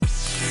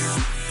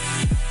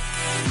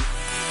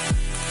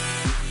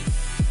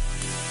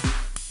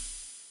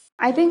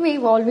I think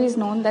we've always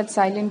known that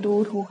silent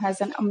dude who has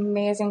an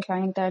amazing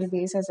clientele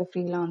base as a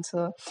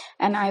freelancer.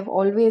 And I've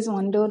always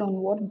wondered on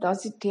what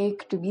does it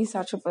take to be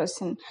such a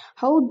person?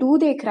 How do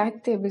they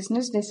crack their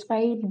business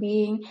despite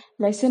being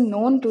lesser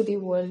known to the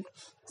world?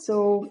 So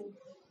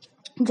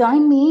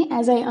join me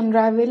as I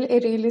unravel a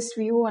realist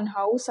view on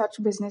how such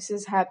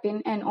businesses happen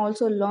and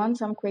also learn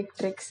some quick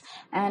tricks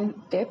and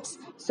tips.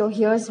 So,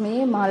 here's me,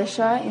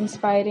 Marsha,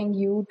 inspiring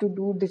you to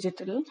do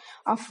digital.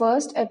 Our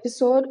first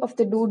episode of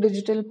the Do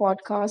Digital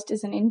podcast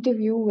is an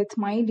interview with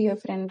my dear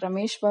friend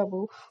Ramesh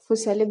Babu, who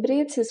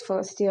celebrates his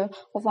first year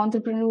of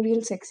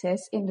entrepreneurial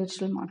success in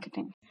digital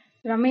marketing.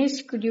 Ramesh,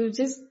 could you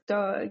just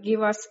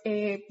give us a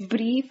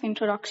brief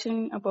introduction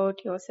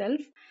about yourself?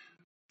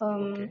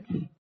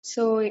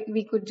 So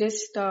we could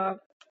just,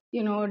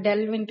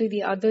 delve into the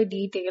other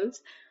details.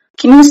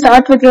 Can you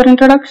start with your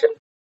introduction?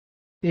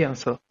 Yeah,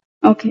 sir.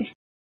 Okay.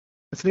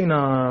 Actually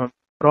நான்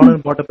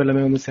product பாட்டப்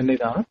எல்லாமே வந்து சென்னை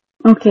தான்.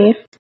 Okay.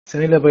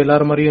 சென்னையில இப்போ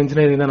எல்லாரும் மாதிரியும்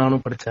engineering தான்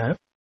நானும் படித்தேன்.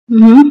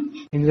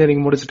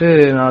 இன்ஜினியரிங் முடிச்சுட்டு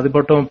நான் அது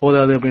மட்டும்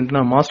போதாது அப்படின்ட்டு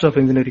நான் மாஸ்டர் ஆஃப்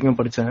இன்ஜினியரிங்கும்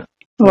படித்தேன்.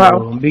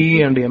 பிஇ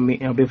அண்ட் எம்இ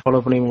அப்படியே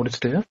ஃபாலோ பண்ணி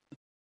முடிச்சுட்டு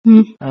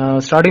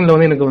ஸ்டார்டிங்ல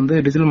வந்து எனக்கு வந்து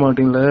டிஜிட்டல்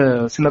மார்க்கெட்டிங்ல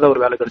சின்னதா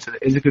ஒரு வேலை கிடைச்சது,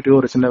 எக்ஸிக்யூட்டிவ்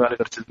ஒரு சின்ன வேலை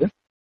கிடைச்சது.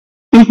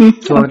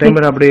 ஸோ அந்த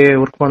டைம்ல அப்படியே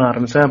ஒர்க் பண்ண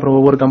ஆரம்பிச்சேன். அப்புறம்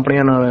ஒவ்வொரு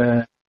கம்பெனியா நான்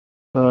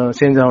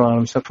சேஞ்ச் ஆக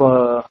ஆரம்பிச்சேன்.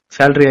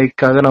 சேலரி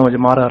ஹைக்காக நான்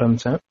கொஞ்சம் மாற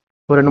ஆரம்பிச்சேன்.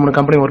 ஒரு 2-3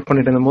 கம்பெனி ஒர்க்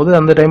பண்ணிட்டு இருந்தபோது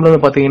அந்த டைம்ல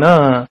வந்து பாத்தீங்கன்னா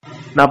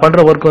நான்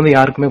பண்ற ஒர்க் வந்து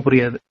யாருக்குமே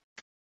புரியாது.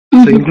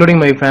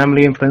 Including my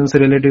family, friends,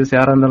 relatives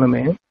யாரா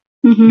இருந்தாலுமே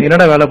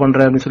என்னடா வேலை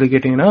பண்ற அப்படின்னு சொல்லி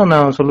கேட்டீங்கன்னா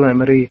நான் சொல்லுவேன்,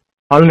 இந்த மாதிரி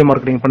ஆன்லைன்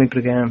மார்க்கெட்டிங் பண்ணிட்டு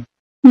இருக்கேன்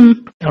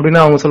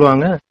அப்படின்னா அவங்க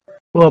சொல்லுவாங்க,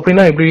 ஓ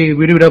அப்படின்னா இப்படி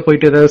வீடு வீடா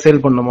போயிட்டு ஏதாவது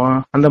சேல் பண்ணுமா,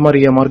 அந்த மாதிரி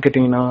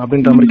மார்க்கெட்டிங்னா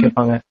அப்படின்ற மாதிரி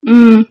கேட்பாங்க.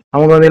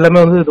 அவங்க வந்து எல்லாமே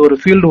வந்து இது ஒரு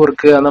ஃபீல்டு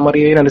ஒர்க் அந்த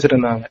மாதிரியே நினைச்சிட்டு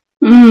இருந்தாங்க.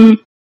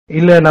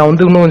 இல்ல நான்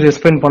வந்து இன்னும் கொஞ்சம்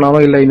எக்ஸ்பிளைன்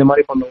பண்ணாலும் இல்ல இந்த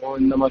மாதிரி பண்ணுவோம்,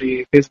 இந்த மாதிரி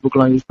ஃபேஸ்புக்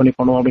எல்லாம் யூஸ் பண்ணி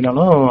பண்ணுவோம்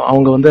அப்படின்னாலும்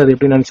அவங்க வந்து அது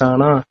எப்படி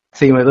நினைச்சாங்கன்னா,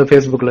 சரி ஏதோ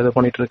ஃபேஸ்புக்ல ஏதோ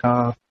பண்ணிட்டு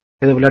இருக்கான்,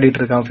 ஏதோ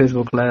விளையாடிட்டு இருக்கான்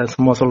ஃபேஸ்புக்ல,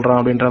 சும்மா சொல்றான்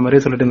அப்படின்ற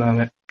மாதிரி சொல்லிட்டு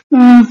இருந்தாங்க.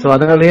 சோ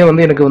அதனாலயே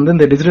வந்து எனக்கு வந்து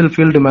இந்த டிஜிட்டல்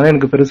ஃபீல்டு மேல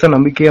எனக்கு பெருசா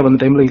நம்பிக்கையே அந்த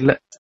டைம்ல இல்ல.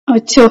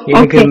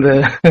 எனக்கு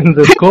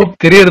இந்த ஸ்கோப்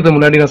தெரியறது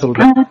முன்னாடி நான்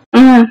சொல்றேன்.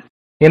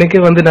 எனக்கு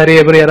வந்து நிறைய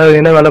பேர் யாராவது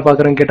என்ன வேலை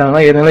பாக்குறேன்னு கேட்டாங்கன்னா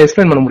என்னால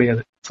எக்ஸ்பிளைன் பண்ண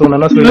முடியாது. சோ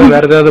நல்லா சொல்லிடுவேன்,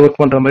 வேற ஏதாவது ஒர்க்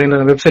பண்ற மாதிரி,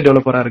 நான் வெப்சைட்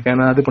டெவலப்பரா இருக்கேன்,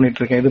 நான் அது பண்ணிட்டு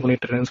இருக்கேன், இது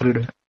பண்ணிட்டு இருக்கேன்னு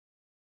சொல்லிடுவேன்.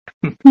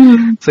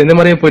 சோ இந்த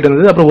மாதிரியே போயிட்டு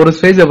இருந்தது. அப்புறம் ஒரு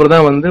ஸ்டேஜ் அப்புறம்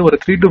தான் வந்து ஒரு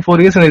 3 to 4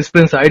 years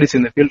எக்ஸ்பீரியன்ஸ் ஆயிடுச்சு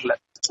இந்த ஃபீல்ட்ல.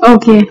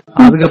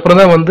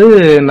 அதுக்கப்புறம் தான் வந்து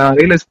நான்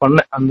ரியலைஸ்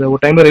பண்ணேன், அந்த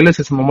ஒரு டைம்ல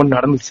ரியலைசேஷன் மொமெண்ட்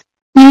நடந்துச்சு.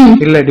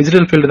 இல்ல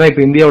டிஜிட்டல் ஃபீல்டு தான்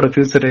இப்ப இந்தியாவோட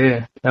ஃபியூச்சரு,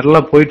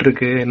 நல்லா போயிட்டு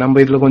இருக்கு,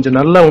 நம்ம இதுல கொஞ்சம்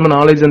நல்லா ஒன்னும்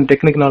knowledge and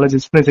technique knowledge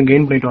experience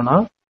gain பண்ணிட்டோம்னா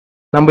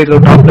நம்ம இதுல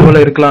டாப்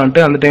லெவல்ல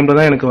இருக்கலாம்ட்டு அந்த டைம்ல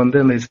தான் எனக்கு வந்து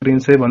அந்த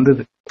எக்ஸ்பீரியன்ஸே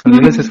வந்தது. அந்த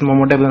ரியலைசேஷன்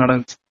மொமெண்டே அப்பதான்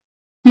நடந்துச்சு.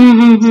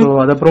 சோ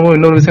அதுக்கப்புறம்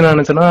இன்னொரு விஷயம் நான்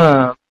நினைச்சேன்னா,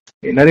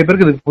 நிறைய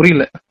பேருக்கு இது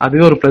புரியல,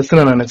 அதுவே ஒரு பிளஸ்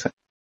நான் நினைச்சேன்.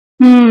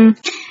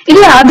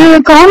 இல்ல அது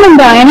காமன்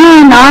தான். ஏன்னா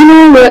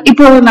நானும்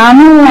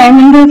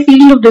இந்த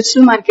ஃபீல்ட் ஆஃப்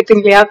டிஜிட்டல்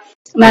மார்க்கெட்டிங் இல்லையா,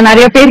 நான்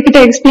நிறைய பேர்கிட்ட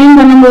எக்ஸ்பிளைன்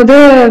பண்ணும்போது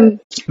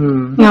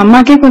எங்க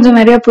அம்மாக்கே கொஞ்சம்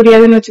நிறைய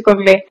புரியாதுன்னு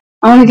வச்சுக்கோங்களேன்.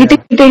 அவங்க கிட்ட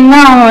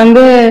கேட்டீங்கன்னா அவங்க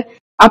வந்து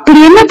அப்படி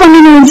என்ன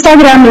பண்ணணும்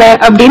இன்ஸ்டாகிராம்ல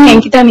அப்படின்னு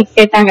என்கிட்ட அன்னைக்கு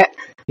கேட்டாங்க.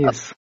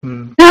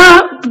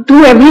 To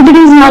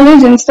everybody's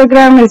knowledge,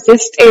 Instagram is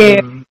just a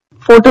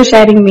photo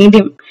sharing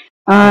medium.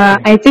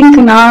 I think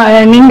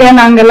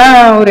நாங்கெல்லாம்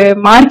ஒரு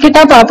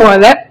மார்க்கெட்டா பாப்போம்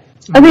அத.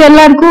 அது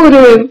எல்லாருக்கும்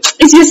ஒரு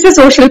it's just a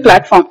social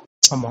platform.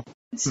 ஆமா.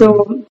 சோ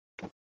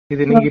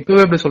இது நீங்க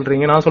இப்பவே எப்படி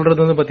சொல்றீங்க, நான்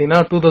சொல்றது வந்து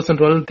பாத்தீங்கன்னா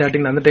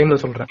 2012-13 அந்த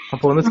டைம்ல சொல்றேன்.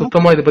 அப்போ வந்து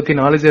சுத்தமா இத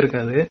பத்தி நாலேஜே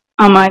இருக்காது.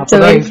 ஆமா,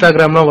 அப்பதான்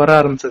இன்ஸ்டாகிராம்லாம் வர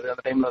ஆரம்பிச்சது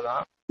அந்த டைம்ல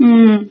தான்.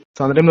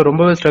 சோ அந்த டைம்ல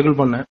ரொம்பவே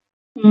ஸ்ட்ரகிள் பண்ணேன்.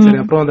 சரி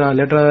அப்புறம்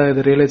லேட்டரா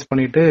இதை ரியலைஸ்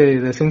பண்ணிட்டு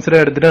இதை சின்சியரா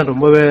எடுத்துட்டு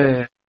ரொம்பவே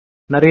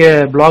நிறைய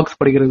பிளாக்ஸ்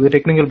படிக்கிறது,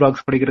 டெக்னிக்கல்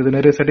பிளாக்ஸ் படிக்கிறது,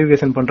 நிறைய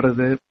சர்டிபிகேஷன்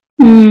பண்றது,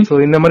 சோ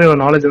இந்த மாதிரி ஒரு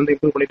நாலேஜ் வந்து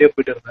இம்ப்ரூவ் பண்ணிட்டே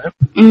போயிட்டு இருந்தேன்.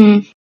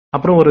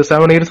 அப்புறம் ஒரு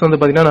 7 years வந்து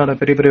பாத்தீங்கன்னா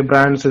நான் பெரிய பெரிய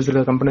பிராண்ட்ஸ்,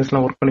 சில கம்பெனிஸ்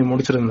எல்லாம் ஒர்க் பண்ணி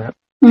முடிச்சிருந்தேன்.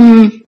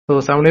 சோ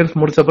 7 years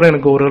முடிச்ச அப்புறம்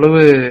எனக்கு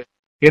ஓரளவு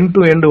எண்ட்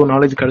டு எண்ட் ஒரு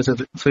நாலேஜ்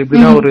கிடைச்சது. சோ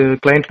இப்படிதான் ஒரு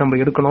கிளைண்ட்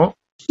நம்ம எடுக்கணும்,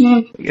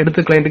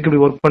 எடுத்த கிளைண்ட்டுக்கு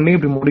இப்படி ஒர்க் பண்ணி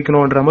இப்படி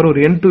முடிக்கணும்ன்ற மாதிரி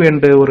ஒரு எண்ட் டு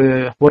எண்ட் ஒரு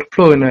ஒர்க்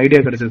ஃப்ளோ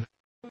ஐடியா கிடைச்சது.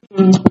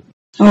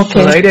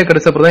 ஐடியா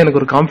கிடைச்சப்பதான் எனக்கு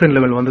ஒரு கான்ஃபிடன்ட்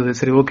லெவல் வந்தது.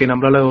 சரி ஓகே,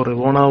 நம்மளால ஒரு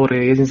ஓனா ஒரு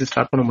ஏஜென்சி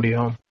ஸ்டார்ட் பண்ண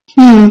முடியும்,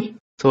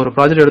 சோ ஒரு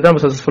ப்ராஜெக்ட் எடுத்து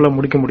நம்ம சக்சஸ்ஃபுல்லா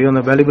முடிக்க முடியும்,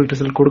 அந்த வேல்யூபிள்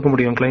ரிசல்ட் கொடுக்க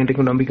முடியும்,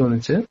 கிளைண்ட்டுக்கும் நம்பிக்கை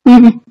வந்துச்சு.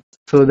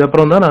 சோ இது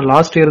அப்புறம் தான் நான்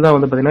லாஸ்ட் இயர் தான்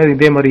வந்து பாத்தீங்கன்னா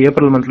இதே மாதிரி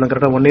ஏப்ரல் மந்த்ல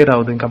கரெக்டா 1 year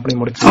ஆகுது கம்பெனி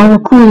முடிச்சு.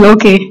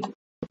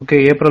 ஓகே,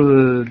 ஏப்ரல்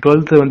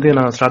 12th வந்து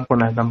நான் ஸ்டார்ட்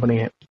பண்ணேன்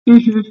கம்பெனியை.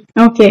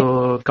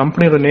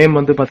 கம்பெனியோட நேம்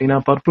வந்து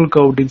பாத்தீங்கன்னா பர்பிள்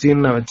கவ்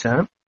டிஜின்னு நான்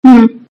வச்சேன்.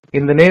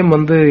 இந்த நேம்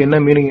வந்து என்ன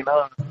மீனிங்னா,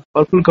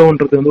 பர்பிள்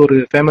கவுன்றது வந்து ஒரு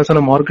ஃபேமஸான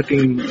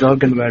மார்க்கெட்டிங்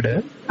ஜார்கன் வேர்டு.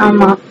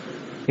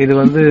 இது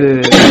வந்து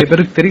நிறைய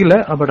பேருக்கு தெரியல,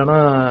 பட் ஆனா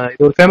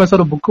இது ஒரு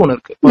ஃபேமஸான புக் ஒன்னு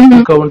இருக்கு,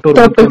 பர்பிள் கவுன்ட்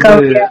ஒரு புக்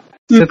வந்து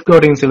செத்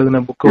கோடிங்ஸ்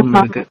எழுதின புக்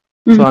ஒன்னு இருக்கு.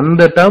 சோ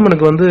அந்த டேர்ம்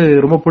எனக்கு வந்து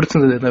ரொம்ப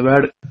பிடிச்சிருந்தது, இந்த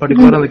வேர்டு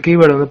பர்டிகுலரா அந்த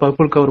கீவேர்டு வந்து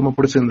பர்பிள் கவ் ரொம்ப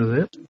பிடிச்சிருந்தது.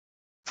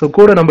 சோ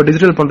கூட நம்ம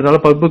டிஜிட்டல் பண்றதுனால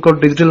பர்பிள்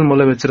கவ் டிஜிட்டல்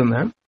முதல்ல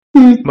வச்சிருந்தேன்.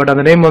 பட்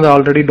அந்த நேம் வந்து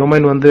ஆல்ரெடி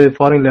டொமைன் வந்து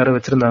ஃபாரின்ல யாரும்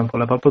வச்சிருந்தாங்க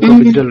போல, பர்பிள் கவ்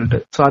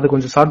டிஜிட்டல். சோ அது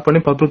கொஞ்சம் ஷார்ட் பண்ணி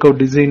பர்பிள் கவ்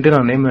டிசைன்ட்டு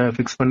நான் நேம்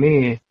ஃபிக்ஸ் பண்ணி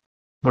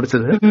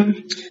முடிச்சது.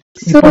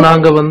 இப்போ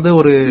நாங்க வந்து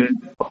ஒரு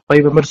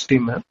 5 members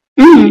டீம்.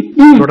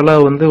 டோட்டலா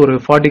வந்து ஒரு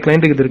 40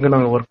 கிளைண்ட்டுக்கு இது இருக்கு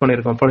நாங்க ஒர்க்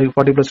பண்ணிருக்கோம்.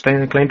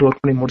 40+ கிளைண்ட்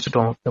ஒர்க் பண்ணி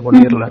முடிச்சிட்டோம் இந்த 1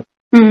 இயர்ல.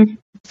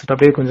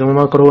 அப்படியே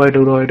கொஞ்சமா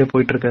உருவாயிட்டு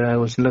போயிட்டு இருக்க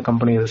ஒரு சின்ன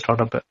கம்பெனி இது,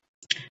 ஸ்டார்ட் அப்.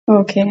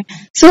 ஓகே.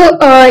 சோ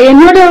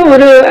என்னோட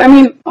ஒரு ஐ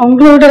மீன்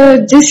உங்களோட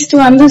ஜிஸ்ட்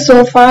வந்து so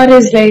for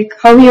is like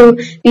how you,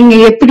 நீங்க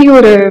எப்படி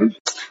ஒரு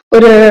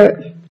ஒரு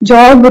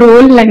ஜாப்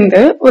ரோல்ல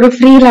இருந்து ஒரு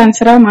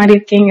ஃப்ரீலான்சரா மாறி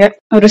இருக்கீங்க,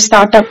 ஒரு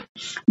ஸ்டார்ட் அப்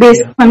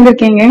பேஸ்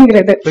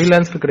வந்திருக்கீங்கிறது.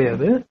 ஃப்ரீலான்சர்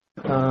கிடையாது,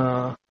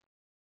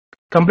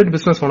 கம்ப்ளீட்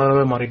பிசினஸ்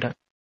ஓனராவே மாறிட்டேன்.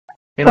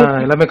 ஏன்னா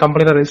எல்லாமே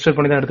கம்பெனில ரெஜிஸ்டர்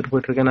பண்ணி தான் எடுத்துட்டு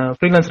போயிட்டு இருக்கேன். நான்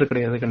ஃப்ரீலான்சர்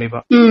கிடையாது கண்டிப்பா.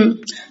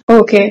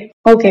 Okay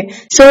okay.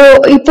 சோ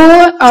இப்போ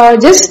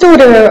ஜஸ்ட்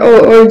ஒரு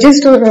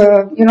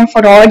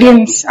ஃபார்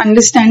ஆடியன்ஸ்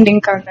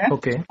அண்டர்ஸ்டாண்டிங்காக,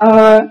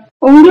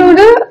 உங்களோட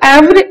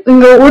ஆவரேஜ்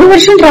நீங்க ஒரு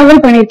வருஷம்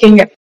டிராவல்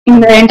பண்ணிருக்கீங்க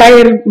இந்த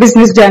என்டையர்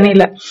பிசினஸ்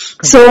ஜர்னில.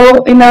 சோ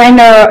இந்த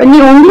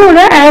உங்களோட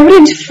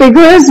ஆவரேஜ்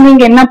ஃபிகர்ஸ்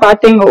நீங்க என்ன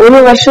பாத்தீங்க ஒரு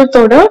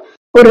வருஷத்தோட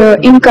ஒரு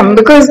இன்கம்?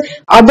 பிகாஸ்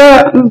அத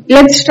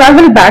let's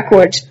travel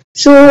backwards.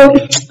 So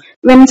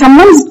when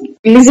someone's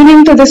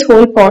listening to this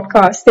whole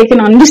podcast, they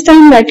can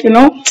understand that,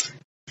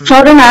 for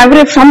an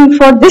average,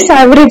 for this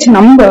average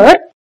number,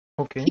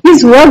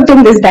 he's worked in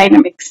this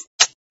dynamics.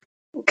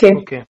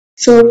 Okay.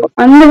 So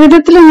அந்த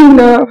விதத்துல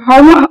நீங்க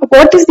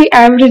what is the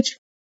average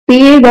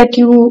pay that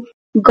you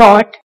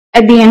got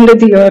at the end of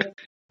the year,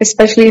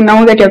 especially now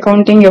that you're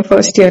counting your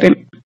first year in?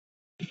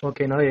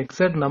 Okay, நான்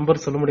exact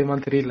number சொல்ல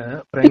முடியுமான்னு தெரியல.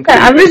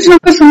 average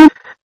number சொல்லுங்க.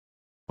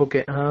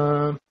 Okay,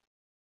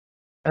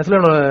 ஆக்சுவலா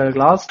என்னோட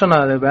லாஸ்டா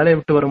நான் வேலையை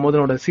விட்டு வரும்போது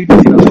என்னோட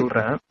சிடிசி நான்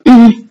சொல்றேன்.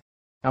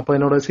 அப்ப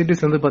என்னோட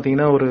சிடிசி வந்து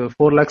பாத்தீங்கன்னா ஒரு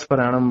 4 lakhs per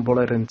annum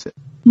போல இருந்துச்சு.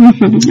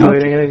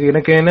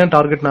 எனக்கு என்ன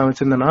டார்கெட் நான்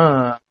வச்சிருந்தேன்னா,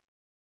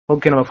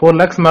 ஓகே நம்ம 4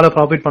 lakhs மேல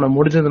ப்ராஃபிட் பண்ண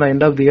முடிஞ்சதுன்னா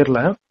எண்ட் ஆஃப் தி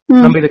இயர்ல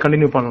நம்ம இதை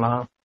கண்டினியூ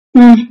பண்ணலாம்.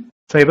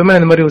 சோ எப்பவுமே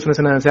இந்த மாதிரி ஒரு சின்ன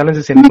சின்ன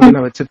சேலஞ்சஸ் எனக்கு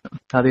நான் வச்சிருப்பேன்.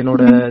 அது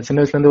என்னோட சின்ன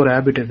வயசுல இருந்து ஒரு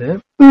ஹேபிட் இது.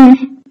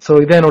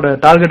 சோ இதான் என்னோட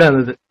டார்கெட்டா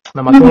இருந்தது.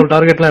 மற்றவங்க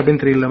டார்கெட் எல்லாம்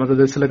எப்படின்னு தெரியல.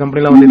 மற்ற சில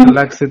கம்பெனில வந்து இத்தனை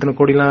லேக்ஸ் இத்தனை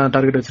கோடி எல்லாம்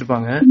டார்கெட்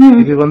வச்சிருப்பாங்க.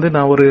 இது வந்து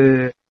நான் ஒரு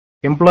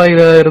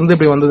எம்ப்ளாயில இருந்து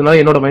இப்படி வந்ததுனால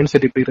என்னோட மைண்ட்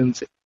செட் இப்படி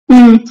இருந்துச்சு.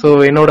 சோ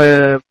என்னோட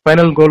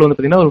ஃபைனல் கோல் வந்து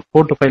பாத்தீங்கன்னா ஒரு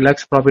 4 to 5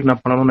 lakhs ப்ராஃபிட் நான்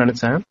பண்ணணும்னு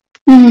நினைச்சேன்.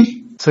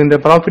 சோ இந்த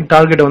ப்ராஃபிட்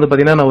டார்கெட் வந்து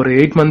பாத்தீங்கன்னா நான் ஒரு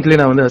 8 monthலயே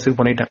நான் வந்து அச்சீவ்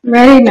பண்ணிட்டேன்.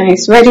 Very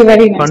nice, very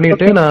very nice.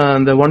 பண்ணிட்டு நான்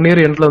இந்த 1 year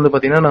எண்ட்ல வந்து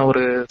பாத்தீங்கன்னா நான்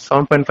ஒரு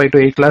 7.5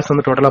 to 8 lakhs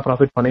வந்து டோட்டலா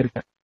ப்ராஃபிட்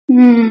பண்ணிருக்கேன்.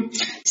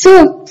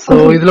 சோ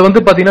இதுல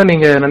வந்து பாத்தீங்கன்னா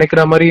நீங்க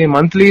நினைக்கிற மாதிரி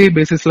மந்த்லி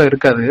பேசிஸ்ல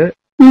இருக்காது.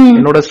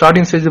 என்னோட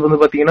ஸ்டார்டிங் ஸ்டேஜ்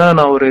வந்து பாத்தீங்கன்னா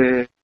நான் ஒரு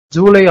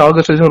ஜூலை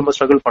ஆகஸ்ட் வரைக்கும் ரொம்ப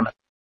ஸ்ட்ரகிள் பண்ணேன்.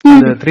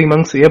 3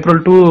 months ஏப்ரல்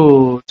டு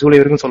ஜூலை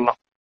வரைக்கும் சொல்லலாம்.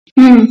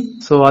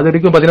 சோ அது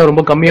வரைக்கும் பாத்தீங்கன்னா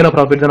ரொம்ப கம்மியான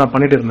ப்ராஃபிட் தான் நான்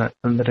பண்ணிட்டு இருந்தேன்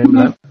அந்த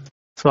டைம்ல.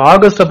 சோ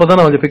ஆகஸ்ட் அப்பதான்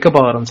நான் கொஞ்சம் பிக்கப்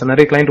ஆக ஆரம்பிச்சேன்.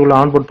 நிறைய கிளைண்ட் உள்ள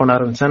ஆன்போர்ட் பண்ண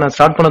ஆரம்பிச்சேன். நான்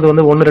ஸ்டார்ட் பண்ணது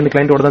வந்து 1-2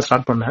 கிளைண்டோட தான்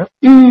ஸ்டார்ட் பண்ணேன்.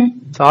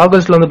 சோ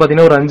ஆகஸ்ட்ல வந்து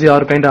பாத்தீங்கன்னா ஒரு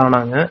 5-6 கிளைண்ட்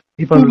ஆனாங்க.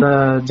 இப்ப இந்த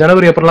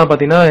ஜனவரி அப்புறம்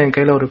பாத்தீங்கன்னா என்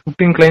கையில ஒரு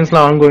 15 கிளைண்ட்ஸ்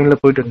எல்லாம் ஆன்கோயிங்ல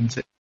போயிட்டு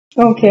இருந்துச்சு.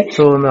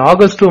 சோ இந்த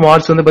ஆகஸ்ட் டு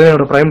மார்ச் வந்து பாத்தீங்கன்னா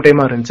என்னோட பிரைம்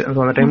டைமா இருந்துச்சு.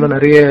 அந்த டைம்ல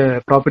நிறைய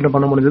ப்ராஃபிட்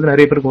பண்ண முடிஞ்சது,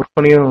 நிறைய பேருக்கு ஒர்க்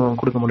பண்ணியும்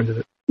கொடுக்க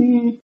முடிஞ்சது.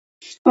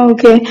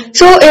 Okay.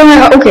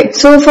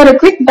 So for a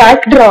quick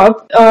backdrop,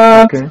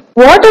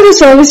 what are the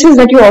services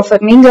that you offer?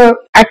 நீங்க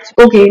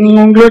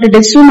உங்களோட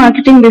digital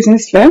marketing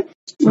businessல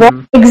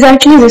what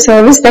exactly is the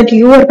service that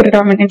you are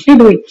predominantly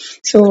doing?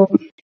 So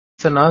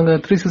நாங்க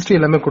 360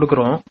 எல்லாமே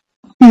கொடுக்கறோம்.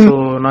 சோ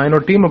நான்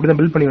என்னோட டீம் அப்படிதான்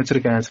பில்ட் பண்ணி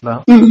வச்சிருக்கேன். ஆக்சுவலா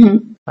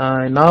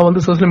நான்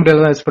வந்து சோசியல்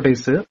மீடியால தான்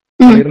எக்ஸ்பர்டைஸ்.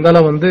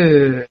 இருந்தாலும் வந்து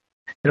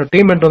என்னோட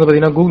டீம்மேட் வந்து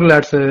பாத்தீங்கன்னா கூகுள்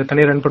ஆட்ஸ்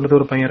தனியா ரன் பண்றது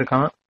ஒரு பையன்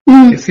இருக்கான்,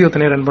 SEO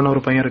தனியா ரன் பண்ண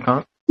ஒரு பையன்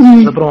இருக்கான்,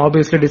 அப்புறம்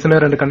obviously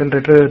designer and content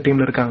writer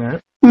டீம்ல இருக்காங்க.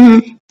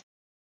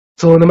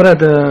 சோ இந்த மாதிரி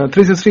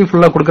 360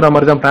 ஃபுல்லா குடுக்கற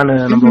மாதிரி தான் பிளான்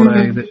நம்மளோட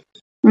இது.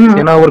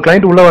 ஏன்னா ஒரு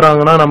கிளைண்ட் உள்ள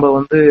வராங்கன்னா நம்ம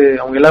வந்து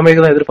அவங்க எல்லாமே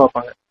தான்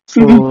எதிர்பார்ப்பாங்க.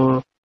 சோ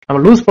நம்ம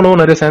லூஸ்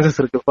பண்ணவும் நிறைய சான்சஸ்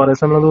இருக்கு. ஃபார்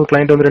எக்ஸாம்பிள் வந்து ஒரு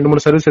கிளைண்ட் வந்து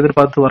 2-3 சர்வீஸ்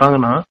எதிர்பார்த்து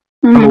வராங்கன்னா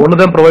நம்ம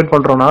ஒண்ணுதான் ப்ரொவைட்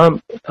பண்றோம்னா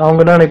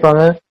அவங்க என்ன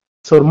நினைப்பாங்க,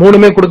 சோ ஒரு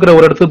 3மே குடுக்கற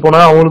ஒரு இடத்துக்கு போனா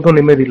அவங்களுக்கும்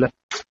நிம்மதி இல்ல.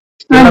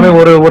 எல்லாமே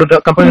ஒரு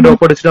கம்பெனி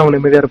ஒப்படைச்சிட்டு அவங்க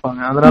நிம்மதியா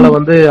இருப்பாங்க. அதனால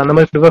வந்து அந்த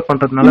மாதிரி ப்ரிஃபர்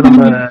பண்றதுனால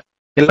நம்ம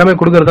எல்லாமே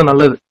குடுக்கறது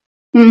நல்லது.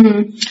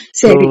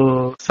 சரி,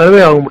 சர்வே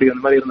ஆக முடியும்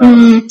அந்த மாதிரி இருந்தா.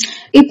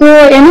 இப்போ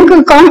எனக்கு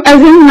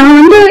நான்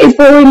வந்து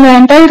இப்போ இந்த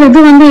என்டையர்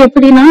இது வந்து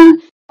எப்படின்னா,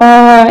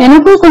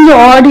 எனக்கும்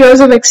கொஞ்சம் ஆட்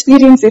இயர்ஸ் ஆஃப்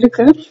எக்ஸ்பீரியன்ஸ்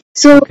இருக்கு.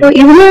 சோ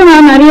இதுல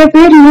நான் நிறைய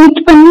பேர் மீட்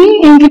பண்ணி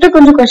என்கிட்ட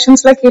கொஞ்சம்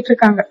கொஸ்டின்ஸ் எல்லாம்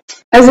கேட்டிருக்காங்க.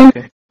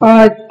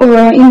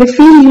 இந்த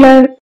ஃபீல்ட்ல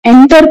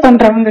என்டர்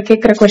பண்றவங்க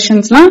கேக்குற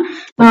கொஸ்டின்ஸ் எல்லாம்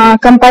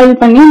கம்பைல்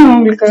பண்ணி நான்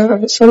உங்களுக்கு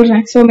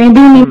சொல்றேன். சோ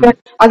மேபி நீங்க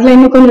அதுல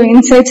இன்னும் கொஞ்சம்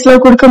இன்சைட்ஸ்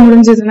எல்லாம் கொடுக்க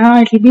முடிஞ்சதுன்னா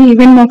it will be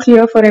even more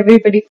clear for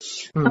everybody.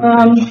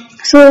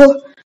 So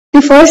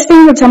the first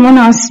thing that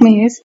summon asks me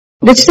is,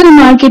 digital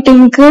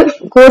மார்க்கெட்டிங்க்கு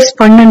course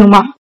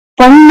பண்ணணுமா,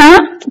 பண்ணா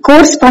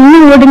கோர்ஸ் பண்ண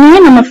உடனே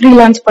நம்ம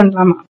ஃப்ரீலான்ஸ்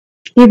பண்ணலாமா?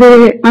 இது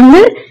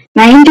வந்து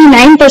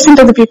 99%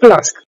 ஆஃப் தி பீப்புள்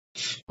ஆஸ்க்.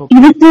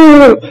 இதுக்கு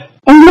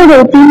உங்களோட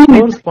ஒப்பீனியன்?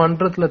 கோர்ஸ்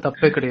பண்றதுல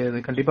தப்பே கிடையாது,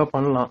 கண்டிப்பா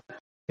பண்ணலாம்.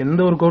 எந்த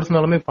ஒரு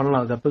கோர்ஸ்னாலுமே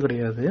பண்ணலாம், தப்பு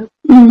கிடையாது.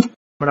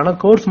 பட் ஆனா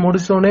கோர்ஸ்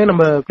முடிச்சோடனே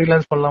நம்ம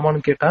ஃப்ரீலான்ஸ் பண்ணலாமான்னு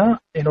கேட்டா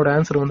என்னோட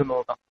ஆன்சர் வந்து நோ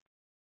தான்.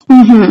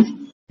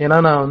 ஏன்னா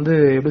நான் வந்து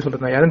எப்படி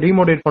சொல்றேன், யாரும்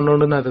டிமோட்டிவேட்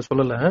பண்ணணும்னு நான் இதை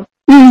சொல்லல.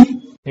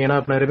 ஏன்னா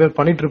இப்ப நிறைய பேர்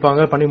பண்ணிட்டு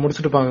இருப்பாங்க, பண்ணி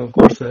முடிச்சுட்டு இருப்பாங்க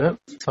கோர்ஸ்.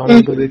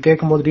 அவங்களுக்கு இது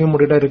கேட்கும் போது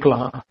டிமோட்டிவேட்டா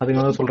இருக்கலாம்,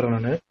 அதுக்காக சொல்றேன்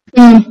நானு.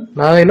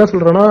 நான் என்ன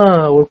சொல்றேன்னா,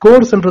 ஒரு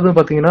கோர்ஸ்ன்றது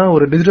பாத்தீங்கன்னா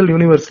ஒரு டிஜிட்டல்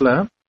யூனிவர்ஸ்ல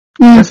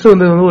ஜஸ்ட்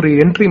வந்து ஒரு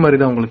என்ட்ரி மாதிரி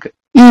தான் உங்களுக்கு.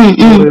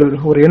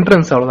 ஒரு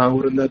என்ட்ரன்ஸ் அவ்வளவுதான்.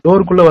 ஒரு இந்த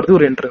டோருக்குள்ள வருது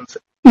ஒரு என்ட்ரன்ஸ்.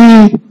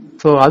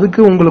 சோ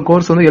அதுக்கு உங்களுக்கு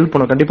கோர்ஸ் வந்து ஹெல்ப்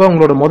பண்ணும். கண்டிப்பா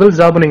உங்களோட முதல்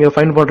ஜாப் நீங்க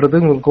ஃபைண்ட்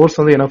பண்றது உங்களுக்கு கோர்ஸ்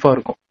வந்து எனஃபா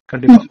இருக்கும்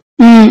கண்டிப்பா.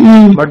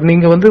 பட்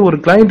நீங்க வந்து ஒரு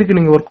கிளையண்ட்டுக்கு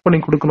நீங்க ஒர்க் பண்ணி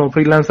கொடுக்கணும்,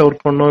 ஃப்ரீலான்ஸா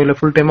ஒர்க் பண்ணணும் இல்ல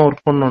ஃபுல் டைமா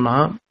ஒர்க் பண்ணணும்னா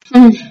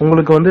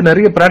உங்களுக்கு வந்து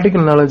நிறைய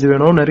பிராக்டிகல் நாலேஜ்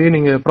வேணும், நிறைய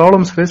நீங்க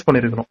ப்ராப்ளம்ஸ் ஃபேஸ்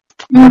பண்ணிருக்கணும்.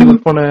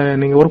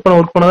 நீங்க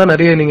ஒர்க் பண்ணாதான்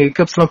நிறைய நீங்க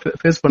ஹிக்கப்ஸ் எல்லாம்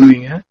ஃபேஸ்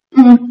பண்ணுவீங்க.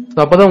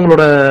 அப்பதான்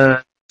உங்களோட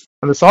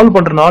அந்த சால்வ்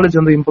பண்ற நாலேஜ்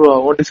வந்து இம்ப்ரூவ்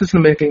ஆகும்,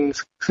 டிசிஷன் மேக்கிங்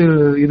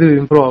இது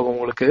இம்ப்ரூவ் ஆகும்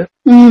உங்களுக்கு.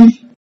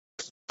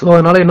 சோ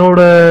அதனால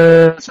என்னோட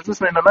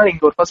சஜஷன் என்னன்னா,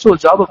 நீங்க ஃபர்ஸ்ட் ஒரு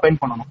ஜாப் ஃபைண்ட்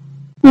பண்ணணும்.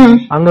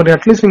 அங்க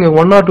அட்லீஸ்ட் நீங்க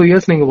 1 or 2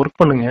 years நீங்க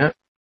ஒர்க் பண்ணுங்க.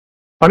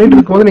 பண்ணிட்டு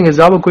இருக்கும்போது நீங்க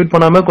ஜாபை குயிட்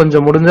பண்ணாம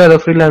கொஞ்சம் முடிஞ்சா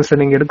ஏதாவது ஃப்ரீலான்ஸ்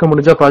நீங்க எடுக்க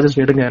முடிஞ்சா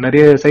ப்ராஜெக்ட் எடுங்க.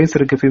 நிறைய சைஸ்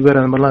இருக்கு, ஃபிகர்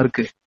அந்த மாதிரிலாம்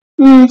இருக்கு.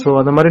 சோ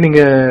அந்த மாதிரி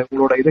நீங்க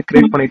உங்களோட இதை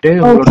கிரியேட் பண்ணிட்டு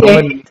உங்களோட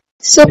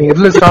நீங்க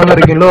எதுல ஸ்ட்ராங்கா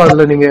இருக்கீங்களோ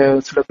அதுல நீங்க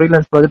சில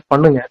ஃப்ரீலான்ஸ் ப்ராஜெக்ட்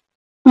பண்ணுங்க.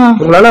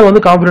 உங்களால வந்து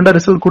கான்பிடண்டா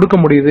ரிசல்ட் கொடுக்க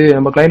முடியுது,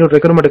 நம்ம கிளையண்ட்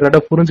ரெக்யர்மெண்ட்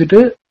கரெக்டா புரிஞ்சுட்டு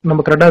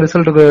நம்ம கரெக்டா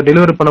ரிசல்ட்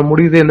டெலிவரி பண்ண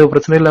முடியுது, எந்த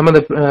பிரச்சனை இல்லாம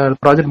இந்த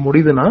ப்ராஜெக்ட்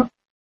முடியுதுன்னா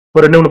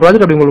ஒரு 2-3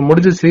 ப்ராஜெக்ட் அப்படி உங்களுக்கு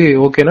முடிஞ்சிச்சு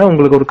ஓகேனா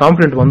உங்களுக்கு ஒரு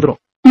கான்பிடன்ட் வந்துடும்.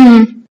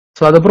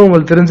 சோ அதுக்கப்புறம்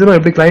உங்களுக்கு தெரிஞ்சிடும்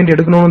எப்படி கிளையண்ட்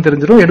எடுக்கணும்னு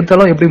தெரிஞ்சிடும்,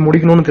 எடுத்தாலும் எப்படி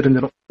முடிக்கணும்னு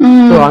தெரிஞ்சிடும்.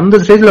 சோ அந்த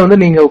ஸ்டேஜ்ல வந்து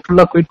நீங்க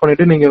ஃபுல்லா குயிட்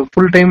பண்ணிட்டு நீங்க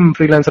ஃபுல் டைம்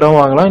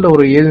ஃப்ரீலான்சராவும் ஆகலாம், இல்ல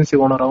ஒரு ஏஜென்சி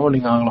ஓனராவும்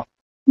நீங்க ஆகலாம்.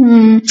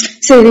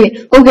 சரி,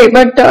 ஓகே.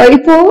 பட்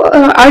இப்போ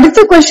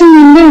அடுத்த क्वेश्चन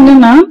வந்து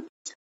என்னன்னா,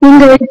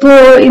 நீங்க இப்போ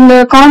இந்த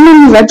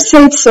காமன்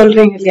வெப்சைட்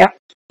சொல்றீங்க இல்லையா,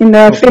 இந்த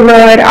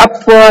ஃபிவர்,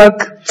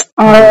 அப்வொர்க்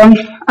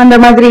அந்த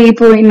மாதிரி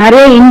இப்போ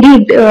நிறைய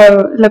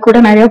இண்டீட்ல கூட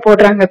நிறைய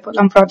போடுறாங்க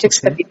இப்போலாம்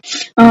ப்ராஜெக்ட்ஸ் பத்தி.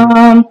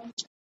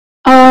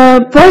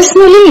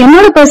 பர்சனலி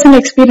என்னோட பர்சனல்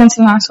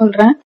எக்ஸ்பீரியன்ஸ்ல நான்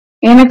சொல்றேன்.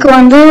 எனக்கு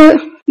வந்து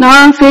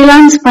நான்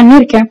ஃப்ரீலான்ஸ்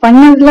பண்ணிருக்கேன்.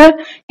 பண்ணதுல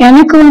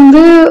எனக்கு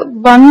வந்து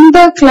வந்த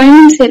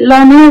கிளைண்ட்ஸ்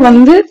எல்லாமே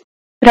வந்து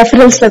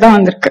ரெஃபரல்ஸ்ல தான்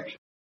வந்திருக்கு.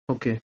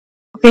 ஓகே,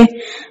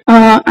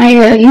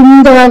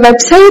 இந்த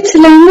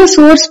வெப்சைட்ஸ்ல இருந்து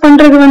சோர்ஸ்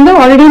பண்றது வந்து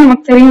ஆல்ரெடி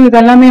நமக்கு தெரியும்.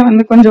 இதெல்லாமே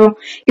வந்து கொஞ்சம்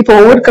இப்போ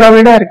ஓவர்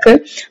கிரௌடா இருக்கு.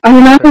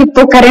 அதனால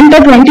இப்போ கரண்டா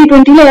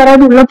 2020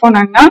 யாராவது உள்ள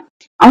போனாங்கன்னா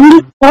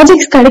அவங்களுக்கு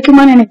ப்ராஜெக்ட்ஸ்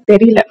கிடைக்குமான்னு எனக்கு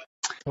தெரியல.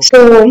 சோ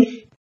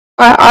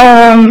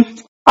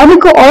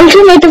அதுக்கு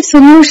ஆல்டர்னேட்டிவ்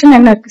சொல்யூஷன்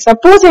என்ன இருக்கு?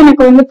 சப்போஸ்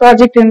எனக்கு வந்து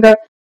ப்ராஜெக்ட் இந்த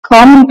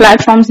காமன்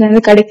பிளாட்ஃபார்ம்ஸ்ல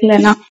இருந்து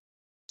கிடைக்கலன்னா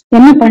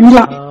என்ன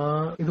பண்ணலாம்?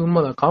 இது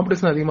உண்மைதான்,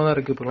 காம்படிஷன் அதிகமா தான்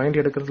இருக்கு. இப்போ கிளையண்ட்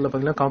எடுக்கிறதுல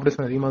பாத்தீங்கன்னா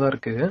காம்படிஷன் அதிகமா தான்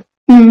இருக்கு.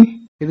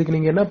 இதுக்கு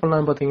நீங்க என்ன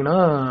பண்ணலாம் பாத்தீங்கன்னா,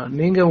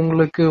 நீங்க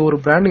உங்களுக்கு ஒரு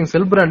பிராண்டிங்,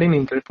 செல்ஃப் பிராண்டிங்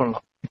நீங்க கிரியேட்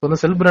பண்ணலாம். இப்போ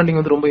வந்து செல்ஃப் பிராண்டிங்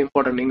வந்து ரொம்ப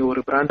இம்பார்ட்டன்ட். நீங்க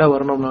ஒரு பிராண்டா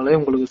வரணும்னாலே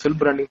உங்களுக்கு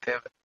செல்ஃப் பிராண்டிங்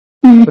தேவை.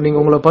 இப்போ நீங்க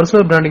உங்களோட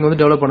பர்சனல் பிராண்டிங்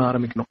வந்து டெவலப் பண்ண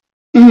ஆரம்பிக்கணும்.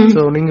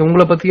 சோ நீங்க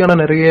உங்களை பத்தியான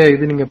நிறைய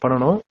இது நீங்க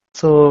பண்ணணும்.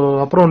 சோ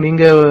அப்புறம்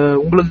நீங்க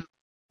உங்களுக்கு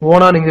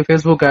ஓனா நீங்க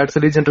Facebook ads,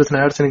 lead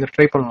generation ads நீங்க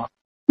ட்ரை பண்ணலாம்.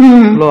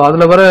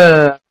 அதுல வர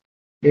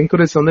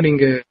என்கொயரிஸ் வந்து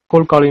நீங்க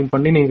கோல் காலிங்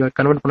பண்ணி நீங்க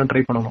கன்வெர்ட் பண்ண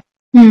ட்ரை பண்ணணும்.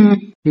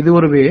 இது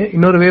ஒரு வே.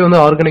 இன்னொரு வே வந்து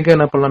ஆர்கானிக்கா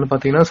என்ன பண்ணலாம்னு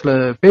பாத்தீங்கன்னா, சில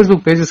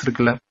ஃபேஸ்புக் பேஜஸ்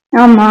இருக்குல்ல,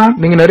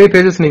 நீங்க நிறைய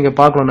பேஜஸ் நீங்க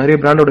பாக்கணும், நிறைய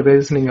பிராண்டோட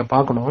பேஜஸ் நீங்க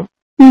பாக்கணும்.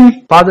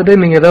 பாத்துட்டு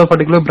நீங்க ஏதாவது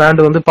பர்டிகுலர்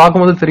பிராண்ட் வந்து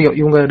பாக்கும்போது தெரியும்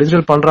இவங்க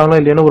டிஜிட்டல் பண்றாங்களா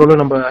இல்லையா, ஒரு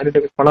நம்ம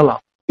ஐடென்டிஃபை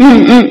பண்ணலாம்.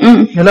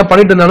 எல்லாம்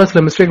பண்ணிட்டு இருந்தாலும்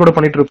சில மிஸ்டேக் கூட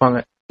பண்ணிட்டு இருப்பாங்க.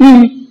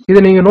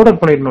 இதை நீங்க நோட்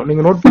பண்ணிடணும்.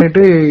 நீங்க நோட்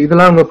பண்ணிட்டு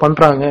இதெல்லாம் அவங்க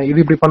பண்றாங்க, இது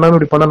இப்படி பண்ணாலும்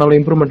இப்படி பண்ணா நல்ல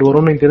இம்ப்ரூவ்மெண்ட்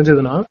வரும்னு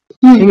தெரிஞ்சதுன்னா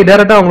நீங்க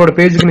டைரக்டா அவங்களோட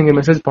பேஜுக்கு நீங்க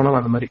மெசேஜ் பண்ணலாம்.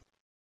 அந்த மாதிரி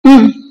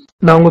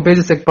நான் உங்க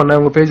பேஜ் செக் பண்ணேன்,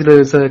 உங்க பேஜ்ல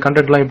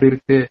கண்டென்ட் எல்லாம் இப்படி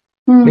இருக்கு,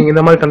 நீங்க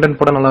இந்த மாதிரி கண்டென்ட்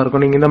போட நல்லா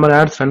இருக்கும், நீங்க இந்த மாதிரி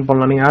ஆட்ஸ் ரன்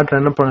பண்ணலாம், நீங்க ஆட்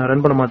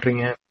ரன் பண்ண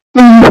மாட்டீங்க,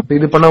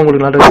 இது பண்ணா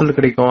உங்களுக்கு நல்ல ரிசல்ட்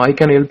கிடைக்கும், I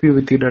can help you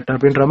with that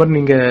அப்படின்ற மாதிரி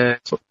நீங்க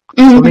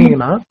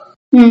சொன்னீங்கன்னா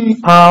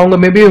அவங்க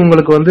மேபி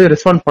உங்களுக்கு வந்து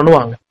ரெஸ்பாண்ட்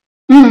பண்ணுவாங்க.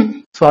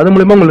 சோ அது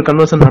மூலமா உங்களுக்கு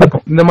கன்வர்ஷன்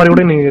நடக்கும். இந்த மாதிரி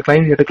கூட நீங்க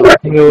கிளைண்ட்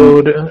எடுக்கலாம். நீங்க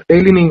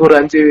டெய்லி நீங்க ஒரு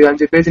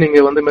 5 பேஜ்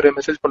நீங்க வந்து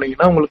மெசேஜ்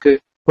பண்ணீங்கன்னா உங்களுக்கு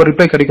ஒரு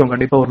ரிப்ளை கிடைக்கும்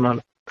கண்டிப்பா ஒரு நாள்.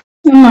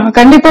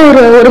 கண்டிப்பா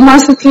ஒரு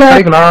மாசத்துல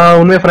நான்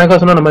உண்மையா ஃப்ராங்கா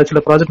சொன்னா நம்ம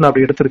சில ப்ராஜெக்ட் நான்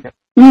அப்படி எடுத்திருக்கேன்.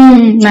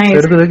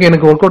 எடுத்ததுக்கு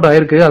எனக்கு ஒர்க் அவுட்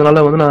ஆயிருக்கு.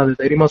 அதனால வந்து நான்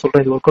தைரியமா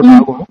சொல்றேன் இது ஒர்க் அவுட்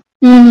ஆகும்.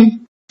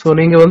 சோ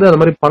நீங்க வந்து அந்த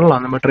மாதிரி பண்ணலாம்,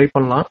 அந்த மாதிரி ட்ரை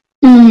பண்ணலாம்.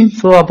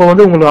 சோ அப்ப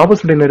வந்து உங்களுக்கு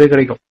ஆப்பர்ச்சுனிட்டி நிறைய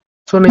கிடைக்கும்.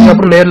 சோ நீங்க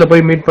அப்புறம் நேர்ல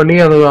போய் மீட் பண்ணி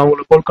அது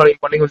அவங்களுக்கு கோல்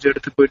காலிங் பண்ணி கொஞ்சம்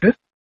எடுத்து போயிட்டு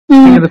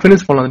நீங்க இத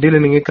ஃபினிஷ் பண்ணலாம்,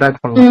 டீல் நீங்க கிராக்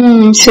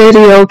பண்ணலாம்.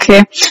 சரி, ஓகே.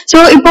 சோ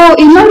இப்போ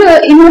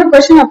இன்னொரு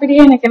क्वेश्चन அப்படியே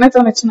எனக்கு என்ன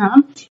தோணுச்சுன்னா,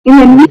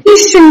 இந்த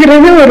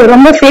நிஷ்ங்கிறது ஒரு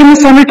ரொம்ப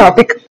ஃபேமஸான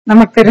டாபிக்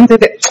நமக்கு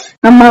தெரிஞ்சது.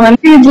 நம்ம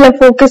வந்து இதுல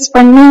ஃபோக்கஸ்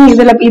பண்ணி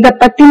இத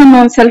பத்தி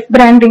நம்ம செல்ஃப்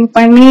பிராண்டிங்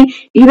பண்ணி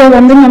இத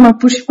வந்து நம்ம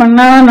புஷ்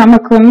பண்ணா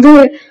நமக்கு வந்து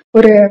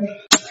ஒரு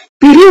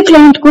பெரிய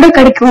கிளையண்ட் கூட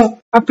கிடைக்கும்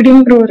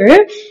அப்படிங்கிற ஒரு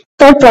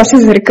தாட்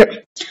ப்ராசஸ் இருக்கு.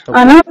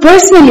 ஆனா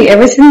பர்சனலி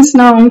எவர் சின்ஸ்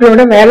நான்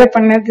உங்களோட வேலை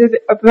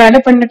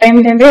பண்ண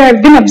டைம்ல இருந்தே I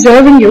have been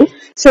observing you.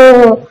 So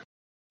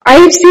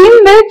I've seen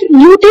that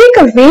you take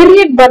a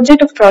varied budget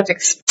of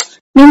projects.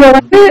 நீங்க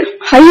வந்து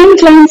ஹை எண்ட்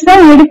கிளைண்ட்ஸ்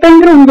தான்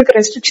எடுப்பேங்கிற உங்களுக்கு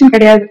ரெஸ்ட்ரிக்ஷன்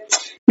கிடையாது.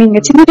 நீங்க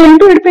சின்ன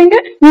கிளைண்ட்டும் எடுப்பீங்க,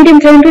 மீடியம்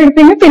கிளைண்ட்டும்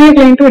எடுப்பீங்க, பெரிய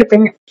கிளைண்ட்டும்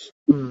எடுப்பீங்க.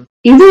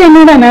 இது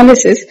என்னோட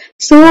அனாலிசிஸ்.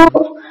 சோ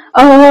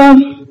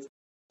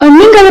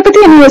நீங்க அதை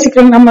பத்தி என்ன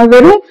யோசிக்கிறீங்க? நம்ம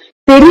வெறும்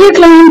பெரிய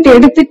கிளைண்ட்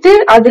எடுத்துட்டு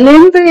அதுல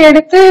இருந்து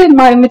எடுத்து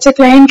மிச்ச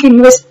கிளைண்ட்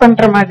இன்வெஸ்ட்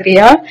பண்ற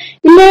மாதிரியா,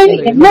 இல்ல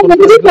என்ன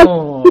மாதிரி?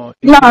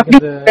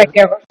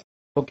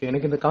 ஓகே,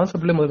 எனக்கு இந்த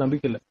கான்செப்ட்ல முதல்ல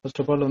நம்பிக்கை இல்ல. ஃபர்ஸ்ட்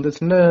ஆஃப் ஆல் வந்து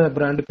சின்ன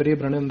பிராண்ட் பெரிய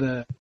பிராண்ட் இந்த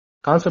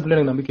கான்செப்ட்ல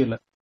எனக்கு நம்பிக்கை இல்ல.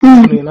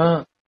 சொன்னீங்கன்னா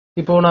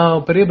இப்போ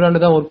நான் பெரிய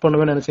பிராண்டு தான் ஒர்க்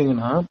பண்ணுவேன்னு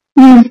நினைச்சீங்கன்னா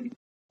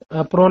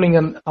அப்புறம் நீங்க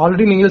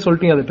ஆல்ரெடி நீங்களே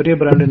சொல்லிட்டீங்க அது பெரிய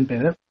பிராண்டுன்ட்டு,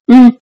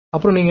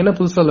 அப்புறம் நீங்க என்ன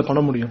புதுசா அதுல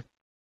பண்ண முடியும்?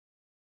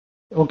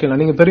 ஓகேங்களா,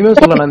 நீங்க பெரியவே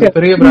சொல்லலாம் நான்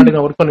பெரிய பிராண்டுக்கு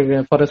நான் ஒர்க்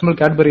பண்ணிருக்கேன். ஃபார் எக்ஸாம்பிள்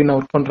கேட்பரி நான்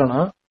ஒர்க் பண்றேன்னா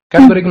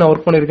கேட்பரிக்கு நான்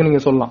ஒர்க் பண்ணிருக்கேன்னு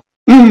நீங்க சொல்லலாம்.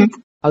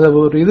 அது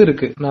ஒரு இது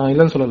இருக்கு, நான்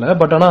இல்லன்னு சொல்லல.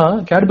 பட் ஆனா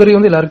கேட்பரி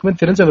வந்து எல்லாருக்குமே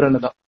தெரிஞ்ச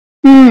பிராண்டு தான்.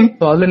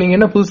 சோ அதுல நீங்க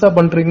என்ன புதுசா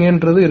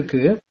பண்றீங்கன்றது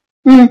இருக்கு.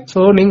 சோ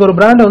நீங்க ஒரு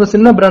பிராண்ட் வந்து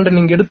சின்ன பிராண்ட்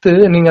நீங்க எடுத்து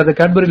நீங்க அதை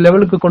கேட்பரி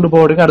லெவலுக்கு கொண்டு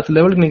போறீங்க, அடுத்த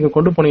லெவலுக்கு நீங்க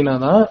கொண்டு போனீங்கன்னா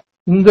தான்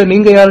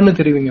நீங்க யாருன்னு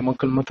தெரிவிங்க,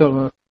 மக்கள்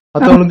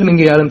மத்தவங்களுக்கு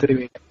நீங்க யாருன்னு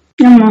தெரிவிங்க.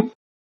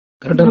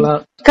 கரெக்டுங்களா?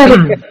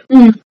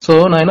 சோ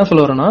நான் என்ன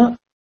சொல்ல வரேன்னா,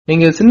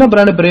 நீங்க சின்ன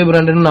பிராண்ட் பெரிய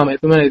பிராண்டுன்னு நாம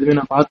எதுவுமே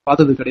நான்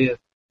பார்த்தது கிடையாது.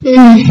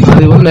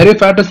 அது வந்து நிறைய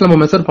ஃபேக்டர்ஸ் நம்ம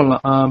மெஷர்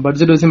பண்ணலாம்.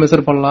 பட்ஜெட் வச்சு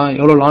மெஷர் பண்ணலாம்,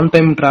 எவ்வளவு லாங்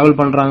டைம் டிராவல்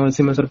பண்றாங்க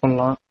வச்சு மெஷர்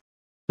பண்ணலாம்.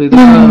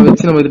 இதெல்லாம்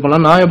வச்சு நம்ம இது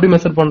பண்ணலாம். நான் எப்படி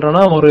மெஷர்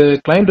பண்றேன்னா, ஒரு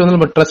கிளைண்ட் வந்து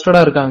நம்ம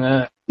ட்ரஸ்டடா இருக்காங்க,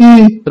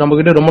 நம்ம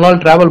கிட்ட ரொம்ப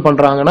நாள் டிராவல்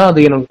பண்றாங்கன்னா அது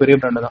எனக்கு பெரிய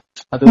பிராண்ட் தான்.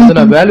 அது வந்து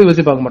நான் வேல்யூ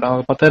வச்சு பார்க்க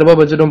மாட்டேன். 10,000 ரூபாய்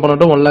பட்ஜெட்டும்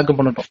பண்ணட்டும், 1 lakh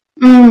பண்ணட்டும்.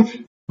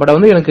 பட்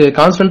வந்து எனக்கு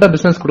கான்ஸ்டன்டா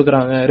பிசினஸ்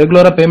கொடுக்குறாங்க,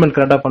 ரெகுலரா பேமெண்ட்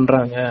கரெக்டா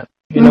பண்றாங்க,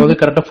 என்ன வந்து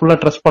கரெக்டா ஃபுல்லா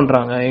ட்ரஸ்ட்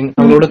பண்றாங்க,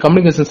 அவங்களோட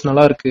கம்யூனிகேஷன்ஸ்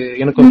நல்லா இருக்கு,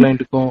 எனக்கும்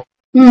கிளைண்ட்டுக்கும்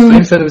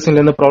கிளைண்ட்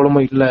சர்வீசிங்ல எந்த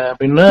ப்ராப்ளமும் இல்ல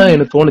அப்படின்னு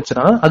எனக்கு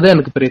தோணுச்சுன்னா அது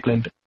எனக்கு பெரிய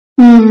கிளைண்ட்.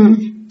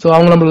 சோ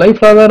அவங்க நம்ம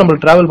லைஃப்ல தான் நம்ம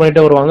டிராவல்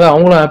பண்ணிட்டே வருவாங்க,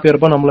 அவங்களும் ஹாப்பியா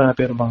இருப்பாங்க, நம்மளும்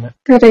ஹாப்பியா இருப்பாங்க.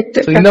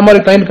 இந்த மாதிரி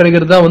கிளைண்ட்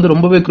கிடைக்கிறது தான் வந்து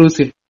ரொம்பவே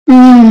குரூசியல்.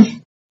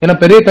 ஏன்னா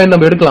பெரிய கிளைண்ட்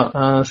நம்ம எடுக்கலாம்,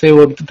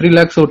 ஒரு 3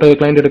 lakhs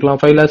கிளைண்ட் எடுக்கலாம்,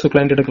 5 lakhs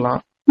கிளைண்ட் எடுக்கலாம்.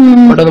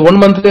 பட் அது 1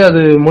 monthலயே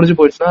அது முடிஞ்சு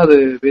போயிடுச்சுன்னா அது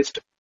வேஸ்ட்.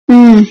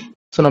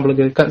 சோ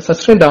நம்மளுக்கு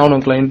சஸ்டைன்ட்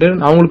ஆகணும் கிளைண்ட்,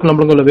 அவங்களுக்கு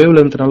நம்மளுக்கு உள்ள வேவ்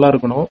லென்த் நல்லா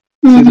இருக்கணும்.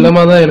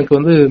 இதெல்லாம தான் எனக்கு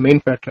வந்து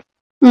மெயின் ஃபேக்டர்.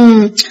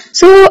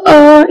 சோ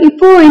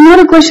இப்போ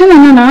இன்னொரு क्वेश्चन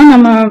என்னன்னா,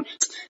 நம்ம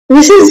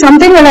this is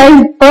something that I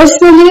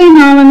personally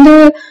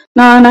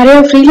நான் நிறைய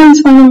ஃப்ரீலான்ஸ்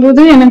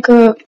பண்ணும்போது எனக்கு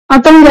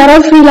மத்தவங்க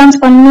யாராவது ஃப்ரீலான்ஸ்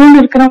பண்ணணும்னு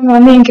இருக்கிறவங்க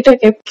வந்து என்கிட்ட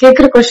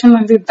கேக்குற क्वेश्चन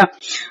வந்து இதுதான்.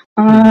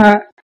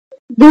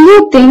 Do you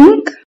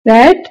think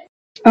that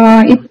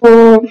இப்போ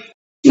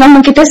நம்ம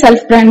கிட்ட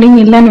செல்ஃப் பிராண்டிங்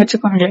இல்லன்னு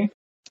வச்சுக்கோங்களேன்,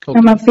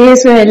 நம்ம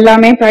ஃபேஸ்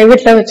எல்லாமே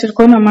பிரைவேட்ல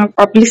வச்சிருக்கோம், நம்ம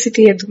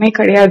பப்ளிசிட்டி எதுவுமே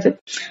கிடையாது,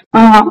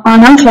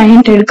 ஆனா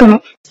கிளைண்ட்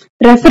எடுக்கணும்,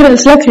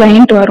 ரெஃபரல்ஸ்ல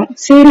கிளைண்ட் வரும்.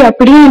 சரி,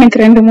 அப்படியே எனக்கு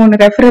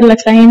 2-3 ரெஃபரல்ல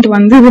கிளைண்ட்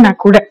வந்ததுன்னா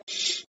கூட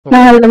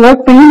நான் அதுல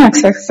ஒர்க் பண்ணி நான்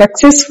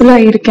சக்சஸ்ஃபுல்லா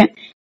இருக்கேன்.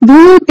 Do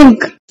you think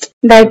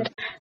that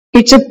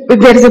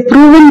there is a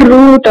proven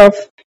route of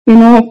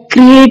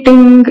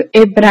creating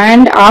a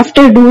brand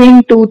after doing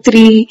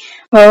 2-3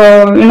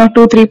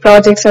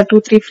 projects or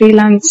 2-3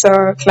 freelance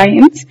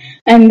clients,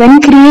 and then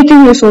creating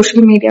your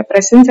social media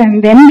presence and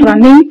then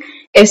running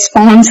a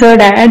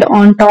sponsored ad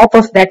on top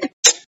of that,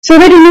 so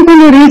that இன்னும்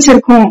கொஞ்சம் reach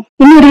இருக்கும்,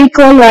 இன்னும்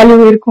recall value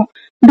இருக்கும்?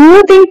 Do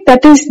you think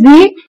that is the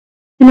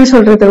என்ன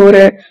சொல்றது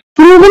ஒரு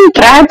proven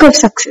track of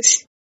success?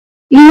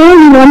 இல்ல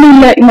நீங்க ஒண்ணும்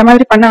இல்ல இந்த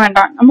மாதிரி பண்ண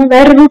வேண்டாம், நம்ம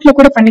வேற ரூட்ல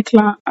கூட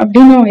பண்ணிக்கலாம்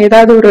அப்படின்னு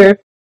ஏதாவது ஒரு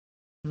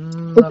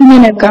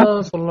ஒப்பீனியன் இருக்கா?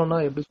 சொல்லணும்னா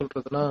எப்படி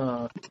சொல்றதுன்னா,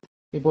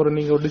 இப்போ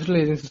நீங்க ஒரு டிஜிட்டல்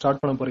ஏஜென்சி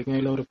ஸ்டார்ட் பண்ண போறீங்க,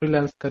 இல்ல ஒரு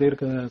ஃப்ரீலான்ஸ்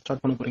கரியருக்கு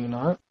ஸ்டார்ட் பண்ண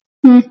போறீங்கன்னா,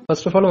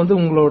 ஃபர்ஸ்ட் ஆஃப் ஆல் வந்து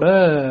உங்களோட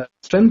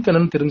ஸ்ட்ரென்த்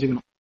என்னன்னு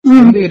தெரிஞ்சுக்கணும்.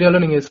 எந்த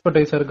ஏரியால நீங்க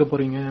எக்ஸ்பர்டைஸா இருக்க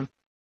போறீங்க.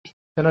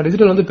 ஏன்னா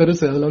டிஜிட்டல் வந்து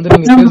பெருசு, அதுல வந்து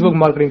நீங்க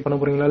ஃபேஸ்புக் மார்க்கெட்டிங் பண்ண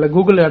போறீங்களா இல்ல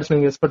கூகுள் ஆட்ஸ்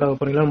நீங்க எக்ஸ்பர்ட் ஆக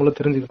போறீங்களா நம்மள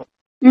தெரிஞ்சுக்கணும்.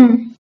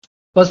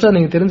 ஃபர்ஸ்ட்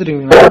நீங்க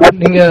தெரிஞ்சுட்டீங்கன்னா,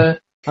 நீங்க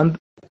அந்த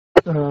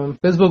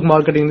ஃபேஸ்புக்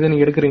மார்க்கெட்டிங்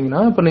நீங்க எடுக்கிறீங்கன்னா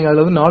இப்ப நீங்க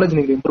அதுல வந்து நாலேஜ்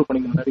நீங்க இம்ப்ரூவ்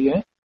பண்ணிக்கணும் நிறைய.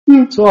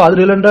 சோ அது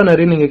ரிலேட்டடா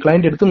நிறைய நீங்க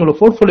கிளைண்ட் எடுத்து உங்களோட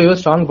போர்ட்ஃபோலியோவை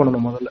ஸ்ட்ராங்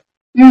பண்ணணும் முதல்ல.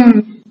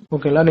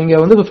 ஓகேங்களா, நீங்க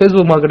வந்து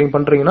ஃபேஸ்புக் மார்க்கெட்டிங்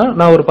பண்றீங்கன்னா,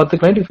 நான் ஒரு 10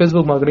 கிளைண்ட்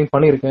ஃபேஸ்புக் மார்க்கெட்டிங்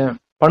பண்ணிருக்கேன்,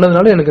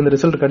 பண்ணதுனால எனக்கு இந்த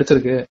ரிசல்ட்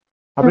கிடைச்சிருக்கு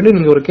அப்படின்னு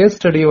நீங்க ஒரு கேஸ்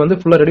ஸ்டடியை வந்து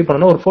ஃபுல்லா ரெடி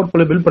பண்ணணும், ஒரு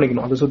போர்ட்ஃபோலியோ பில்ட்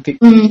பண்ணிக்கணும் அதை சுத்தி.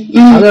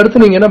 அதை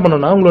அடுத்து நீங்க என்ன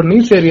பண்ணணும்னா உங்களோட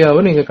நீச்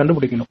ஏரியாவை நீங்க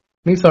கண்டுபிடிக்கணும்,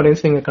 நீச்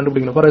ஆடியன்ஸ் நீங்க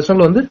கண்டுபிடிக்கணும். ஃபார்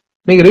எக்ஸாம்பிள் வந்து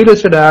நீங்க ரியல்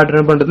எஸ்டேட் ஆட்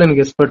ரன் பண்றதுல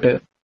நீங்க எக்ஸ்பர்ட்,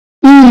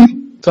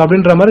 சோ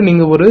அப்படின்ற மாதிரி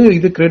நீங்க ஒரு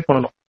இது கிரியேட்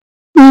பண்ணணும்.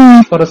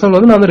 ஃபார் எக்ஸாம்பிள்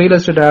வந்து நான் வந்து ரியல்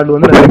எஸ்டேட் ஆட்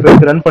வந்து நிறைய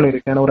பேருக்கு ரன்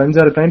பண்ணிருக்கேன், ஒரு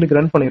 5-6 கிளைண்ட்டுக்கு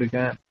ரன்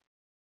பண்ணிருக்கேன்.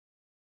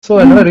 சோ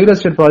என்னால ரியல்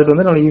எஸ்டேட் ப்ராஜெக்ட்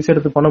வந்து நான் ஈஸியா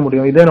எடுத்து பண்ண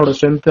முடியும், இதே என்னோட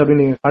ஸ்ட்ரென்த்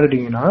அப்படின்னு நீங்க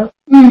காட்டிட்டீங்கன்னா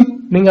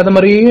நீங்க அந்த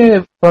மாதிரியே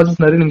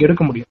ப்ராஜெக்ட் நிறைய நீங்க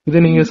எடுக்க முடியும். இது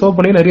நீங்க சோ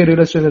பண்ணி நிறைய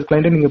ரியல் எஸ்டேட்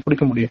கிளைண்ட் நீங்க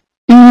பிடிக்க முடியும்.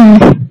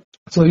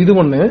 சோ இது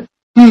ஒண்ணு.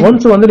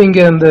 ஒன்ஸ் வந்து நீங்க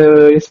அந்த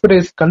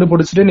எக்ஸ்பர்டைஸ்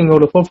கண்டுபிடிச்சிட்டு நீங்க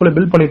ஒரு போர்ட்ஃபோலியோ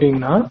பில்ட்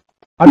பண்ணிட்டீங்கன்னா,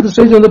 அடுத்த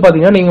ஸ்டேஜ் வந்து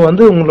பாத்தீங்கன்னா நீங்க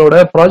வந்து உங்களோட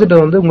ப்ராஜெக்ட்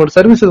வந்து உங்களோட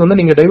சர்வீசஸ் வந்து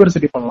நீங்க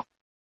டைவர்சிட்டி பண்ணலாம்.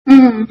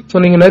 சோ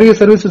நீங்க நிறைய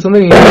சர்வீசஸ்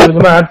வந்து நீங்க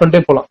கொஞ்சமா ஆட்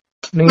பண்ணிட்டே போலாம்.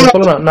 நீங்க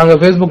சொல்லலாம், நாங்க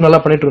ஃபேஸ்புக் நல்லா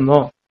பண்ணிட்டு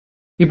இருந்தோம்,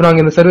 இப்ப நாங்க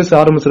இந்த சர்வீஸ்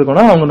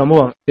ஆரம்பிச்சிருக்கோம்னா அவங்க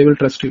நம்புவாங்க, they will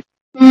trust you.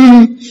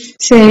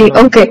 சரி,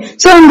 okay.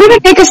 So I'm going to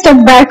take a step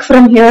back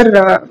from here,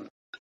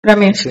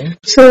 Ramesh.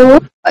 So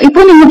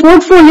இப்போ நீங்க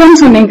போர்ட்ஃபோலியோன்னு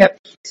சொன்னீங்க.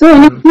 சோ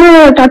எனக்கு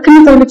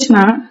டக்குன்னு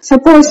தோணுச்சுன்னா,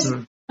 சப்போஸ்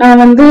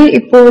நான் வந்து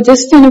இப்போ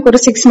ஜஸ்ட் எனக்கு ஒரு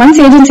 6 months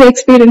ஏஜென்சி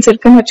எக்ஸ்பீரியன்ஸ்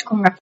இருக்குன்னு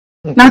வச்சுக்கோங்க.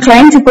 நான்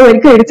கிளைண்ட்ஸ் இப்போ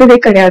வரைக்கும் எடுத்ததே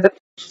கிடையாது.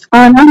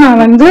 ஆனா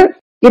நான் வந்து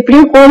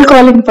எப்படியோ கோல்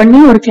காலிங்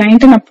பண்ணி ஒரு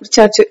கிளைண்ட் நான்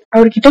பிடிச்சாச்சு,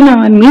 அவர்கிட்ட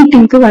நான்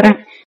மீட்டிங்க்கு வரேன்.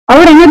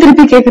 அவர் என்ன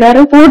திருப்பி கேக்குறாரு,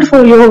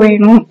 போர்ட்ஃபோலியோ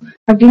வேணும்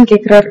அப்படின்னு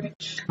கேக்குறாரு.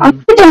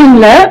 அந்த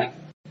டைம்ல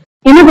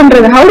என்ன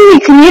பண்றது? How do we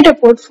create a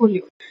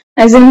portfolio?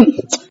 As in,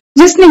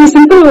 just நீங்க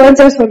simple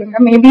words சொல்லுங்க.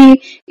 Maybe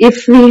if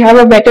we have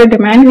a better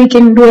demand, we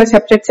can do a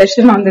separate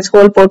session on this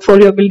whole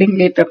portfolio building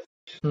later.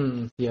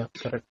 Yeah,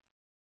 correct.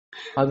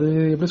 அது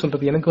எப்படி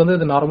சொல்றது, எனக்கு வந்து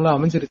அது நார்மலா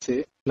அமைஞ்சிருச்சு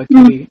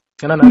luckily.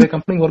 ஏன்னா நிறைய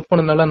கம்பெனி ஒர்க்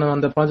பண்ணனால நான்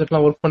அந்த ப்ராஜெக்ட்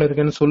எல்லாம் ஒர்க்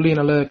பண்ணிருக்கேன்னு சொல்லி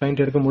நல்ல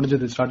கிளைண்ட் எடுக்க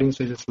முடிஞ்சது ஸ்டார்டிங்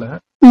ஸ்டேஜஸ்ல.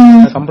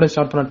 கம்பெனி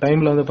ஸ்டார்ட் பண்ண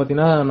டைம்ல வந்து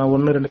பாத்தீங்கன்னா நான்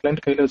 1-2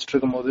 கிளைண்ட் கையில வச்சுட்டு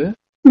இருக்கும் போது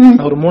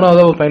நான் ஒரு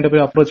 3ஆவதா ஒரு கிளைண்ட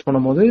போய் அப்ரோச்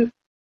பண்ணும்போது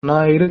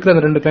நான் இருக்கிற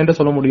அந்த 2 கிளைண்ட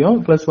சொல்ல முடியும்.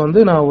 பிளஸ் வந்து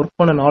நான் ஒர்க்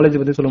பண்ண நாலேஜ்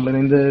பத்தி சொல்ல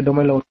முடியும். இந்த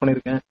டொமைன்ல ஒர்க்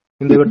பண்ணிருக்கேன்,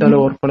 இந்த வெட்டால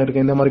ஒர்க்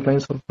பண்ணிருக்கேன், இந்த மாதிரி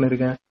கிளைண்ட்ஸ் ஒர்க்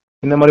பண்ணிருக்கேன்,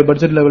 இந்த மாதிரி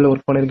பட்ஜெட் லெவல்ல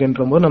ஒர்க்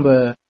பண்ணிருக்கேன்ற போது நம்ம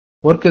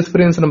ஒர்க்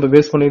எக்ஸ்பீரியன்ஸ் நம்ம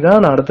பேஸ் பண்ணி தான்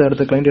நான்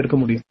அடுத்த கிளைண்ட் எடுக்க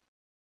முடியும்.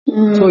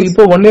 சோ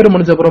இப்போ 1 year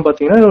முடிஞ்ச அப்புறம்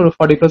பாத்தீங்கன்னா ஒரு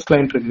 40+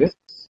 கிளைண்ட் இருக்கு.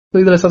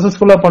 இதுல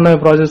சக்சஸ்ஃபுல்லா பண்ண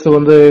ப்ராஜெக்ட்ஸ்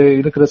வந்து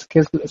இருக்கிற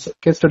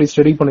கேஸ்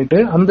ஸ்டடி பண்ணிட்டு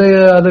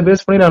அதை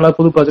பேஸ் பண்ணி நான்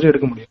புது ப்ராஜெக்ட்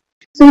எடுக்க முடியும்.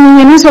 நீங்க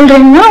என்ன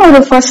சொல்றீங்கன்னா ஒரு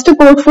ஃபர்ஸ்ட்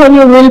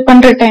போர்ட்ஃபோலியோ பில்ட்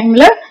பண்ற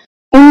டைம்ல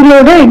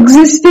உங்களோட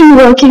எக்ஸிஸ்டிங்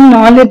ஒர்க்கிங்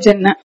நாலேஜ்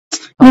என்ன,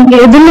 நீங்க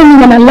எதுல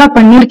நீங்க நல்லா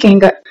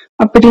பண்ணிருக்கீங்க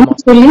அப்படின்னு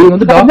சொல்லி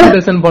வந்து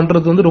டாக்குமெண்டேஷன்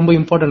பண்றது வந்து ரொம்ப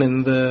இம்பார்ட்டன்ட்.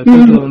 இந்த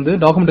ஃபீல்ட்ல வந்து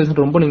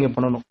டாக்குமெண்டேஷன் ரொம்ப நீங்க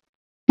பண்ணணும்.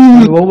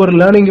 ஒவ்வொரு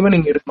லேர்னிங்குமே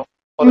நீங்க எடுக்கணும்.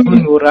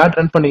 நீங்க ஒரு ஆட்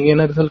ரன் பண்ணீங்க,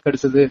 என்ன ரிசல்ட்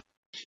கிடைச்சது,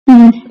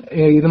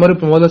 இது மாதிரி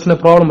முதல்ல சின்ன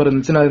ப்ராப்ளம்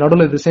இருந்துச்சு, நான்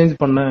நடுவில் இது சேஞ்ச்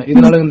பண்ணேன்,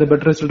 இதனால இந்த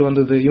பெட்டர் ரிசல்ட்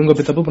வந்தது, இவங்க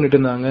இப்ப தப்பு பண்ணிட்டு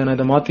இருந்தாங்க, நான்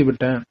இதை மாத்தி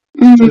விட்டேன்.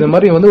 இந்த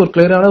மாதிரி வந்து ஒரு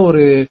கிளியரான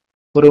ஒரு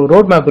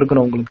ரோட் மேப்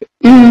இருக்கணும் உங்களுக்கு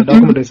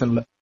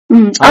டாக்குமெண்டேஷன்ல.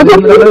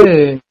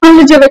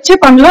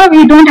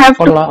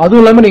 பண்ணலாம்.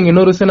 அதுவும் இல்லாம நீங்க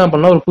இன்னொரு விஷயம் என்ன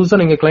பண்ணலாம், ஒரு புதுசா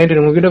நீங்க கிளைண்ட்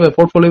உங்ககிட்ட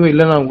போர்ட்ஃபோலியோ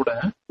இல்லைன்னா கூட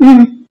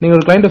நீங்க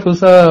ஒரு கிளைண்ட்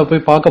புதுசா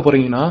போய் பார்க்க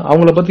போறீங்கன்னா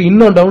அவங்கள பத்தி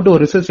இன்னும் டவுட்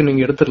ஒரு ரிசர்ச்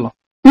நீங்க எடுத்துடலாம்.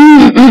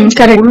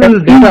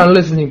 டேட்டா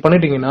அனலைசிஸ் நீங்க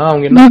பண்ணிட்டீங்கன்னா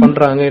அவங்க என்ன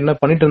பண்றாங்க, என்ன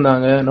பண்ணிட்டு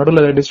இருந்தாங்க,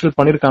 நடுவுல டிஜிட்டல்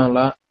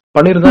பண்ணிருக்காங்களா,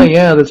 பண்ணிருந்தா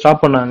ஏன் அதை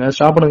ஸ்டாப் பண்ணாங்க,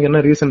 ஸ்டாப் பண்ணதுக்கு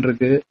என்ன ரீசன்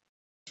இருக்கு,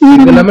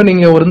 இது எல்லாமே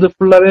நீங்க வந்து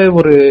ஃபுல்லாவே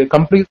ஒரு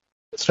கம்ப்ளீட்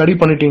ஸ்டடி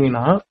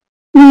பண்ணிட்டீங்கன்னா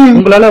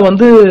உங்களால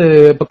வந்து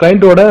இப்ப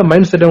கிளைண்டோட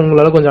மைண்ட் செட்டை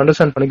உங்களால கொஞ்சம்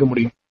அண்டர்ஸ்டாண்ட் பண்ணிக்க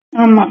முடியும்.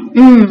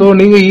 சோ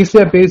நீங்க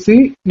ஈஸியா பேசி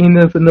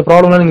இந்த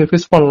ப்ராப்ளம் நீங்க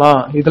ஃபேஸ்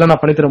பண்ணலாம், இதெல்லாம்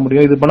நான் பண்ணி தர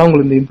முடியும், இது பண்ணா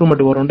உங்களுக்கு இந்த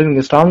இம்ப்ரூவ்மெண்ட் வரும்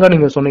நீங்க ஸ்ட்ராங்கா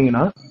நீங்க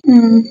சொன்னீங்கன்னா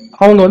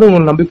அவங்க வந்து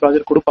உங்களுக்கு நம்பி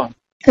ப்ராஜெக்ட் கொடுப்பாங்க.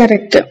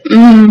 கரெக்ட்.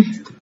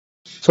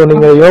 சோ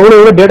நீங்க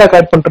எவ்வளவு டேட்டா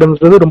கலெக்ட்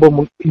பண்றதுன்றது ரொம்ப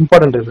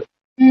இம்பார்ட்டன்ட் இது.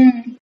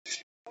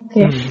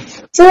 ஓகே.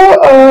 சோ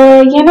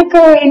எனக்கு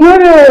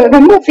இன்னொரு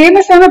ரொம்ப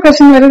ஃபேமஸான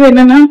क्वेश्चन வருது,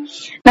 என்னன்னா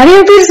நிறைய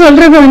பேர்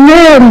சொல்றது வந்து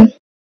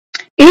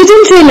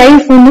ஏஜென்சி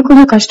லைஃப் வந்து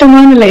கொஞ்சம்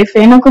கஷ்டமான லைஃப்,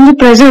 ஏன்னா கொஞ்சம்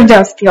ப்ரெஷர்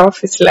ஜாஸ்தி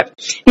ஆபீஸ்ல.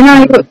 ஏன்னா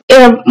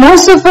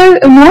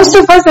most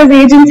of us as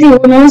agency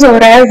owners or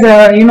as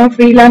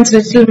freelance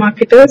digital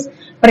marketers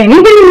or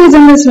anybody who's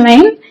in this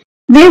line,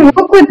 they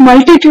work with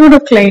multitude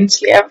of clients.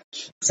 Yeah.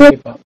 So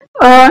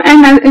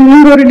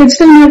நீங்க ஒரு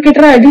டிஜிட்டல்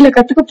மார்க்கெட்டரா அடியில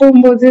கத்துக்க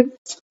போகும்போது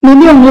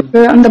மேபி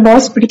உங்களுக்கு அந்த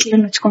பாஸ்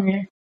பிடிக்கலன்னு வச்சுக்கோங்க,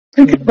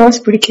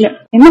 பாஸ் பிடிக்கல,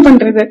 என்ன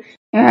பண்றது,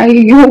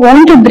 you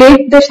want to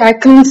break the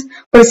ஷாக்கிள்ஸ்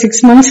ஒரு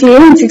 6 monthsலயே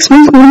 6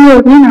 months முடிஞ்ச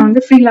உடனே நான்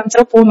வந்து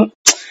ஃப்ரீலான்சரா போகணும்,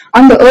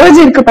 அந்த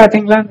ஏர்ஜ் இருக்கு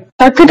பாத்தீங்களா,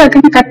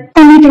 டக்குன்னு கட்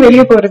பண்ணிட்டு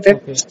வெளியே போறது.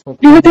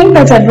 You think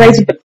that's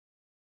advisable?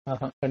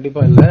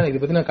 கண்டிப்பா இல்ல. இத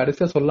பத்தி நான்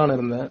கடைசியா சொல்லலாம்னு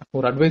இருந்தேன்,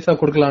 ஒரு அட்வைஸா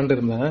கொடுக்கலாம்னு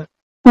இருந்தேன்.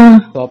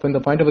 அப்ப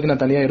இந்த பாயிண்ட் பத்தி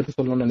நான் தனியா எடுத்து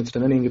சொல்லணும்னு நினைச்சிட்டு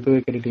இருந்தேன், நீங்க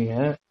இப்பவே கேட்டீங்க.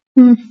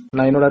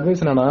 நான் என்னோட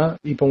அட்வைஸ் என்னன்னா,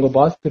 இப்ப உங்க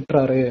பாஸ்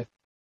திட்டுறாரு,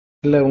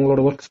 இல்ல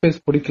உங்களோட ஒர்க் ஸ்பேஸ்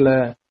பிடிக்கல,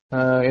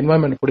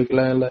 என்வாயன்மெண்ட்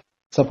பிடிக்கல, இல்ல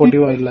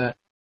சப்போர்ட்டிவா இல்ல,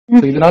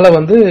 இதனால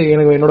வந்து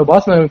எனக்கு என்னோட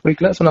பாஸ் எனக்கு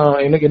பிடிக்கல, சோ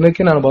நான்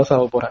எனக்கே நான் பாஸ்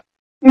ஆக போறேன்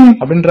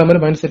அப்படின்ற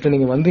மாதிரி மைண்ட் செட்ல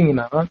நீங்க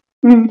வந்தீங்கன்னா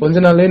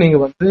கொஞ்ச நாள்லயே நீங்க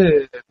வந்து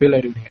ஃபெயில்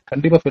ஆயிடுவீங்க,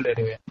 கண்டிப்பா ஃபெயில்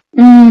ஆயிடுவீங்க.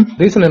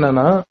 ரீசன்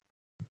என்னன்னா,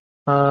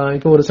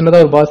 இப்போ ஒரு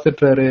சின்னதா ஒரு பாஸ்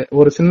திட்டுறாரு,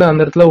 ஒரு சின்ன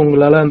அந்த இடத்துல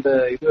உங்களால அந்த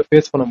இதுவை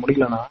ஃபேஸ் பண்ண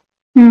முடியலன்னா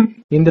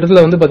இந்த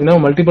இடத்துல வந்து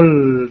பாத்தீங்கன்னா மல்டிபிள்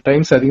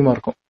டைம்ஸ் அதிகமா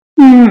இருக்கும்.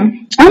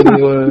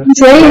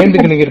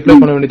 கிளையண்ட்டுக்கு நீங்க ரிப்ளை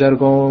பண்ண வேண்டியதா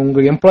இருக்கும், உங்க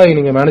எம்ப்ளாயி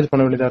நீங்க மேனேஜ்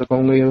பண்ண வேண்டியதா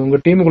இருக்கும், உங்க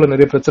டீமுக்குள்ள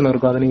நிறைய பிரச்சனை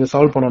இருக்கும், அதை நீங்க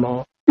சால்வ்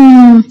பண்ணணும்.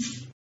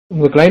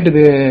 உங்க கிளைண்ட்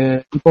இது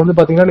இப்ப வந்து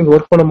பாத்தீங்கன்னா நீங்க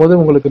ஒர்க் பண்ணும்போது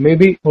உங்களுக்கு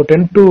மேபி ஒரு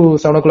 10 to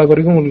 7 o'clock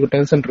வரைக்கும் உங்களுக்கு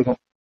டென்ஷன் இருக்கும்.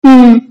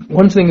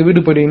 ஒன்ஸ் நீங்க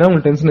வீட்டுக்கு போயிட்டீங்கன்னா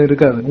உங்களுக்கு டென்ஷன்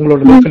இருக்காது,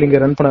 உங்களோட லைஃப் நீங்க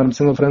ரன் பண்ண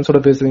ஆரம்பிச்சு உங்க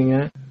ஃப்ரெண்ட்ஸோட பேசுவீங்க,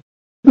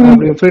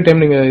 அப்படி ஃப்ரீ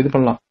டைம் நீங்க இது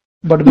பண்ணலாம்.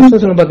 பட்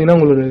பிசினஸ் பாத்தீங்கன்னா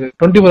உங்களுக்கு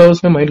 24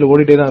 hours மைண்ட்ல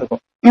ஓடிட்டே தான்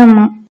இருக்கும்.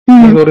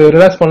 நீங்க ஒரு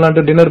ரிலாக்ஸ்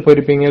பண்ணலான்ட்டு டின்னர்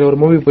போயிருப்பீங்க, ஒரு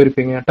மூவி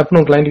போயிருப்பீங்க,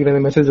 டப்புனு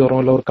கிளைண்ட் மெசேஜ்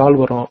வரும், இல்ல ஒரு கால்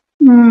வரும்,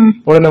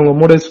 உடனே உங்க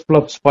மூட்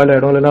ஃபுல்லா ஸ்பாயில்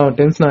ஆயிடும், இல்லைன்னா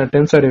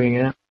டென்ஸ்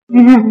ஆயிடுவீங்க.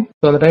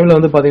 அந்த டைம்ல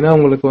வந்து பாத்தீங்கன்னா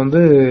உங்களுக்கு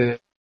வந்து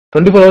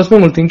 24 hours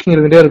உங்களுக்கு திங்கிங்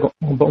இருந்துட்டே இருக்கும்.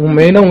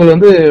 மெயினா உங்களுக்கு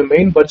வந்து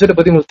மெயின் பட்ஜெட்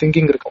பத்தி உங்களுக்கு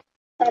திங்கிங் இருக்கும்.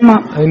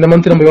 இந்த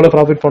மந்த் நம்ம எவ்வளவு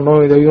ப்ராஃபிட் பண்ணோம்,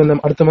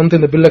 அடுத்த மந்த்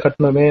இந்த பில்ல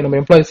கட்டணுமே, நம்ம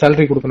எம்ப்ளாயி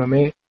சேலரி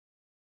கொடுக்கணுமே,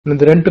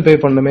 இந்த ரெண்ட் பே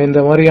பண்ணணுமே,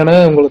 இந்த மாதிரியான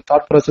உங்களுக்கு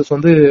தாட் ப்ராசஸ்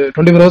வந்து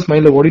 24 hours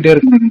மைண்ட்ல ஓடிட்டே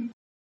இருக்கும்.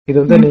 இது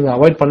வந்து நீங்க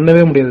அவாய்ட்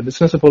பண்ணவே முடியாது,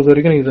 பிசினஸ் பொறுத்த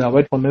வரைக்கும் இது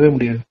அவாய்ட் பண்ணவே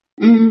முடியாது.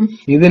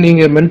 இது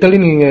நீங்க மென்டலி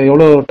நீங்க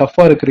எவ்வளவு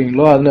டஃபா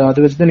இருக்கிறீங்களோ அது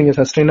வச்சுதான் நீங்க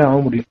சஸ்டைனா ஆக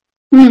முடியும்.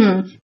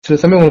 சில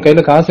சமயம் உங்க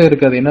கையில காசே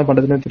இருக்காது, என்ன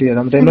பண்றதுன்னு தெரியாது,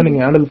 அந்த டைம்ல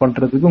நீங்க ஹேண்டில்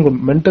பண்றதுக்கு உங்க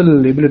மென்டல்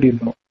எபிலிட்டி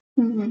இருக்கணும்.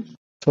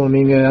 சோ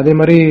நீங்க அதே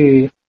மாதிரி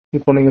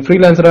இப்போ நீங்க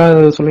ஃப்ரீலான்சரா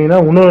சொன்னீங்கன்னா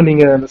இன்னும்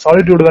நீங்க அந்த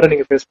சாலிட்யூட் வேற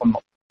நீங்க ஃபேஸ்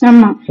பண்ணணும்.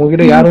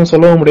 உங்ககிட்ட யாரும்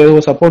சொல்லவும் முடியாது,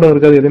 ஒரு சப்போர்ட்டும்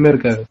இருக்காது, எதுவுமே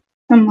இருக்காது.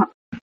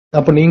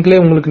 அப்ப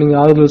நீங்களே உங்களுக்கு நீங்க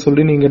ஆறுதல்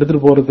சொல்லி நீங்க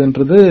எடுத்துட்டு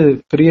போறதுன்றது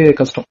பெரிய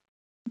கஷ்டம்.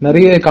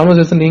 நிறைய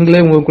கான்வர்சேஷன்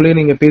நீங்களே உங்களுக்குள்ளேயே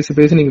நீங்க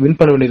பேசி நீங்க வின்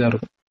பண்ண வேண்டியதா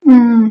இருக்கும்.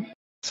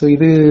 சோ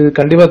இது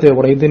கண்டிப்பா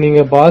தேவைப்படும். இது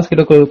நீங்க பாஸ்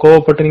கிட்ட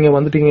கோவப்பட்டு நீங்க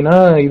வந்துட்டீங்கன்னா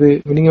இது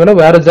நீங்க வேணா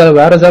வேற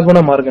ஜாப்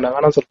வேணா மாறுங்க, நான்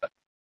வேணா சொல்றேன்.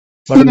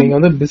 பட் நீங்க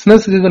வந்து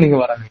பிசினஸ்க்கு நீங்க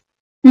வராங்க.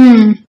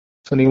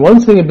 ஸோ நீங்க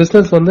ஒன்ஸ் நீங்க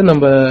பிசினஸ் வந்து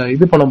நம்ம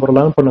இது பண்ண போறோம்,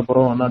 லேர்ன் பண்ண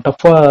போறோம், நான்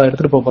டஃபா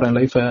எடுத்துட்டு போக போறேன்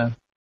லைஃபை,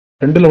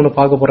 ரெண்டுல ஒண்ணு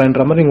பார்க்க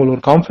போறேன்ற மாதிரி உங்களுக்கு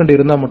ஒரு கான்ஃபிடென்ட்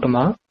இருந்தா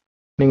மட்டும்தான்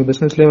நீங்க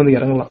பிசினஸ்லயே வந்து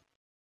இறங்கலாம்.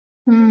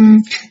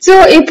 சோ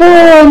இப்போ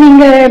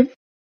நீங்க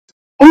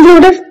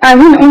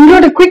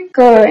உங்களோட குவிக்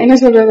என்ன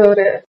சொல்றது,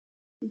 ஒரு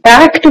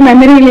பேக் டு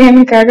மெமரி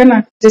லேனுக்காக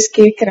நான் ஜஸ்ட்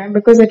கேக்குறேன்,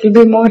 because it will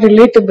be more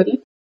relatable.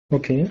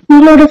 Okay,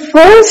 உங்களோட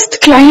ஃபர்ஸ்ட்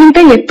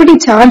கிளையண்ட்டை எப்படி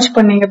சார்ஜ்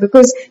பண்ணீங்க?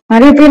 பிகாஸ்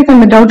நிறைய பேருக்கு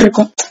அந்த டவுட்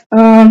இருக்கும்.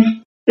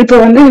 இப்போ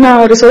வந்து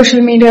நான் ஒரு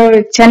சோசியல் மீடியா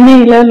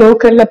சென்னையில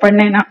லோக்கல்ல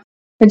பண்ணேன்னா,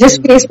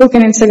 ஜஸ்ட் ஃபேஸ்புக்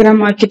அண்ட்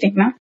இன்ஸ்டாகிராம்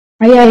மார்க்கெட்டிங்னா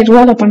 5000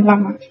 ரூபாயில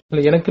பண்ணலாமா?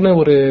 இல்ல எனக்குன்னு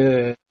ஒரு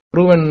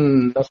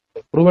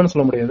ப்ரூவன்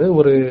சொல்ல முடியாது,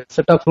 ஒரு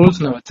செட் ஆஃப்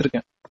ரூல்ஸ் நான்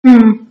வச்சிருக்கேன்.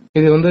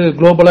 இது வந்து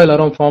குளோபலா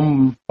எல்லாரும்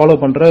ஃபாலோ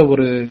பண்ற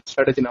ஒரு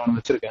ஸ்ட்ராட்டஜி நான்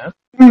வச்சிருக்கேன்.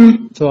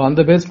 சோ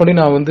அந்த பேஸ் பண்ணி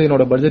நான் வந்து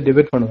என்னோட பட்ஜெட்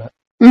டிவைட் பண்ணுவேன்.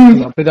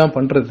 அப்படிதான்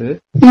பண்றது.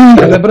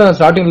 சில பேர்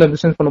ஸ்டார்டிங்ல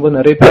பிசினஸ் பண்ணும்போது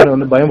நிறைய பேர்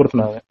வந்து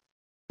பயன்படுத்தினாங்க,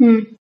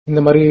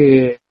 இந்த மாதிரி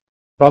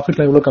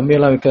ப்ராஃபிட்லாம் இவ்வளவு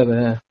கம்மியெல்லாம் வைக்காத,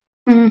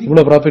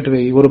 இவ்வளவு ப்ராஃபிட்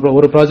வை,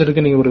 ஒரு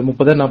ப்ராஜெக்ட்டுக்கு நீங்க ஒரு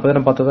 30,000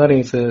 40,000 பார்த்தா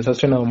நீங்க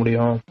சஸ்டெயின் ஆக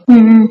முடியும்,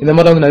 இந்த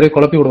மாதிரி வந்து நிறைய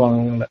குழப்பி விடுவாங்க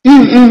உங்களை.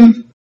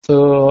 சோ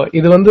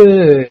இது வந்து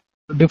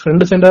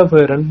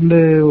ரெண்டு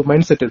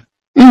மைண்ட் செட்.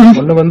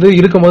 ஒண்ணு வந்து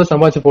இருக்கும் போது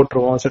சம்பாதிச்சு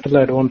போட்டுருவோம், செட்டில்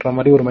ஆயிடுவோம்ன்ற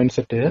மாதிரி ஒரு மைண்ட்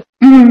செட்.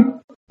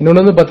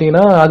 இன்னொன்னு வந்து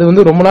பாத்தீங்கன்னா அது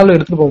வந்து ரொம்ப நாள்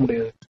எடுத்துட்டு போக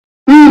முடியாது.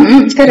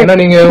 ஏன்னா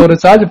நீங்க ஒரு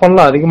சார்ஜ்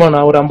பண்ணலாம் அதிகமா,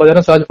 நான் ஒரு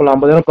 50,000 சார்ஜ் பண்ணலாம்,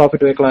 50,000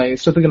 ப்ராஃபிட் வைக்கலாம்,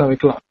 இஷ்டத்துக்கு நான்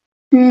வைக்கலாம்.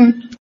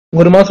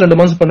 ஒரு மாசம் 2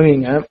 மாசம்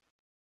பண்ணுவீங்க,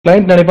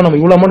 கிளைண்ட் நினைப்பா நம்ம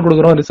இவ்வளவு அமௌண்ட்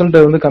கொடுக்குறோம், ரிசல்ட்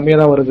வந்து கம்மியா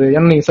தான் வருது,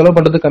 ஏன்னா நீங்க செலவு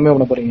பண்றது கம்மியா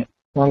பண்ண போறீங்க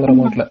வாங்குற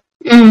அமௌண்ட்ல.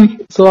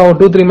 சோ அவன்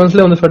 2-3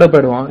 மந்த்ஸ்ல வந்து ஃபெட் அப்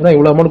ஆயிடுவான், ஏன்னா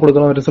இவ்வளவு அமௌண்ட்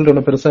கொடுக்குறோம், ரிசல்ட்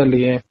ஒன்னும் பெருசா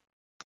இல்லையே,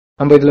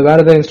 நம்ம இதுல வேற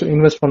ஏதாவது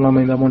இன்வெஸ்ட்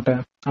பண்ணலாமா இந்த அமௌண்ட்டை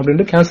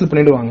அப்படின்ட்டு கேன்சல்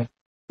பண்ணிடுவாங்க.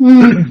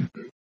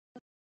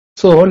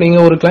 சோ நீங்க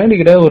ஒரு கிளைண்ட்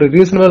கிட்ட ஒரு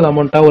ரீசனபிள்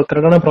அமௌண்ட்டா ஒரு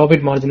கரெக்டான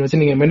ப்ராஃபிட் மார்ஜின் வச்சு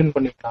நீங்க மெயின்டைன்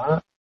பண்ணீங்கன்னா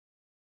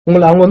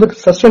உங்களை அவங்க வந்து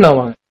சஸ்டெயின்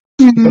ஆவாங்க.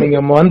 இப்போ நீங்க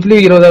மந்த்லி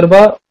 20,000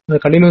 ரூபாய்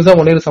கண்டினியூஸா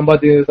 1 இயர்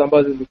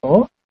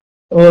சம்பாதிக்கும்,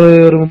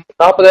 ஒரு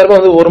 40,000 ரூபாய்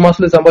வந்து ஒரு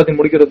மாசத்துல சம்பாதி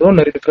முடிக்கிறதும்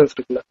நிறைய டிஃபரன்ஸ்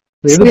இருக்குல்ல.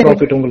 எது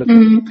ப்ராஃபிட் உங்களுக்கு?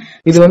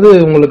 இது வந்து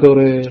உங்களுக்கு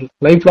ஒரு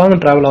லைஃப் லாங்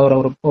டிராவல் ஆகிற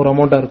ஒரு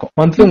அமௌண்டா இருக்கும்.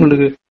 மந்த்லி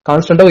உங்களுக்கு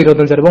கான்ஸ்டன்டா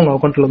 25,000 ரூபாய் உங்க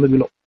அக்கௌண்ட்ல வந்து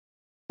விழும்.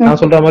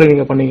 நான் சொல்ற மாதிரி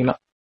நீங்க பண்ணீங்கன்னா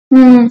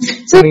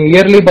நீங்க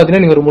இயர்லி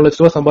பாத்தீங்கன்னா நீங்க ஒரு 3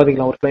 லட்சம் ரூபாய்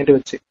சம்பாதிக்கலாம் ஒரு கிளைண்ட்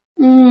வச்சு.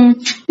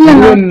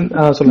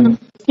 சொல்லுங்க.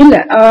 இல்ல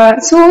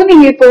சோ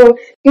நீங்க இப்போ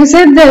யூ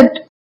செட் தட்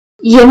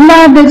எல்லா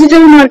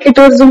டிஜிட்டல்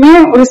மார்க்கெட்டர்ஸுமே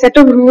ஒரு செட்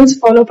ஆஃப் ரூல்ஸ்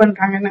ஃபாலோ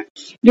பண்றாங்கன்னு.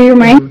 To you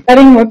mind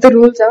sharing what the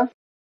rules are?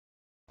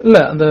 இல்ல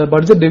அந்த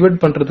பட்ஜெட்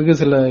டிவைட் பண்றதுக்கு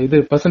சில இது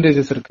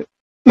பெர்சன்டேஜஸ் இருக்கு.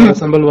 ஃபார்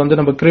எக்ஸாம்பிள் வந்து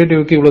நம்ம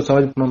கிரியேட்டிவ்க்கு இவ்வளவு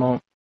சார்ஜ் பண்ணணும்,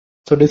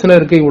 சோ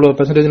டிசைனருக்கு இவ்வளவு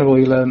பெர்சன்டேஜ் நம்ம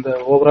இல்ல இந்த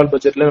ஓவரால்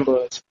பட்ஜெட்ல நம்ம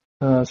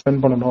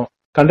ஸ்பெண்ட் பண்ணணும்,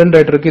 கண்டென்ட்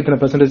ரைட்டருக்கு இத்தனை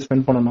பெர்சன்டேஜ்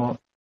ஸ்பெண்ட் பண்ணணும்,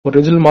 ஒரு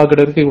டிஜிட்டல்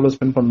மார்க்கெட்டருக்கு இவ்வளவு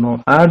ஸ்பெண்ட் பண்ணணும்,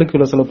 ஆடுக்கு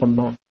இவ்வளவு செலவு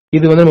பண்ணணும்,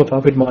 இது வந்து நம்ம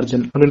ப்ராஃபிட்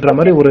மார்ஜின் அப்படின்ற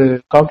மாதிரி ஒரு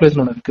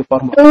கால்குலேஷன் ஒன்று இருக்கு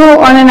formula. So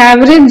on an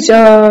average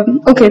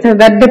okay so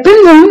that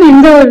depends on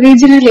எந்த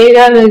ரீஜனல்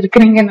ஏரியால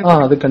இருக்கீங்கன்னு.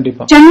 அது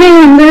கண்டிப்பா சென்னை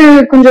வந்து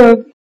கொஞ்சம்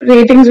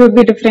ratings will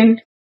be different,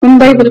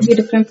 Mumbai will be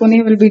different,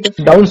 Pune will be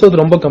different. Down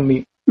south ரொம்ப கம்மி.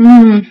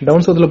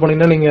 டவுன் சவுத்ல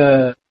போனீங்கன்னா நீங்க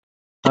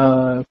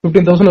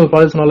 15,000 ஒரு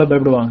ப்ராஜெக்ட் சொன்னால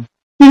பயப்படுவாங்க.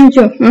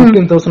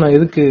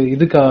 15,000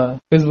 இதுக்கா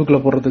Facebookல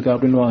போடுறதுக்கு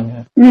அப்படின்னுவாங்க.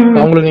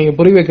 அவங்களுக்கு நீங்க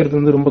புரிய வைக்கிறது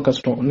வந்து ரொம்ப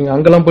கஷ்டம். நீங்க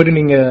அங்கெல்லாம் போயிட்டு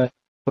நீங்க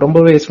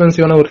ரொம்பவே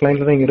எக்ஸ்பென்சிவான ஒரு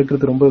கிளைண்ட் நீங்க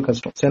எடுக்கிறது ரொம்ப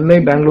கஷ்டம். சென்னை,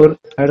 பெங்களூர்,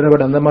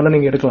 ஹைதராபாத் அந்த மாதிரி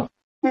நீங்க எடுக்கலாம்.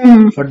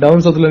 பட்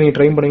டவுன் சவுத்ல நீங்க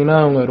ட்ரை பண்ணீங்கன்னா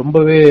அவங்க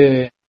ரொம்பவே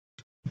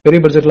பெரிய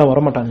பட்ஜெட்லாம்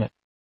வர மாட்டாங்க.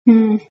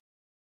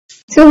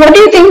 So what do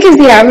you think is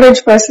the average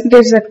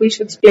percentage that we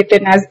should split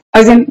in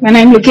as in when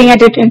I'm looking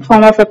at it in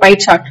form of a pie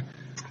chart?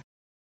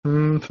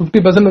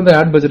 50% வந்து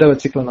ஆட் பட்ஜெட்டா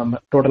வச்சுக்கலாம். நம்ம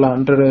டோட்டலா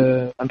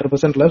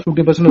 100%ல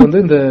 50%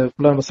 வந்து இந்த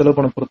ஃபுல்லா நம்ம செலவு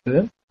பண்ண பொறுத்து.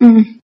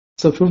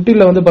 சோ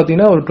 50ல வந்து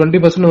பாத்தீங்கன்னா ஒரு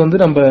 20% வந்து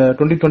நம்ம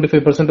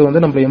 20-25%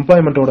 வந்து நம்ம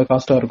எம்ப்ளாய்மெண்டோட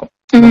காஸ்டா இருக்கும்,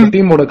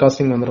 டீமோட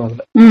காஸ்டிங் வந்துரும்.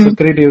 அதுல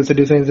கிரியேட்டிவ்ஸ்,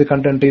 டிசைன்ஸ்,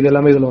 கண்டென்ட் இது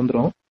எல்லாமே இதுல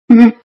வந்துரும்.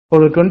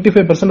 ஒரு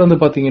 25% வந்து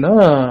பாத்தீங்கன்னா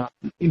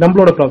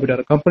நம்மளோட ப்ராஃபிட்டா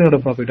இருக்கும், கம்பெனியோட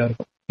ப்ராஃபிட்டா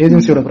இருக்கும்,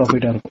 ஏஜென்சியோட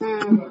ப்ராஃபிட்டா இருக்கும்.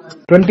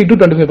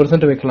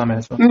 20-25% வைக்கலாம்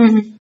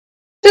maximum.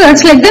 So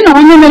that's like the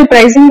nominal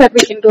pricing that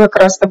we can do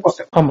across the board.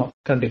 ஆமா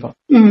கண்டிப்பா.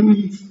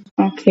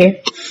 Okay.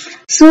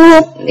 So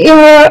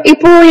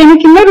இப்போ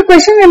எனக்கு இன்னொரு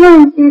क्वेश्चन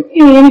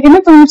எனக்கு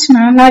என்ன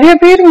தோணுச்சுன்னா, நிறைய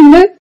பேர்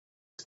வந்து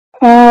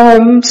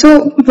so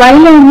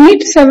while I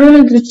meet several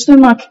digital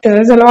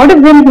marketers, a lot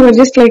of them who are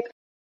just like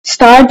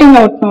starting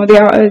out now,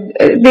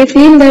 they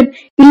feel that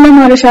இல்ல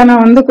மாரிஷா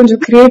நான் வந்து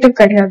கொஞ்சம் கிரியேட்டிவ்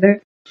கிடையாது,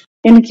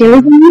 எனக்கு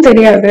எதுவும்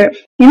தெரியாது,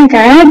 எனக்கு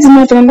ஆட்ஸ்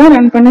மட்டும் தான்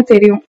ரன் பண்ண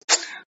தெரியும்.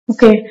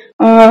 ஓகே,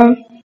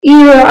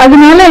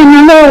 அதனால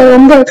என்னால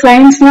ரொம்ப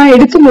கிளைண்ட்ஸ் எல்லாம்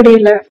எடுக்க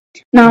முடியல.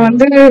 நான்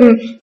வந்து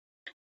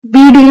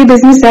பிடி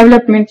பிசினஸ்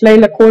டெவலப்மெண்ட்ல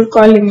இல்ல கோல்ட்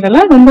காலிங்ல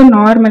ரொம்ப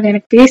நார்மல்,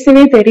 எனக்கு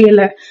பேசவே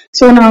தெரியல.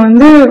 சோ நான்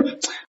வந்து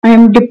I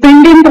am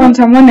dependent on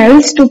someone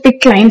else to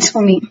pick clients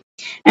for me.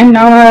 And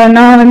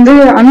நான் வந்து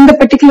அந்த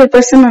பர்டிகுலர்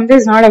பர்சன் வந்து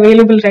is not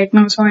available right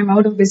now, so I am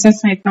out of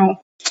business right now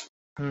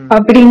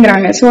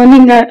அப்படிங்கிறாங்க. சோ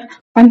நீங்க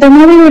அந்த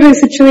மாதிரி ஒரு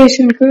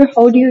சிச்சுவேஷனுக்கு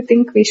how do you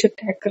think we should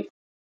tackle?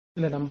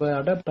 இல்ல நம்ம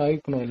அடாப்ட்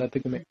ஆகிக்கணும்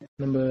எல்லாத்துக்குமே.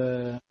 நம்ம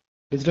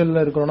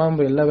டிஜிட்டல்ல இருக்கிறோம்னா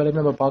நம்ம எல்லா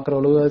வேலையுமே நம்ம பாக்குற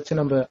அளவாச்சு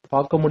நம்ம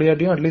பார்க்க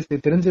முடியாட்டியும்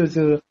அட்லீஸ்ட் தெரிஞ்சு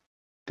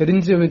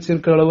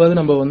வச்சிருக்கிற அளவாவது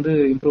நம்ம வந்து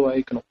இம்ப்ரூவ்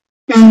ஆகிக்கணும்.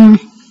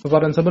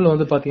 ஃபார் எக்ஸாம்பிள்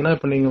வந்து பாத்தீங்கன்னா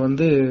இப்ப நீங்க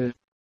வந்து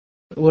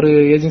ஒரு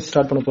ஏஜென்சி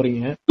ஸ்டார்ட் பண்ண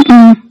போறீங்க,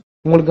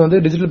 உங்களுக்கு வந்து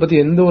டிஜிட்டல் பத்தி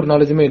எந்த ஒரு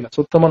நாலேஜுமே இல்ல,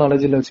 சுத்தமா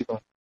நாலேஜ் இல்ல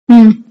வச்சுக்கோங்க.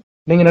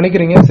 நீங்க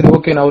நினைக்கிறீங்க சரி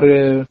ஓகே நான் ஒரு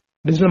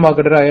டிஜிட்டல்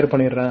மார்க்கெட்டரை ஹையர்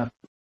பண்ணிடுறேன்,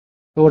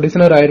 ஒரு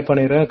டிசைனர் ஹையர்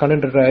பண்ணிடுறேன்,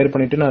 கண்டென்ட் ரைட்டர் ஹையர்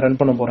பண்ணிட்டு நான் ரன்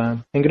பண்ண போறேன்,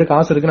 என்கிட்ட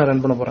காசு இருக்கு நான்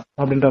ரன் பண்ண போறேன்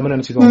அப்படின்ற மாதிரி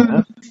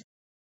நினைச்சுக்கோங்க.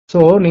 சோ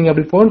நீங்க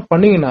அப்படி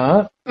பண்ணீங்கன்னா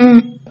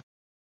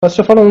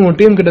ஃபர்ஸ்ட் ஆஃப் ஆல் உங்க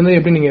டீம் கிட்ட இருந்து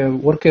எப்படி நீங்க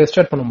ஒர்க்கை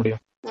ஸ்டார்ட் பண்ண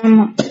முடியும்?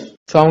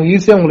 சோ அவங்க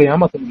ஈஸியா உங்களை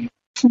ஏமாத்த முடியும்.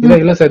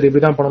 இல்ல சார்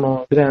இப்படிதான் பண்ணணும்,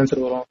 இப்படிதான்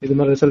ஆன்சர் வரும், இது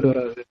மாதிரி ரிசல்ட்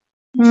வராது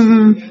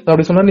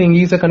அப்படி சொன்னா நீங்க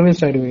ஈஸியா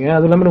கன்வின்ஸ் ஆயிடுவீங்க.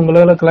 அது இல்லாம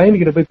உங்களால கிளைண்ட்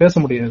கிட்ட போய் பேச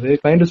முடியாது,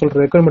 கிளைண்ட் சொல்ற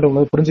ரெக்யர்மெண்ட்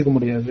உங்களால புரிஞ்சுக்க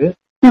முடியாது,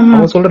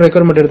 அவங்க சொல்ற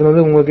ரெக்யர்மெண்ட் எடுத்து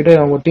வந்து உங்ககிட்ட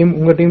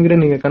உங்க டீம் கிட்ட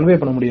நீங்க கன்வே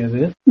பண்ண முடியாது.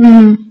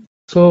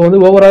 சோ வந்து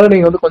ஓவராலா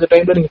நீங்க வந்து கொஞ்சம்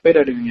டைம்ல நீங்க ஃபெயில்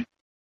ஆயிடுவீங்க.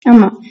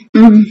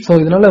 சோ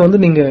இதனால வந்து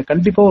நீங்க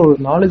கண்டிப்பா ஒரு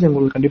நாலேஜ்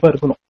உங்களுக்கு கண்டிப்பா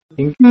இருக்கணும்.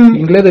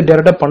 நீங்களே இதை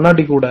டைரக்டா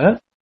பண்ணாட்டி கூட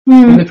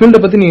இந்த ஃபீல்ட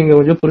பத்தி நீங்க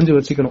கொஞ்சம் புரிஞ்சு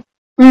வச்சுக்கணும்.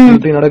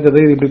 இப்படி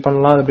நடக்குது, இப்படி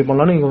பண்ணலாம், இப்படி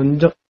பண்ணலாம், நீங்க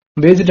கொஞ்சம்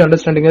பேசிக்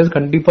அண்டர்ஸ்டாண்டிங்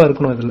கண்டிப்பா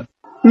இருக்கணும் இதுல.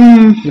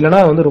 இல்லனா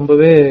வந்து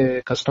ரொம்பவே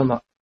கஷ்டம்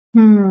தான்.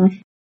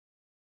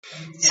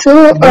 சோ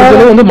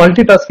வந்து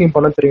மல்டி டாஸ்கிங்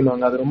பண்ண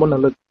தெரியுமாங்க, அது ரொம்ப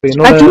நல்லது.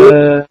 என்னோட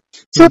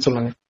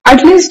சொல்லுங்க.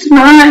 அட்லீஸ்ட்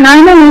நான்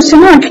என்ன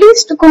யோசிச்சேன்னா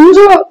அட்லீஸ்ட்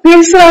கொஞ்சம்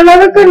பேசுற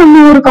அளவுக்கு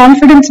நம்ம ஒரு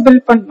கான்ஃபிடன்ஸ்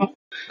பில்ட் பண்ணணும்.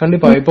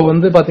 கண்டிப்பா. இப்ப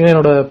வந்து பாத்தீங்கன்னா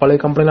என்னோட பழைய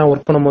கம்பெனில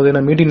ஒர்க் பண்ணும் போது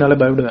நான் மீட்டிங்னால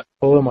பயப்படுவேன்,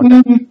 போக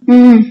மாட்டேன்.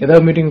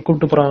 ஏதாவது மீட்டிங்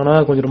கூப்பிட்டு போறாங்கன்னா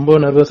கொஞ்சம் ரொம்ப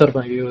நர்வஸா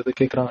இருப்பேன். ஐயோ இது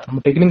கேக்குறாங்க,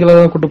 நம்ம டெக்னிக்கலா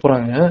தான் கூப்பிட்டு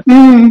போறாங்க,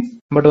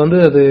 பட் வந்து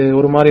அது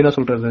ஒரு மாதிரி என்ன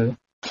சொல்றது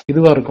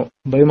இதுவா இருக்கும்,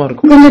 பயமா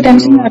இருக்கும்,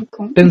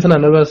 டென்ஷனா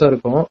நர்வஸா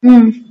இருக்கும்.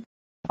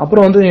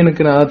 அப்புறம் வந்து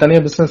எனக்கு நான்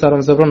தனியா பிசினஸ்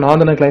ஆரம்பிச்ச அப்புறம்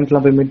நான் தானே கிளைண்ட்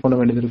எல்லாம் போய் மீட் பண்ண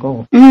வேண்டியது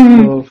இருக்கும்.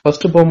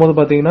 ஃபர்ஸ்ட் போகும்போது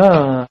பாத்தீங்கன்னா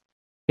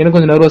எனக்கு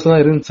கொஞ்சம் நர்வஸா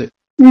தான் இருந்துச்சு,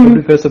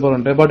 எப்படி பேச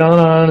போறேன்ட்டு. பட் ஆனா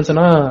நான்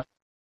நினைச்சேன்னா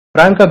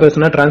பிராங்கா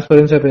பேசினேன்,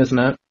 டிரான்ஸ்பரன்சியா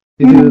பேசினேன்.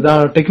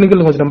 இதுதான்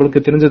டெக்னிக்கல் கொஞ்சம் நம்மளுக்கு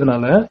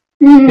தெரிஞ்சதுனால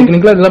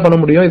டெக்னிக்கலா இதெல்லாம் பண்ண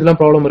முடியும், இதெல்லாம்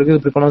ப்ராப்ளம் இருக்கு,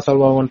 இப்படி பண்ணா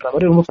சால்வ் ஆகுன்ற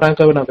மாதிரி ரொம்ப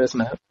பிராங்காவே நான்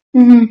பேசினேன்.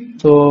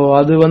 சோ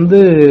அது வந்து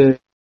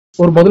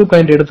ஒரு முதல்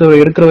கிளைண்ட்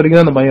எடுக்கிற வரைக்கும்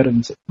தான் அந்த பயம்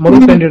இருந்துச்சு.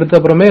 முதல் கிளைண்ட் எடுத்த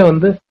அப்புறமே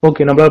வந்து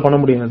ஓகே நம்மளால பண்ண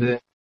முடியாது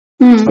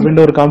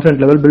அப்படின்ற ஒரு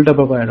கான்பிடன்ட் லெவல் பில்ட்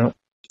அப் ஆயிடும்.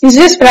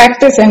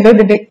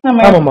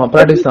 ஆமா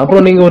பிராக்டிஸ் தான்.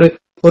 அப்புறம் நீங்க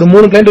ஒரு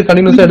 3 கிளைண்ட்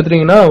கண்டினியூஸா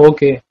எடுத்துட்டீங்கன்னா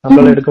ஓகே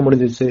நம்மளால எடுக்க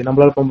முடிஞ்சிச்சு,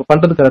 நம்மளால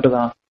பண்றது கரெக்ட்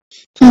தான்,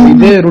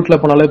 இதே ரூட்ல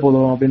போனாலே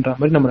போதும் அப்படின்ற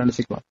மாதிரி நம்ம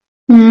நினைச்சுக்கலாம்.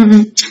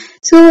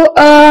 சோ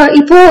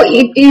இப்போ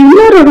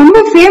இன்னொரு ரொம்ப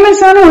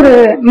ஃபேமஸான ஒரு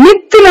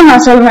மித்துல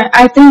நான் சொல்வேன்,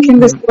 I think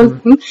in this whole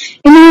thing.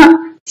 ஏன்னா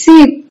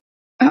see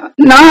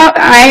now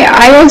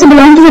I also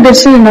belong to the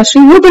digital industry,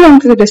 you belong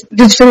to the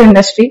digital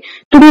industry.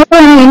 Today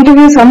when I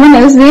interview someone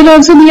else, they'll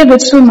also be a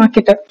digital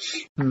marketer.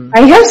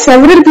 I have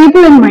several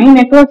people in my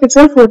network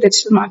itself who are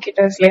digital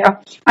marketers. இல்லையா,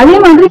 அதே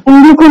மாதிரி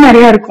உங்களுக்கும்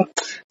நிறைய இருக்கும்.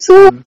 So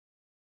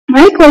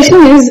my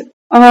question is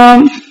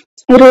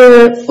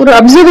ஒரு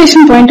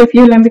observation point of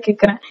view ல இருந்து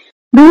கேக்குறேன்.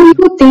 Do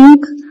you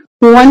think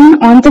one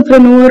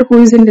entrepreneur who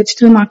is in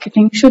digital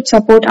marketing should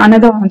support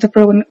another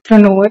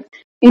entrepreneur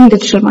in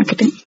digital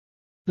marketing?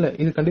 இல்ல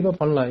இது கண்டிப்பா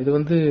பண்ணலாம். இது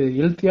வந்து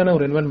ஹெல்த்தியான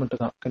ஒரு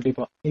என்வரன்மெண்ட் தான்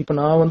கண்டிப்பா. இப்ப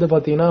நான் வந்து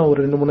பாத்தீங்கன்னா ஒரு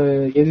 2-3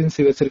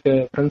 ஏஜென்சி வச்சிருக்க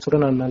ஃப்ரெண்ட்ஸோட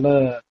நான் நல்ல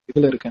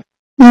இதுல இருக்கேன்.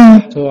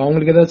 சோ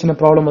அவங்களுக்கு ஏதாவது சின்ன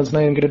ப்ராப்ளம்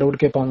வந்துச்சுன்னா என்கிட்ட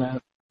டவுட் கேட்பாங்க,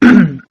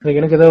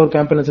 எனக்கு ஏதாவது ஒரு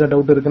கேம்பெயின் வச்சுனா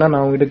டவுட் இருக்குன்னா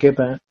நான் அவங்க கிட்ட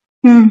கேட்பேன்.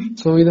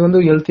 சோ இது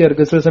வந்து ஹெல்த்தியா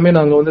இருக்கு. சில சமயம்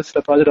நாங்க வந்து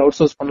சில ப்ராஜெக்ட் அவுட்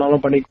சோர்ஸ்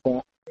பண்ணாலும்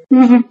பண்ணிக்குவோம்.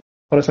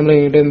 ஃபார் எக்ஸாம்பிள்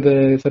எங்கிட்ட இந்த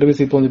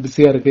சர்வீஸ் இப்போ கொஞ்சம்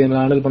பிஸியா இருக்கு,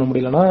 என்னால ஹேண்டில் பண்ண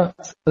முடியலன்னா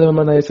அதை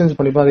நம்ம எக்ஸ்சேஞ்ச்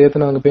பண்ணிப்போம், அதை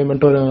ஏற்ற நாங்க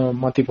பேமெண்ட்டும்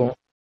மாத்திப்போம்.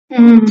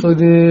 சோ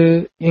இது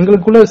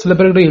எங்களுக்குள்ள சில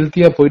பேருக்கு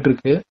ஹெல்த்தியா போயிட்டு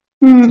இருக்கு.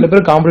 சில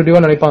பேர் காம்படிட்டிவா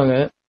நினைப்பாங்க,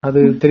 அது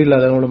தெரியல,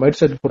 அது அவங்களோட மைண்ட்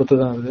செட்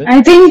பொறுத்துதான். அது I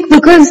think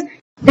because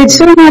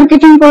digital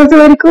marketing பொறுத்த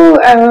வரைக்கும்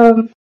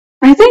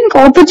I think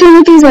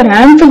opportunities are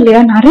ample. இல்லையா,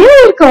 நிறைய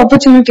இருக்கு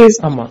opportunities.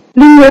 ஆமா,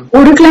 நீங்க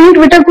ஒரு கிளைண்ட்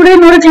விட்டா கூட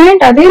இன்னொரு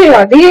கிளைண்ட்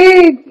அதே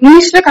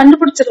நீஷ்ல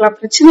கண்டுபிடிச்சிடலாம்,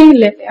 பிரச்சனையே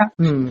இல்ல இல்லையா?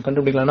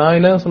 கண்டுபிடிக்கலாம். நான்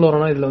என்ன சொல்ல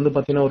வரேன்னா இதுல வந்து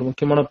பாத்தீங்கன்னா ஒரு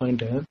முக்கியமான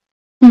பாயிண்ட்,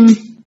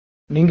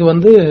 நீங்க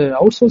வந்து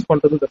அவுட் சோர்ஸ்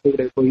பண்றது தப்பு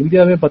கிடையாது. இப்போ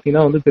இந்தியாவே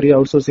பாத்தீங்கன்னா வந்து பெரிய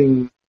அவுட் சோர்சிங்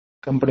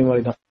கம்பெனி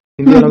மாதிரி தான்.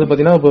 இந்தியாவில வந்து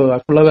பாத்தீங்கன்னா இப்போ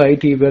ஃபுல்லாவே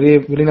ஐடி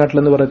வெளிநாட்டுல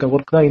இருந்து வர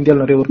ஒர்க் தான்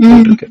இந்தியாவில் நிறைய ஒர்க்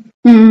பண்ணிட்டு இருக்கு.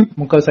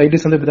 முக்கால்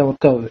ஐடிஸ் வந்து இப்படிதான்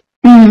ஒர்க் ஆகுது.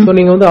 சோ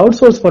நீங்க வந்து அவுட்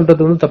சோர்ஸ்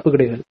பண்றது வந்து தப்பு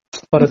கிடையாது.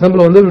 ஃபார்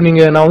எக்ஸாம்பிள் வந்து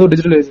நான் வந்து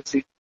டிஜிட்டல் ஏஜென்சி,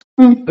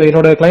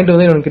 என்னோட கிளைண்ட்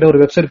வந்து என்கிட்ட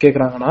ஒரு வெப்சைட்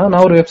கேக்குறாங்கன்னா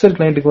நான் ஒரு வெப்சைட்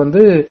கிளைண்ட்டுக்கு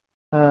வந்து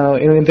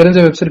எனக்கு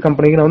தெரிஞ்ச வெப்சைட்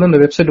கம்பெனிக்கு நான் வந்து அந்த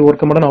வெப்சைட்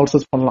ஒர்க் மட்டும் அவுட்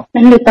சோர்ஸ் பண்ணலாம்.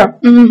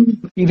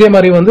 இதே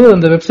மாதிரி வந்து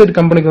அந்த வெப்சைட்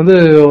கம்பெனிக்கு வந்து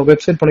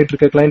வெப்சைட் பண்ணிட்டு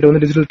இருக்க கிளைண்ட்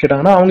வந்து டிஜிட்டல்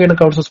கேட்டாங்கன்னா அவங்க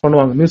எனக்கு அவுட் சோர்ஸ்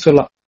பண்ணுவாங்க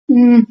மியூச்சுவலா.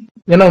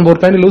 ஏன்னா நம்ம ஒரு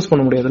கிளைண்ட் லூஸ்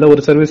பண்ண முடியாது,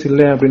 ஒரு சர்வீஸ்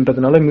இல்ல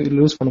அப்படின்றதுனால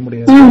லூஸ் பண்ண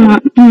முடியாது.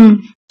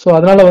 சோ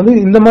அதனால வந்து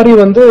இந்த மாதிரி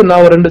வந்து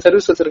நான் ஒரு 2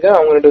 சர்வீஸ் வச்சிருக்கேன்,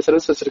 அவங்க 2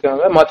 சர்வீஸ்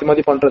வச்சிருக்காங்க, மாத்தி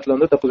மாத்தி பண்றதுல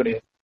வந்து தப்பு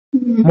கிடையாது.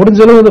 முடிஞ்ச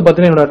அளவு வந்து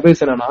பாத்தீங்கன்னா என்னோட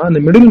அட்வைஸ் என்னன்னா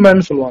இந்த மிடில்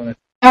மேன் சொல்லுவாங்க,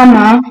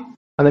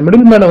 அந்த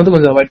மிடில் மேனை வந்து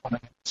கொஞ்சம் அவாய்ட்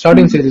பண்ணுங்க.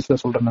 ஸ்டார்டிங் ஸ்டேஜஸ்ல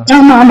சொல்றேன்.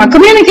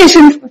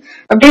 கம்யூனிகேஷன்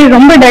அப்படியே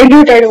ரொம்ப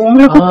டைல்யூட்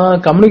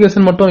ஆயிடும்.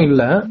 கம்யூனிகேஷன் மட்டும்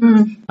இல்ல,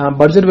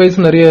 பட்ஜெட் வைஸ்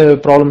நிறைய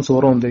ப்ராப்ளம்ஸ்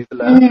வரும் இந்த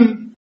இதுல.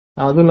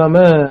 அதுவும் இல்லாம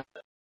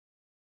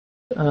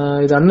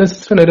இது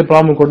அன்னெசரி நிறைய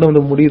ப்ராப்ளம் கொண்டு வந்து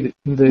முடியுது.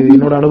 இந்த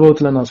என்னோட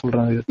அனுபவத்துல நான்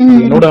சொல்றேன், இது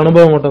என்னோட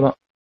அனுபவம் மட்டும் தான்.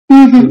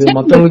 இது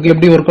மத்தவங்களுக்கு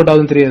எப்படி ஒர்க் அவுட்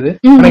ஆகுதுன்னு தெரியாது.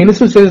 ஆனா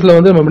இனிஷியல் ஸ்டேஜ்ல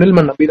வந்து நம்ம மிடில்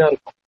மேன் நம்பி தான்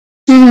இருக்கும்.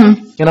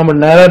 ஏன்னா நம்ம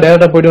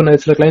டேரக்டா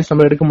போயிட்டு சில கிளைண்ட்ஸ்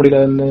நம்ம எடுக்க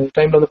முடியல. இந்த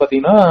டைம்ல வந்து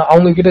பாத்தீங்கன்னா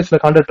அவங்க கிட்ட சில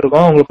கான்டாக்ட்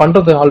இருக்கும், அவங்களுக்கு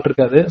பண்றது ஆள்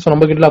இருக்காது. சோ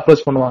நம்ம கிட்ட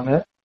அப்ரோச் பண்ணுவாங்க.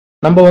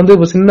 நம்ம வந்து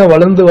இப்ப சின்ன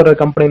வளர்ந்து வர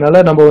கம்பெனினால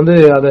நம்ம வந்து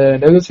அதை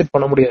நெகோசியேட்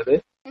பண்ண முடியாது.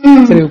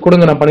 சரி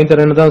கொடுங்க நான் பண்ணி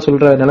தரேன்னு தான்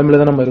சொல்ற நிலைமையில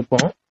தான் நம்ம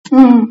இருப்போம்.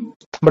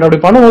 பட் அப்படி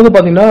பண்ணும்போது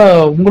பாத்தீங்கன்னா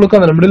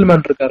உங்களுக்கும் அந்த மிடில்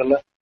மேன் இருக்காருல்ல,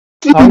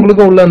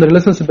 அவங்களுக்கும் உள்ள அந்த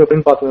ரிலேஷன்ஷிப்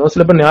எப்படின்னு பாத்தீங்கன்னா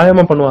சில பேர்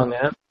நியாயமா பண்ணுவாங்க,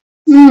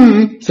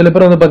 சில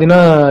பேர் வந்து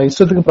பாத்தீங்கன்னா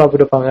இஷ்டத்துக்கு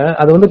ப்ராஃபிட் வைப்பாங்க.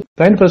 அது வந்து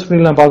கிளைண்ட்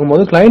பெர்ஸ்பெக்டிவ்ல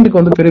பாக்கும்போது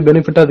கிளைண்ட்டுக்கு வந்து பெரிய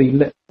பெனிஃபிட் அது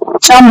இல்ல.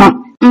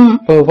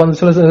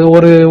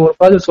 ஒரு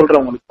ப்ராஜெக்ட்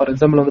சொல்றேன் உங்களுக்கு. ஃபார்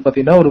எக்ஸாம்பிள் வந்து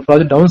பாத்தீங்கன்னா ஒரு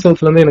ப்ராஜெக்ட் டவுன்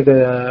சவுத்ல இருந்து எனக்கு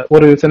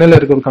ஒரு சென்னையில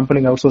இருக்க ஒரு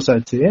கம்பெனிக்கு அவுட் சோர்ஸ்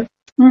ஆச்சு.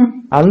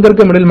 அங்க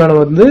இருக்க மிடில்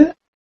மேன் வந்து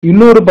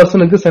இன்னொரு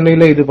பர்சனுக்கு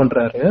சென்னையில இது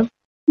பண்றாரு,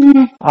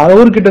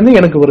 அவர்கிட்ட இருந்து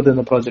எனக்கு வருது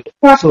இந்த ப்ராஜெக்ட்.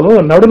 சோ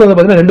நடுவில் வந்து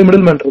பாத்தீங்கன்னா 2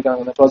 மிடில் மேன்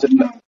இருக்காங்க இந்த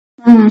ப்ராஜெக்ட்ல.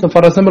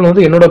 ஃபார் எக்ஸாம்பிள்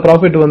வந்து என்னோட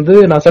ப்ராஃபிட் வந்து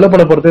நான் செலவு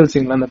பண்ண போறதே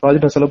வச்சுக்கலாம், இந்த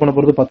ப்ராஜெக்ட் செலவு பண்ண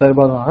போறது 10,000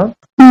 ரூபாய் தான்,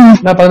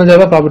 நான்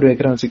 15,000 ப்ராஃபிட்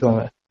வைக்கிறேன்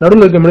வச்சுக்கோங்க.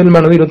 நடுவில் இருக்க மிடில்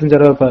மேன் வந்து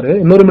 25,000 வைப்பாரு,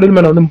 இன்னொரு மிடில்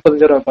மேன் வந்து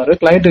 30,000 வைப்பாரு,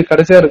 கிளைண்ட்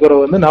கடைசியா இருக்கிற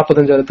வந்து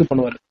 45,000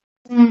 பண்ணுவாரு.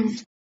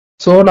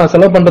 சோ நான்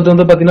செலவு பண்றது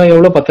வந்து பாத்தீங்கன்னா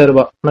எவ்வளவு 10,000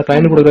 ரூபாய், நான்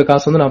கிளைண்ட் கொடுக்குற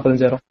காசு வந்து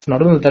 45,000,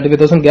 நடுவில்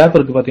 35,000 கேப்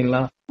இருக்கு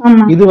பாத்தீங்களா.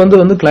 இது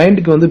வந்து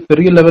கிளைண்ட்டுக்கு வந்து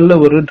பெரிய லெவல்ல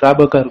ஒரு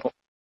டிராபேக்கா இருக்கும்.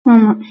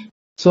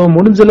 சோ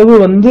முடிஞ்ச அளவு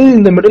வந்து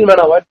இந்த மிடில்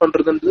மேன் அவாய்ட்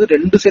பண்றதுன்றது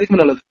 2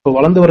 சைடுக்குமே நல்லது. இப்போ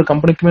வளர்ந்து வர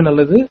கம்பெனிக்குமே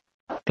நல்லது,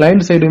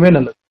 கிளைண்ட் சைடுமே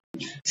நல்லது.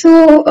 So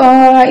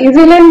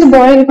இதுல இருந்து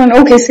பாயில் பண்ண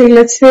okay, so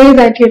let's say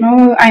that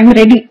I'm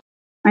ready,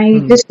 I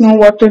just know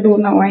what to do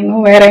now, I know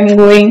where I'm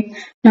going,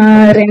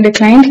 நான் 2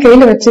 client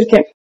கையில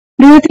வச்சிருக்கேன்.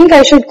 Do you think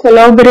I should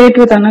collaborate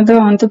with another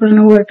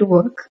entrepreneur to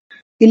work,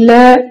 இல்ல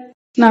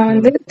நான்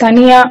வந்து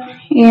தனியா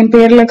என்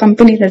பேர்ல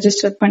company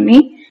register பண்ணி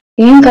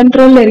என்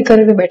கண்ட்ரோல்ல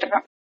இருக்கிறது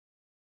பெட்டரா?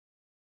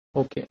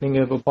 ஓகே, நீங்க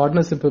இப்ப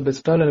பார்ட்னர்ஷிப்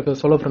பெஸ்டா இல்ல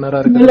எனக்கு சோலோப்ரனரா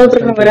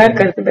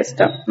இருக்கிறது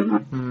பெஸ்டா?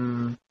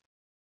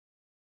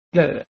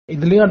 இல்ல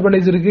இதுலயும்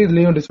அட்வான்டேஜ் இருக்கு,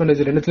 இதுலயும்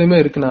டிஸ்அட்வான்டேஜ் ரெண்டுலயுமே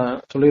இருக்கு. நான்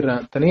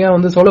சொல்லிடுறேன். தனியா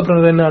வந்து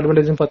சோலோப்ரனர் என்ன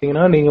அட்வான்டேஜ்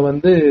பாத்தீங்கன்னா நீங்க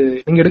வந்து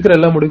நீங்க எடுக்கிற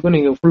எல்லா முடிவுக்கும்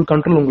நீங்க ஃபுல்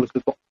கண்ட்ரோல் உங்களுக்கு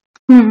இருக்கும்.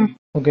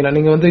 ஓகேங்களா,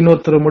 நீங்க வந்து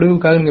இன்னொருத்தர்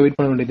முடிவுக்காக நீங்க வெயிட்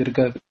பண்ண வேண்டியது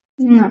இருக்காது.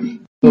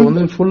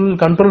 வந்து ஃபுல்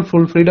கண்ட்ரோல்,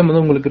 ஃபுல் ஃப்ரீடம்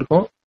வந்து உங்களுக்கு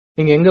இருக்கும்.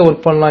 நீங்க எங்க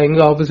ஒர்க் பண்ணலாம்,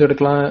 எங்க ஆபீஸ்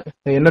எடுக்கலாம்,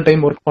 என்ன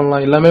டைம் ஒர்க்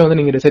பண்ணலாம், எல்லாமே வந்து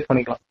நீங்க டிசைட்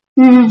பண்ணிக்கலாம்.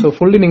 சோ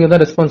ஃபுல்லி நீங்க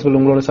தான் ரெஸ்பான்சிபிள்,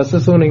 உங்களோட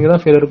சக்சஸும் நீங்க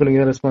தான், ஃபெயிலியருக்கும்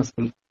நீங்க தான்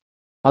ரெஸ்பான்சிபிள்.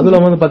 அதுவும்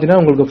இல்லாம வந்து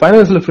பாத்தீங்கன்னா உங்களுக்கு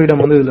ஃபைனான்சியல்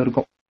ஃப்ரீடம் வந்து இதுல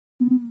இருக்கும்.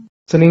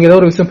 சோ நீங்க ஏதோ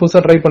ஒரு விஷயம் புதுசா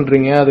ட்ரை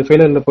பண்றீங்க, அது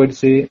ஃபெயிலியர்ல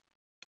போயிடுச்சு,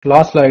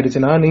 லாஸ்ல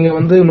ஆயிடுச்சுன்னா நீங்க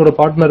வந்து இன்னொரு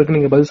பார்ட்னருக்கு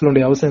நீங்க பதில் சொல்ல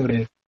வேண்டிய அவசியம்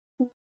கிடையாது.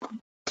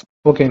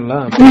 ஓகேங்களா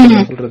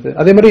சொல்றது.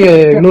 அதே மாதிரி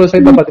இன்னொரு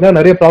சைட்ல பாத்தீங்கன்னா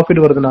நிறைய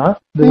ப்ராஃபிட் வருதுன்னா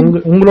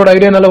உங்களோட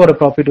ஐடியானால வர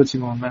ப்ராஃபிட்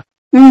வச்சுக்கோங்க,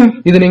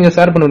 இது நீங்க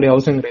ஷேர் பண்ண வேண்டிய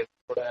அவசியம் கிடையாது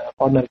உங்களோட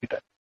பார்ட்னர் கிட்ட.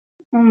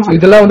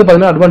 இதெல்லாம் வந்து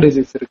பாத்தீங்கன்னா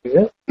அட்வான்டேஜஸ் இருக்கு.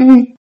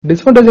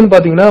 டிஸ்அட்வான்டேஜ்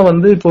பாத்தீங்கன்னா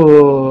வந்து இப்போ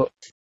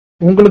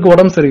உங்களுக்கு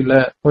உடம்பு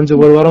சரியில்லை,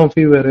 கொஞ்சம் ஒரு வாரம்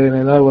ஃபீவர்,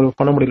 ஏதாவது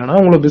பண்ண முடியலன்னா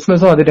உங்களுக்கு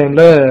பிசினஸும் அதே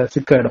டைம்ல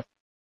சிக்காயிடும்.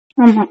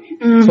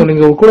 சோ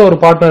நீங்க கூட ஒரு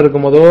பார்ட்னர்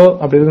இருக்கும் போதோ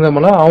அப்படி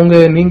இருந்தோம்னா அவங்க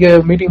நீங்க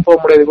மீட்டிங் போக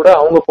முடியாது கூட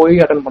அவங்க போய்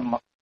அட்டென்ட்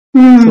பண்ணலாம்.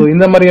 சோ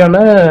இந்த மாதிரியான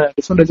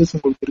டிஸ்அட்வான்டேஜஸ்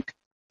உங்களுக்கு இருக்கு.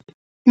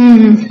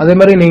 அதே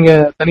மாதிரி நீங்க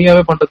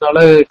தனியாவே பண்றதுனால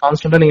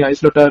கான்ஸ்டன்டா நீங்க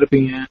ஐசோலேட்டா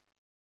இருப்பீங்க,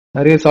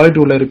 நிறைய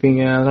சாலிட்யூட்ல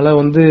இருப்பீங்க. அதனால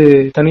வந்து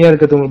தனியா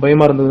இருக்கிறது உங்களுக்கு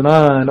பயமா இருந்ததுன்னா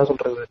என்ன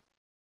சொல்றது,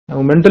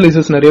 மென்டல்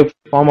இஷ்யூஸ் நிறைய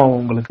ஃபார்ம்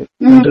ஆகும் உங்களுக்கு,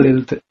 மென்டல்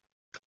ஹெல்த்.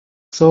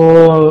 சோ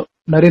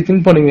நிறைய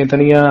திங்க் பண்ணுவீங்க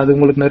தனியா, அது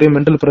உங்களுக்கு நிறைய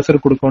மென்டல்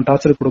ப்ரெஷர் கொடுக்கும்,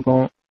 டார்ச்சர்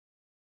கொடுக்கும்.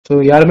 சோ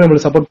யாருமே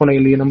நம்மளுக்கு சப்போர்ட் பண்ண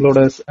இல்லையே, நம்மளோட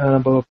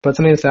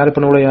பிரச்சனையை ஷேர்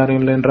பண்ண கூட யாரும்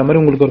இல்லைன்ற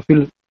மாதிரி உங்களுக்கு ஒரு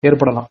ஃபீல்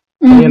ஏற்படலாம்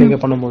தனியா நீங்க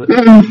பண்ணும்போது.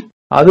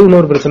 அது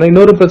இன்னொரு பிரச்சனை.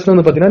 இன்னொரு பிரச்சனை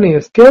வந்து பாத்தீங்கன்னா நீங்க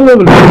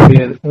ஸ்கேலபிள் பண்ண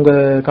முடியாது, உங்க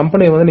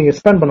கம்பெனியை வந்து நீங்க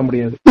எக்ஸ்பேண்ட் பண்ண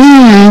முடியாது.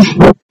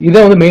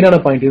 இதான் வந்து மெயினான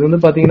பாயிண்ட். இது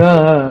வந்து பாத்தீங்கன்னா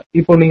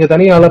இப்போ நீங்க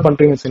தனியா ஆளா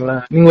பண்றீங்க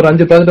வச்சுங்களேன், நீங்க ஒரு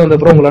 5 ப்ராஜெக்ட் வந்த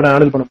அப்புறம் உங்களால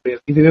ஹேண்டில் பண்ண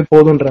முடியாது, இதுவே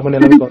போதுன்ற மாதிரி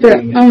நிலைமைக்கு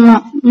வந்துருக்கீங்க.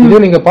 இதே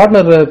நீங்க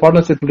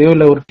பார்ட்னர்ஷிப்லயோ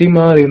இல்ல ஒரு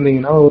டீமா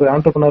இருந்தீங்கன்னா, ஒரு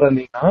ஆண்டர்பிரனரா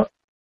இருந்தீங்கன்னா,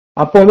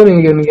 அப்போ வந்து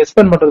நீங்க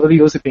எக்ஸ்பேண்ட் பண்றது பத்தி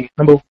யோசிப்பீங்க.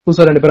 நம்ம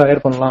புதுசா 2 பேரும்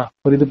ஹையர் பண்ணலாம்,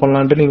 ஒரு இது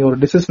பண்ணலாம்னு நீங்க ஒரு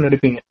டிசிஷன்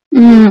எடுப்பீங்க.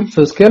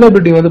 சோ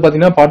ஸ்கேலபிலிட்டி வந்து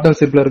பாத்தீங்கன்னா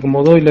பார்ட்னர்ஷிப்ல இருக்கும்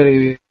போதோ இல்ல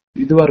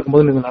இதுவா இருக்கும்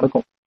போது நீங்க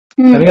நடக்கும்,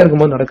 தனியா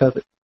இருக்கும்போது நடக்காது.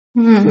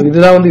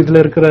 இதுதான் வந்து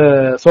இதுல இருக்கிற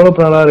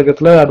சோலோப்ரனரா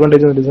இருக்கிறதுல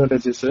அட்வான்டேஜ் அண்ட்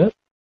டிஸ்அட்வான்டேஜஸ்.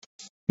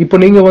 இப்போ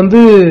நீங்க வந்து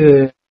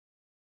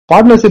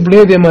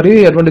பார்ட்னர்ஷிப்லயே இதே மாதிரி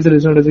அட்வான்டேஜ்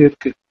டிஸ்அட்வான்டேஜ்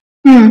இருக்கு.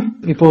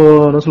 இப்போ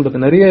என்ன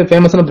சொல்றது, நிறைய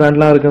ஃபேமஸான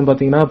பிராண்ட்லாம் இருக்குன்னு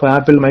பாத்தீங்கன்னா, இப்போ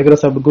ஆப்பிள்,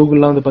 மைக்ரோசாஃப்ட்,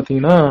 கூகுள்லாம் வந்து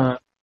பாத்தீங்கன்னா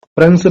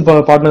ஃப்ரெண்ட்ஸ்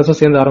பார்ட்னர்ஸும்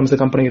சேர்ந்து ஆரம்பிச்ச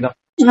கம்பெனி தான்.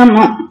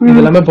 இது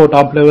எல்லாமே இப்போ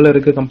டாப் லெவல்ல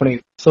இருக்கு கம்பெனி.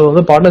 சோ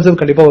வந்து பார்ட்னர்ஷிப்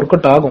கண்டிப்பா ஒர்க்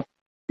அவுட் ஆகும்.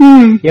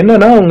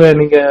 என்னன்னா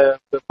நீங்க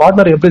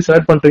பார்ட்னர் எப்படி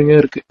செலக்ட் பண்றீங்க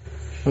இருக்கு.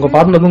 உங்க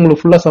பார்ட்னர்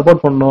உங்களுக்கு ஃபுல்லா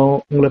சப்போர்ட் பண்ணணும்,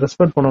 உங்களை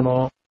ரெஸ்பெக்ட்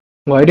பண்ணணும்,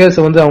 உங்க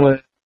ஐடியாஸை வந்து அவங்க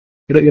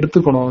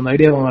எடுத்துக்கணும், அந்த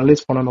ஐடியா அவங்க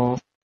அனலைஸ் பண்ணணும்.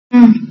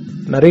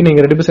 நிறைய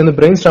நீங்க 2 பேரும் சேர்ந்து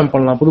பிரெயின் ஸ்டார்ம்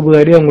பண்ணலாம், புது புது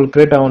ஐடியா உங்களுக்கு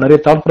கிரியேட் ஆகும், நிறைய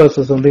தாட்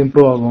ப்ராசஸ் வந்து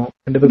இம்ப்ரூவ் ஆகும்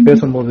 2 பேர்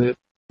பேசும்போது.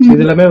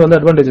 இது எல்லாமே வந்து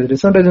அட்வான்டேஜ்.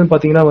 டிஸ்அட்வான்டேஜ்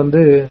பாத்தீங்கன்னா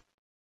வந்து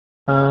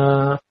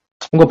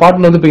உங்க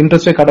பார்ட்னர் வந்து இப்ப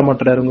இன்ட்ரெஸ்டே காட்ட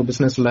மாட்டாரு உங்க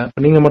பிசினஸ்ல,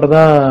 நீங்க மட்டும்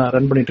தான்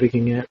ரன் பண்ணிட்டு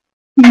இருக்கீங்க.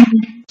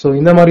 சோ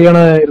இந்த மாதிரியான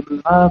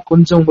இருந்ததுன்னா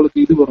கொஞ்சம் உங்களுக்கு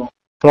இது வரும்,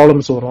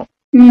 ப்ராப்ளம்ஸ் வரும்.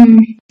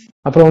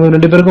 அப்புறம் உங்க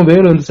 2 பேருக்கும்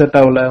வேவ் வந்து செட்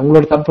ஆகல,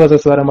 உங்களோட தாட்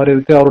ப்ராசஸ் வேற மாதிரி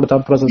இருக்கு, அவரோட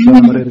தாட் ப்ராசஸ்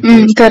வேற மாதிரி இருக்கு,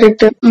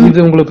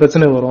 இது உங்களுக்கு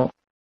பிரச்சனை வரும்.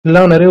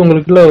 இல்ல நிறைய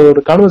உங்களுக்குள்ள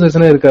ஒரு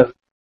கான்வர்சேஷனே இருக்காது,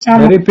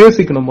 நிறைய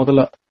பேசிக்கணும்.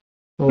 முதல்ல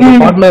ஒரு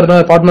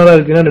பார்ட்னரா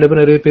இருக்கீங்கன்னா 2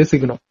 பேரும் நிறைய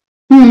பேசிக்கணும்.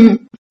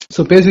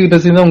 சோ பேசி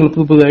தான் உங்களுக்கு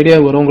புது புது ஐடியா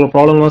வரும், உங்களுக்கு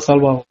ப்ராப்ளம் எல்லாம்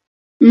சால்வ் ஆகும்.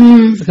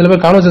 சில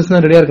பேர்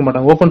கான்வர்சேஷன் ரெடியா இருக்க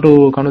மாட்டாங்க, ஓபன் டு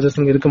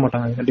கான்வர்சேஷன் இருக்க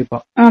மாட்டாங்க கண்டிப்பா.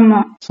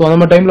 சோ அந்த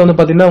மாதிரி டைம்ல வந்து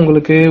பாத்தீங்கன்னா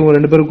உங்களுக்கு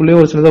ரெண்டு பேருக்குள்ளேயே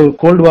ஒரு சிலதா ஒரு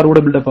கோல்டு வார்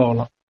கூட பில்டப்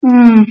ஆகலாம்.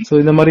 சோ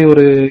இந்த மாதிரி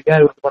ஒரு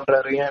ஏன் இப்படி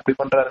பண்றாரு, ஏன் இப்படி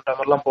பண்றாருன்ற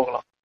மாதிரி எல்லாம்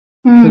போகலாம்.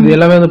 இது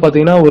எல்லாமே வந்து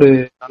பாத்தீங்கன்னா ஒரு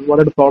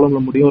அன்வான்டட்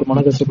ப்ராப்ளம்ல முடியும், ஒரு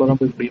மன கஷ்டத்துல தான்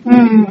போய் முடியும்.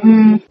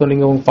 சோ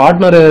நீங்க உங்க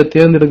பார்ட்னரை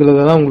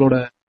தேர்ந்தெடுக்கிறதுல தான் உங்களோட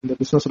இந்த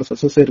பிசினஸோட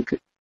சக்சஸ் இருக்கு.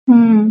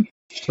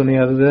 சோ நீங்க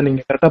அதுதான்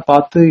நீங்க கரெக்டா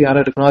பார்த்து யாரை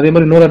எடுக்கணும். அதே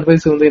மாதிரி இன்னொரு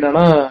அட்வைஸ் வந்து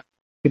என்னன்னா,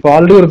 இப்ப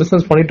ஆல்ரெடி ஒரு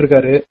பிசினஸ் பண்ணிட்டு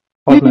இருக்காரு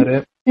பார்ட்னரு,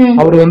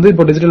 அவர் வந்து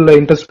இப்போ டிஜிட்டல்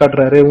இன்ட்ரெஸ்ட்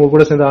காட்டுறாரு, உங்க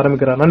கூட சேர்ந்து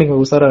ஆரம்பிக்கிறாருன்னா நீங்க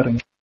உசாரா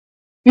இருங்க.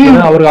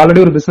 ஏன்னா அவருக்கு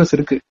ஆல்ரெடி ஒரு பிசினஸ்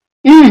இருக்கு.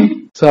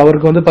 சோ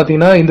அவருக்கு வந்து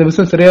பாத்தீங்கன்னா இந்த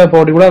பிசினஸ் சரியா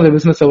போடி கூட அந்த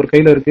பிசினஸ் அவர்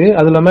கையில இருக்கு.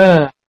 அது இல்லாம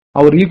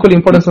அவர் ஈக்குவல்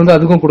இம்பார்ட்டன்ஸ் வந்து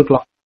அதுக்கும்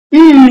கொடுக்கலாம்.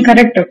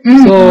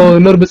 சோ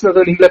இன்னொரு பிசினஸ்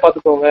நீங்களே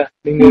பாத்துக்கோங்க,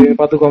 நீங்க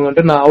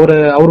பாத்துக்கோங்கன்ட்டு நான்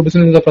அவர்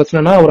பிசினஸ்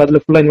பிரச்சனைனா அவர்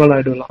அதுல ஃபுல்லா இன்வால்வ்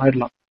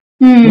ஆயிடலாம்.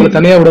 உங்களுக்கு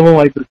தனியா விடவும்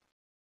வாய்ப்பு இருக்கு.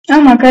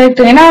 ஆமா கரெக்ட்.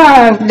 ஏன்னா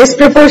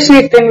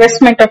டிஸ்ப்ரொபோர்ஷனேட்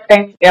இன்வெஸ்ட்மெண்ட் ஆஃப்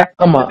டைம்.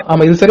 ஆமா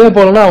ஆமா, இது சரியா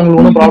போகலன்னா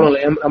அவங்களுக்கு ஒன்றும் ப்ராப்ளம்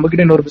இல்லை, நம்ம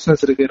கிட்ட இன்னொரு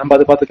பிசினஸ் இருக்கு, நம்ம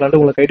அதை பாத்துக்கலாம்னு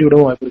உங்களை கைட்டி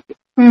விடவும் வாய்ப்பு இருக்கு.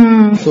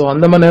 சோ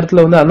அந்த மாதிரி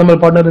நேரத்துல வந்து அந்த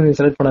மாதிரி பார்ட்னர் நீங்க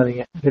செலக்ட்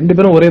பண்ணாதீங்க. ரெண்டு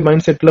பேரும் ஒரே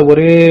மைண்ட் செட்ல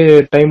ஒரே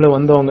டைம்ல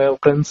வந்தவங்க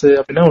ஃப்ரெண்ட்ஸ்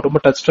அப்படின்னா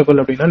ரொம்ப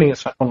டச்சபிள் அப்படின்னா நீங்க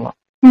ஸ்டார்ட் பண்ணலாம்.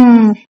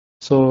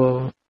 சோ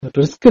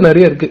ரிஸ்க்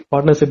நிறைய இருக்கு,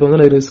 பார்ட்னர்ஷிப்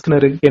வந்து ரிஸ்க்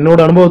நிறைய இருக்கு. என்னோட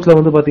அனுபவத்துல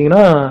வந்து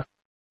பாத்தீங்கன்னா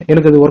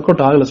எனக்கு அது ஒர்க்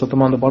அவுட் ஆகல,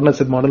 சுத்தமா அந்த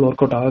பார்ட்னர்ஷிப் மாடல்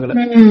ஒர்க் அவுட் ஆகல.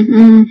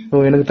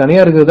 சோ எனக்கு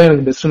தனியா இருக்கிறது தான்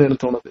எனக்கு பெஸ்ட்னு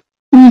எனக்கு தோணுது.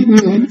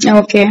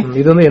 Okay.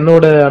 இது வந்து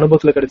என்னோட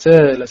அனுபவத்துல கிடைச்ச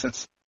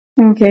lessons.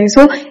 Okay,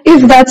 so if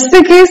that's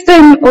the case,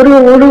 then ஒரு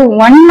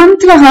 1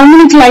 month how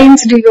many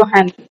clients do you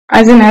handle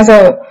as a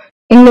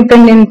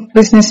independent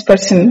business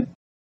person?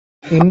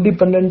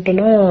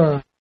 Independentனா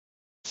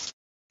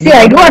see,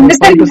 I do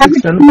understand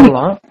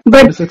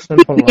but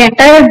the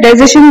entire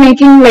decision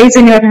making lies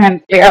in your hand.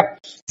 Yeah.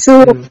 So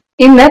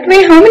in that way,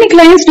 how many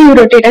clients do you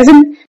rotate? As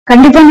in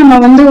கண்டிப்பா நம்ம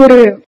வந்து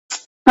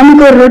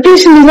நமக்கு ஒரு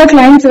ரொட்டேஷன்ல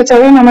clients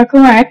வச்சாதான்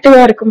நமக்கும் ஆக்டிவா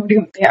இருக்க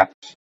முடியும்.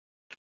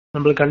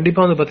 நம்மளுக்கு கண்டிப்பா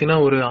வந்து பாத்தீங்கன்னா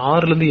ஒரு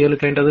 6 to 7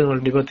 கிளைண்ட் அது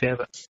கண்டிப்பா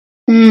தேவை.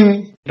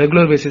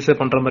 ரெகுலர் பேசிஸ்ல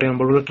பண்ற மாதிரி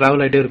நம்மளோட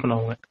டிராவல் ஆயிட்டே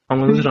இருக்கணும்.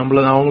 அவங்க வந்து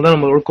அவங்க தான்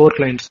நம்மளோட கோர்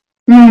கிளைண்ட்ஸ்.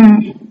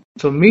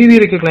 சோ மீதி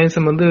இருக்க கிளைண்ட்ஸ்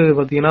வந்து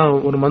பாத்தீங்கன்னா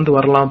ஒரு மந்த்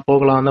வரலாம்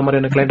போகலாம் அந்த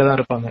மாதிரியான கிளைண்ட் தான்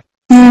இருப்பாங்க.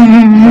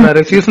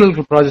 நிறைய சீசனல்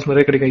ப்ராஜெக்ட்ஸ்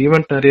நிறைய கிடைக்கும்,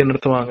 ஈவெண்ட் நிறைய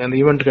நடத்துவாங்க, அந்த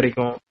ஈவெண்ட்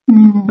கிடைக்கும்.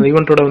 அந்த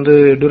ஈவெண்டோட வந்து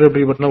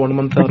டியூரபிலிட்டி பார்த்தா 1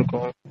 month தான்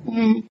இருக்கும்.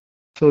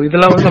 சோ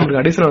இதெல்லாம் வந்து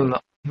நமக்கு அடிஷனல்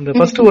தான். இந்த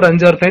ஃபர்ஸ்ட் ஒரு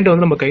 5-6 கிளைண்ட்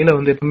வந்து நம்ம கையில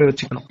வந்து எப்பவுமே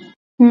வச்சுக்கணும்.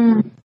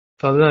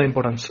 அதுதான்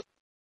importance.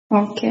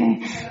 Okay.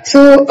 So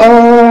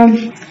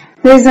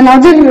there is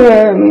another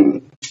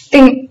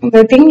thing.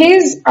 The thing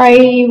is, I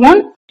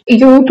want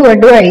you to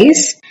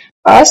advise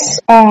us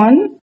on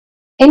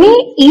any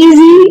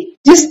easy,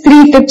 just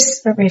 3 tips,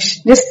 Ramesh.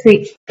 Just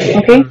 3.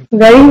 Okay,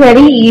 very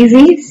very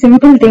easy,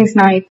 simple things.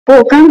 நான்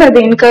இப்போ உட்காந்து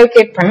அதை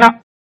இன்கல்கேட் பண்ணா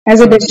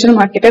as a digital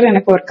marketer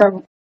எனக்கு work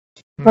ஆகும்.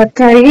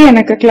 Work ஆகி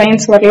எனக்கு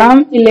clients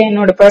வரலாம், இல்ல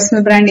என்னோட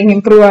பர்சனல் பிராண்டிங்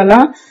இம்ப்ரூவ்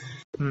ஆகலாம்.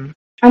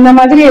 அந்த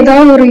மாதிரி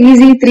ஏதாவது ஒரு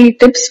easy 3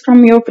 tips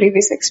from your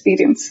previous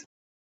experience.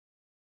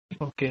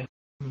 Okay.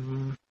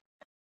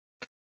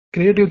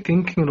 Creative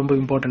thinking ரொம்ப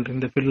இம்பார்ட்டன்ட்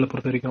இந்த ஃபீல்ட்ல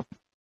பொறுத்த வரைக்கும்.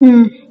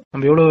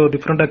 நம்ம எவ்வளவு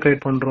டிஃபரெண்டா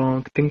கிரியேட் பண்றோம்,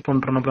 திங்க்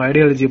பண்றோம், நம்ம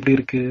ஐடியாலஜி எப்படி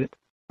இருக்கு,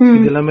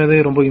 இது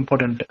எல்லாமே ரொம்ப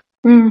இம்பார்ட்டன்ட்.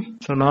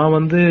 சோ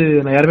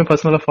நான் யாருமே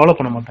பர்சனலா ஃபாலோ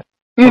பண்ண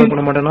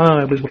மாட்டேன்னா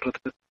எப்படி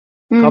சொல்றது,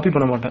 காப்பி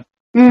பண்ண மாட்டேன்.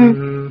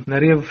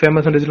 நிறைய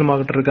ஃபேமஸ் டிஜிட்டல்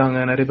மார்க்கெட்டர் இருக்காங்க,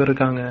 நிறைய பேர்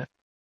இருக்காங்க,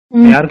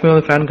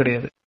 யாருக்குமே ஃபேன்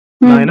கிடையாது.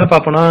 நான் என்ன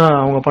பாப்பேன்னா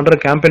அவங்க பண்ற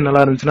கேம்பெயின்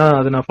நல்லா இருந்துச்சுன்னா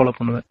அது நான் ஃபாலோ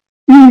பண்ணுவேன்.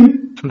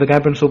 அந்த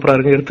கேம்பெயின் சூப்பரா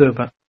இருக்கு எடுத்து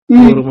வைப்பேன்,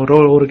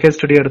 ஒரு கேஸ்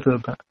ஸ்டடியா எடுத்து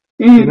வைப்பேன்.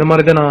 இந்த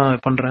மாதிரி தான்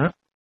நான் பண்றேன்.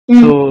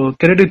 சோ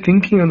கிரியேட்டிவ்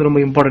திங்கிங் வந்து ரொம்ப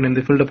இம்பார்ட்டன்ட்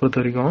இந்த ஃபீல்ட பொறுத்த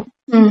வரைக்கும்.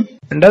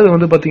 ரெண்டாவது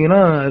வந்து பாத்தீங்கன்னா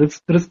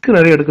ரிஸ்க்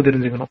நிறைய எடுக்க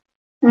தெரிஞ்சுக்கணும்.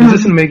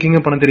 டிசிஷன்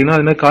மேக்கிங் பண்ண தெரியணும்,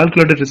 அது மாதிரி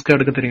கால்குலேட்டட் ரிஸ்க்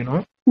எடுக்க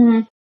தெரியணும்.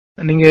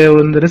 நீங்க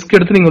இந்த ரிஸ்க்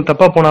எடுத்து நீங்க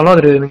தப்பா போனாலும்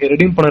அது நீங்க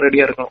ரெடீம் பண்ண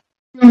ரெடியா இருக்கணும்.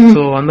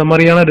 சோ அந்த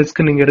மாதிரியான ரிஸ்க்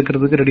நீங்க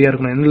எடுக்கிறதுக்கு ரெடியா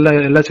இருக்கணும்.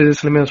 எல்லா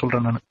ஸ்டேஜஸ்லயுமே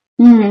சொல்றேன் நான்.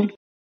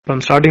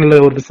 ஃப்ரம் ஸ்டார்டிங்ல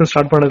ஒரு பிசினஸ்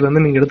ஸ்டார்ட் பண்ணதுல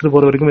இருந்து நீங்க எடுத்துட்டு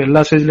போற வரைக்கும்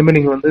எல்லா ஸ்டேஜ்லயுமே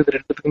நீங்க இது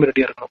ரெண்டுத்துக்குமே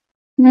ரெடியா இருக்கணும்.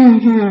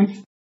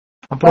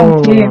 அப்புறம்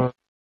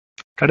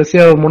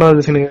கடைசியா 3வது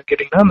விஷயம் நீங்க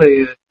கேட்டீங்கன்னா அந்த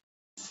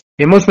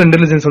எமோஷனல்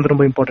இன்டெலிஜென்ஸ் வந்து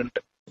ரொம்ப இம்பார்ட்டன்ட்.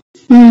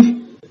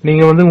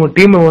 நீங்க உங்க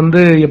டீம்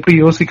எப்படி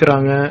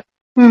யோசிக்கிறாங்க,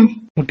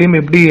 உங்க டீம்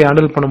எப்படி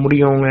ஹேண்டில் பண்ண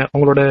முடியும்,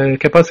 அவங்களோட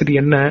கெப்பாசிட்டி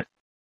என்ன,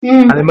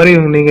 அதே மாதிரி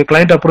நீங்க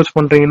கிளைண்ட் அப்ரோச்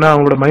பண்றீங்கன்னா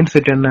அவங்களோட மைண்ட்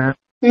செட் என்ன,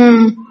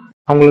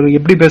 அவங்களுக்கு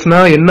எப்படி பேசினா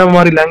என்ன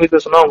மாதிரி லாங்குவேஜ்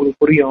பேசினா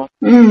அவங்களுக்கு புரியும்,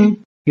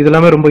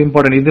 இதெல்லாமே ரொம்ப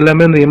இம்பார்ட்டன்ட். இது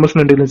எல்லாமே இந்த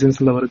எமோஷனல்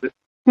இன்டெலிஜென்ஸ்ல வருது.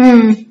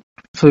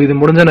 சோ இது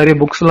முடிஞ்ச நிறைய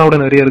புக்ஸ் எல்லாம் கூட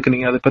நிறைய இருக்கு,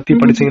 நீங்க அதை பத்தி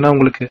படிச்சீங்கன்னா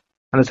உங்களுக்கு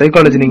அந்த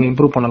சைக்காலஜி நீங்க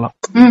இம்ப்ரூவ் பண்ணலாம்.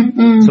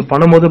 சோ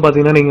பண்ணும்போது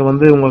பாத்தீங்கன்னா நீங்க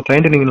உங்க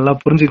கிளைண்ட் நீங்க நல்லா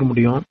புரிஞ்சுக்க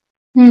முடியும்,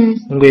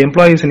 உங்க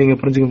எம்ப்ளாயிஸ் நீங்க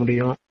புரிஞ்சுக்க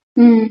முடியும்,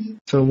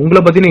 சோ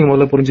உங்களை பத்தி நீங்க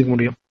முதல்ல புரிஞ்சுக்க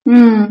முடியும்.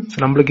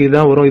 நம்மளுக்கு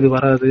இதுதான் வரும், இது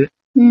வராது,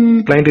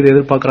 கிளைண்ட் இது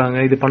எதிர்பார்க்கறாங்க,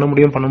 இது பண்ண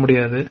முடியும் பண்ண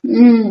முடியாது.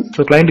 சோ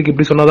கிளைண்ட்டுக்கு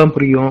இப்படி சொன்னாதான்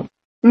புரியும்,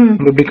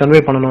 நம்ம இப்படி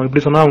கன்வே பண்ணணும்,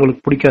 இப்படி சொன்னா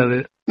அவங்களுக்கு பிடிக்காது,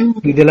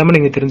 இது எல்லாமே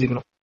நீங்க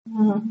தெரிஞ்சுக்கணும்.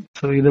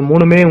 சோ இது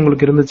 3மே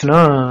உங்களுக்கு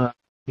இருந்துச்சுன்னா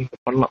நீங்க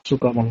பண்ணலாம்,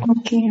 சூப்பரா பண்ணலாம்.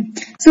 ஓகே.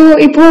 சோ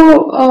இப்போ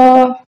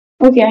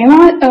ஓகே,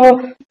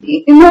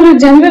 இன்னொரு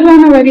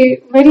ஜெனரலான very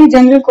very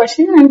general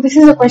question, and this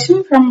is a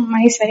question from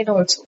my side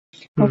also.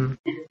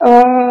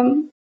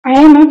 I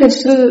am a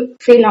digital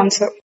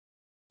freelancer.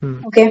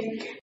 Okay,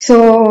 so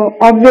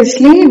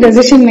obviously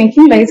decision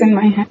making lies in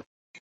my hand.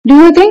 Do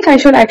you think I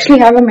should actually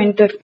have a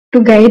mentor to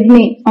guide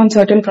me on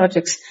certain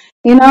projects?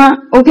 ஏன்னா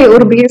okay,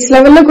 ஒரு base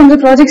லெவல்ல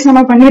கொஞ்சம் projects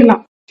நம்ம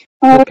பண்ணிடலாம்,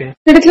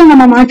 இடத்துல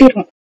நம்ம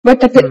மாட்டிடுவோம்.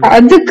 But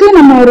அதுக்கு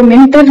நம்ம ஒரு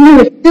மென்டர்னு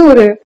வச்சு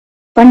ஒரு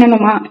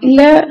பண்ணணுமா,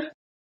 இல்ல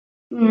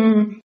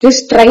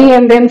just try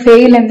and then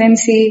fail and then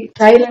see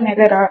trial and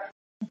error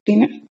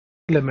அப்படின்னு?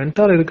 இல்ல,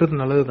 மென்டார்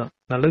இருக்கிறது நல்லதுதான்,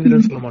 நல்லது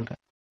இல்லைன்னு சொல்ல மாட்டேன்.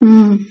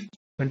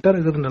 மென்டார்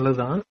இருக்கிறது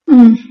நல்லதுதான்.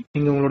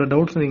 நீங்க உங்களோட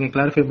டவுட்ஸ் நீங்க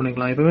கிளாரிஃபை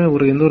பண்ணிக்கலாம்.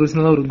 எப்பவுமே எந்த ஒரு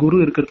விஷயம் ஒரு குரு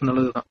இருக்கிறது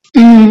நல்லதுதான்.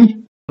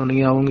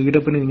 நீங்க அவங்க கிட்ட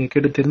போய் நீங்க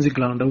கேட்டு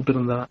தெரிஞ்சுக்கலாம் டவுட்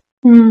இருந்தா.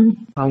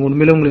 அவங்க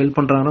உண்மையில உங்களுக்கு ஹெல்ப்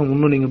பண்றாங்கன்னா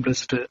இன்னும் நீங்க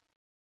பெஸ்ட்,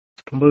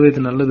 ரொம்பவே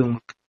இது நல்லது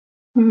உங்களுக்கு.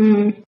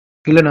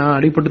 இல்ல நான்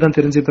அடிப்பட்டு தான்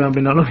தெரிஞ்சுப்பேன்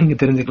அப்படின்னாலும் நீங்க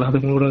தெரிஞ்சுக்கலாம்,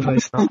 அது உங்களோட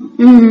சாய்ஸ் தான்.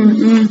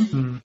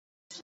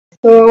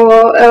 So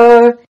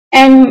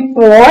and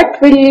what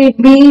will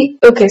be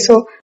okay, so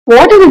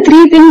what are the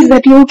 3 things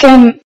that you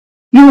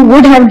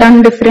would have done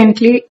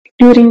differently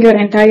during your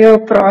entire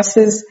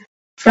process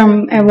from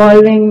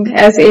evolving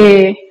as a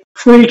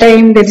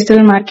full-time digital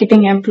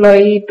marketing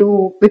employee to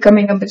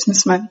becoming a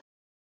businessman?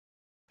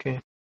 Okay,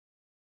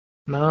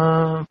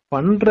 நான்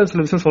பண்ற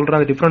சில விஷயம் சொல்றேன்,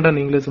 அது டிஃபரெண்டா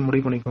நீங்களே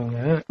முடிவு பண்ணிக்கோங்க.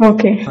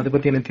 Okay, அதை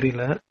பத்தி எனக்கு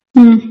தெரியல.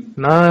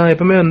 நான்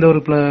எப்பவுமே எந்த ஒரு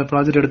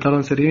ப்ராஜெக்ட்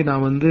எடுத்தாலும் சரி,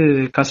 நான்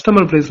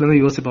கஸ்டமர் பிளேஸ்ல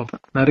இருந்து யோசிச்சு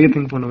பார்ப்பேன், நிறைய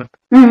திங்க் பண்ணுவேன்.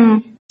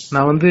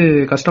 நான்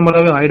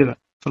கஸ்டமராகவே ஆயிடுவேன்.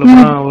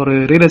 சொல்லப்போனா ஒரு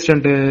ரியல்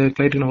எஸ்டேட்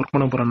கிளைண்ட்டுக்கு நான் ஒர்க்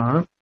பண்ண போறேன்னா,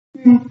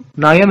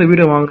 நான் ஏன் அந்த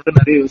வீடியோ வாங்குறது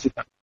நிறைய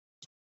யோசிப்பேன்.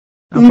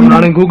 அப்புறம்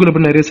நானே கூகுள்ல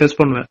போய் நிறைய சர்ச்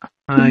பண்ணுவேன்,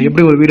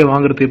 எப்படி ஒரு வீடியோ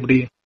வாங்குறது, எப்படி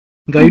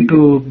கைட்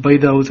டு பை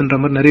த ஹவுஸ்ன்ற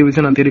மாதிரி நிறைய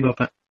விஷயம் நான் தேடி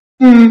பார்ப்பேன்.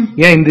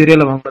 ஏன் இந்த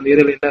ஏரியால வாங்கணும், அந்த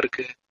ஏரியால என்ன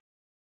இருக்கு,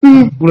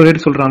 இவ்வளவு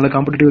ரேட் சொல்றாங்கல்ல,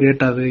 காம்படிட்டிவ்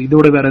ரேட் ஆகுது,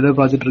 இதோட வேற ஏதாவது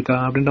ப்ராஜெக்ட் இருக்கா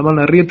அப்படின்ற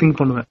மாதிரி நிறைய திங்க்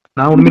பண்ணுவேன்.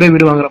 நான் உண்மையிலே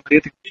வீடு வாங்குற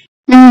மாதிரியே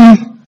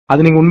திங்க்.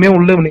 அது நீங்க உண்மையா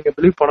உள்ள நீங்க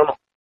பிலீவ் பண்ணணும்.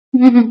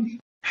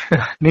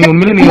 நீங்க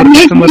உண்மையிலே நீங்க ஒரு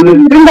கஸ்டமர்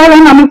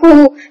நமக்கு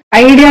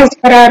ஐடியாஸ்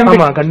வர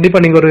ஆரம்பிக்கும். ஆமா,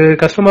 கண்டிப்பா நீங்க ஒரு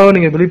கஸ்டமரா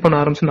நீங்க பிலீவ் பண்ண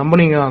ஆரம்பிச்சு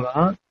நம்பினீங்கன்னா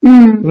தான்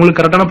உங்களுக்கு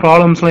கரெக்டான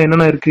ப்ராப்ளம்ஸ் எல்லாம்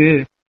என்னென்ன இருக்கு,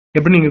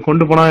 எப்படி நீங்க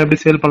கொண்டு போனா எப்படி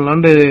சேல்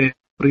பண்ணலாம்னு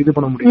ஒரு இது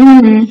பண்ண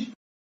முடியும்.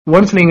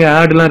 ஒன்ஸ் நீங்க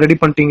ஆட் எல்லாம் ரெடி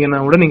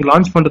பண்ணிட்டீங்கன்னா கூட நீங்க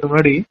லான்ச் பண்றதுக்கு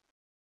முன்னாடி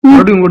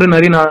மறுபடியும் கூட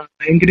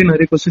என்கிட்ட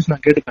நிறைய கொஸ்டின்ஸ்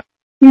நான் கேட்டுப்பேன்.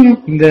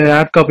 இந்த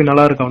ஆட் காப்பி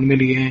நல்லா இருக்கா,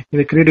 உண்மையிலேயே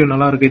இந்த கிரியேட்டிவ்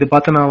நல்லா இருக்கு, இதை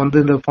பார்த்து நான்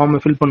இந்த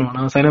ஃபார்ம் ஃபில்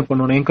பண்ணுவேனா, சைன் அப்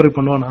பண்ணுவேன், என்கரேஜ்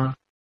பண்ணுவேனா,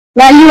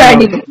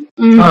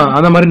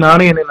 அந்த மாதிரி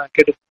நானே என்ன நான்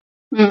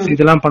கேட்டுப்பேன்.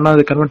 இதெல்லாம் பண்ணா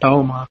அது கன்வெர்ட்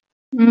ஆகுமா,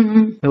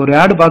 ஒரு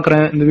ஆட்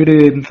பாக்குறேன், இந்த வீடு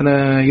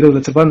 20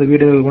 லட்சம் ரூபாய், இந்த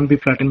வீடு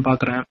 1B பிளாட்னு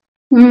பாக்குறேன்,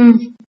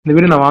 இந்த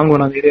வீடு நான்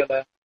வாங்குவேன் அந்த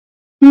ஏரியால,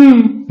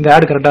 இந்த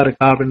ஆட் கரெக்டா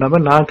இருக்கா அப்படின்ற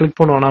மாதிரி நான் கிளிக்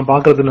பண்ணுவேன், நான்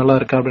பாக்குறது நல்லா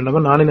இருக்கா அப்படின்ற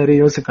மாதிரி நானே நிறைய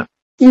யோசிப்பேன்.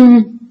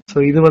 சோ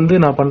இது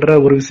நான் பண்ற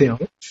ஒரு விஷயம்.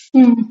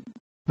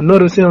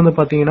 இன்னொரு விஷயம்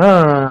பாத்தீங்கன்னா,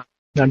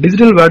 நான்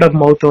டிஜிட்டல் வேர்ட் ஆஃப்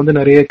மவுத்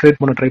நிறைய கிரியேட்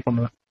பண்ண ட்ரை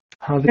பண்ணுவேன்.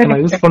 அதுக்கு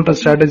நான் யூஸ் பண்ற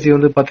ஸ்ட்ராட்டஜி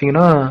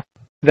பாத்தீங்கன்னா,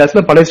 இது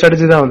ஆக்சுவலா பழைய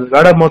ஸ்ட்ராட்டஜி தான்.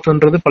 வேர்ட் ஆஃப்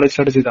மவுத்ன்றது பழைய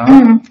ஸ்ட்ராட்டஜி தான்.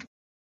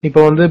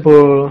 இப்போ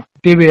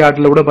டிவி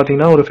ஆட்ல கூட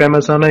பாத்தீங்கன்னா, ஒரு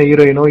ஃபேமஸான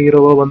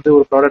ஹீரோவோ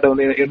ஒரு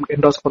ப்ராடக்ட்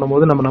என்டாஸ்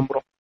பண்ணும்போது நம்ம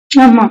நம்புறோம்,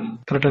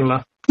 கரெக்டுங்களா?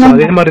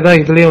 அதே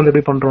மாதிரிதான் இதுலயே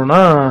எப்படி பண்றோம்னா,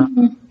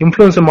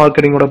 இன்ஃபுளுன்சர்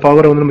மார்க்கெட்டிங்கோட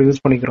பவர் நம்ம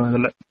யூஸ் பண்ணிக்கிறோம்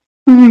இதுல.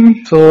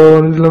 சோ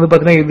இதுல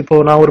பாத்தீங்கன்னா, இப்போ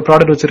நான் ஒரு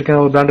ப்ராடக்ட்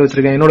வச்சிருக்கேன், ஒரு பிராண்ட்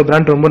வச்சிருக்கேன், என்னோட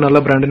பிராண்ட் ரொம்ப நல்ல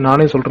பிராண்ட்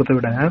நானே சொல்றதை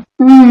விட,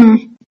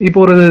 இப்போ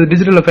ஒரு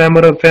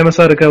டிஜிட்டல்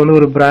ஃபேமஸா இருக்க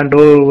ஒரு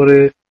பிராண்டோ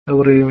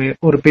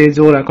ஒரு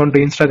பேஜோ ஒரு அக்கௌண்ட்,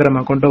 இன்ஸ்டாகிராம்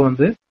அக்கௌண்ட்டோ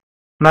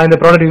நான் இந்த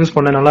ப்ராடக்ட் யூஸ்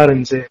பண்ண நல்லா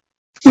இருந்துச்சு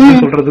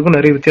சொல்றதுக்கும்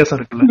நிறைய வித்தியாசம்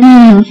இருக்குல்ல.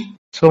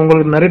 சோ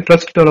உங்களுக்கு நிறைய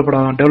ட்ரஸ்ட்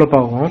டெவலப்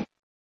ஆகும்.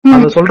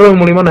 அந்த சொல்றது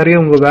மூலியமா நிறைய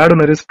உங்க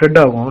வேர்டு நிறைய ஸ்ப்ரெட்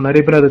ஆகும்,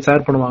 நிறைய பேர் அதை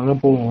ஷேர் பண்ணுவாங்க,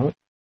 போகும்.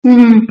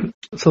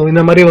 சோ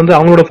இந்த மாதிரி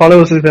அவங்களோட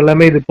ஃபாலோவர்ஸ்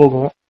எல்லாமே இது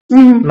போகும்,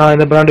 நான்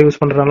இந்த பிராண்ட் யூஸ்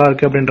பண்றது நல்லா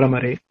இருக்கு அப்படின்ற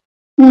மாதிரி.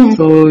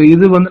 சோ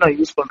இது நான்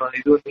யூஸ் பண்றேன்,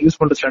 இது யூஸ்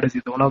பண்ற ஸ்ட்ராட்டஜி,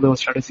 இது ஒன் ஆஃப் த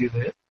ஸ்ட்ராட்டஜி.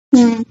 இது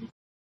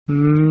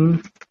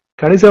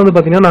கடைசியா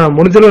பாத்தீங்கன்னா, நான்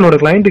முடிஞ்சளவு என்னோட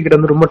கிளைண்ட்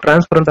கிட்ட ரொம்ப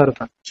டிரான்ஸ்பரண்டா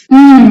இருப்பேன்.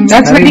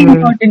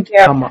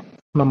 ஆமா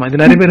ஆமா, இது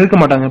நிறைய பேர் இருக்க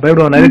மாட்டாங்க,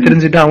 பயப்படுவாங்க, நிறைய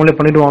தெரிஞ்சுட்டு அவங்களே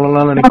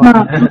பண்ணிடுவாங்களான்னு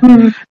நினைப்பாங்க.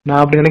 நான்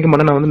அப்படி நினைக்க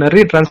மாட்டேன். நான்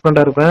நிறைய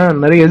டிரான்ஸ்பரண்டா இருப்பேன்,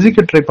 நிறைய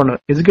எஜுகேட்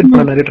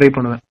பண்ண நிறைய ட்ரை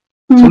பண்ணுவேன்,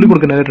 சொல்லிக்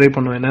கொடுக்க நிறைய ட்ரை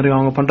பண்ணுவேன், நிறைய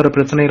அவங்க பண்ற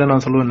பிரச்சனைகளை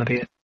நான் சொல்லுவேன்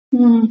நிறைய.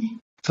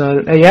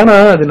 ஏன்னா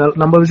அது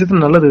நம்ம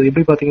விஷயத்துல நல்லது.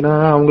 எப்படி பாத்தீங்கன்னா,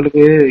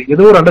 அவங்களுக்கு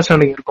ஏதோ ஒரு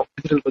அண்டர்ஸ்டாண்டிங் இருக்கும்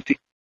டிஜிட்டல் பத்தி,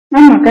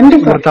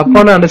 ஒரு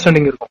தப்பான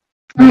அண்டர்ஸ்டாண்டிங் இருக்கும்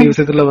நிறைய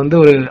விஷயத்துல,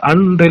 ஒரு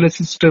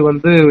அன்ரியலிஸ்டிக்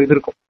இது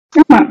இருக்கும்.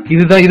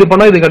 இதுதான் இது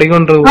பண்ணா இது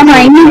கிடைக்கும்ன்ற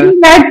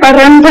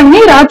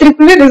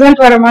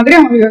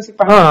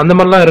அந்த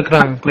மாதிரிலாம்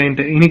இருக்கிறாங்க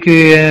கிளைண்ட்.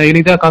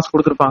 இன்னைக்குதான் காசு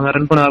கொடுத்துருப்பாங்க,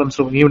 ரன் பண்ண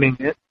ஆரம்பிச்சிருவோம், ஈவினிங்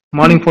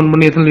மார்னிங் போன்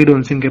பண்ணி எத்தனை லீடு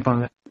வந்துச்சுன்னு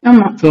கேட்பாங்க.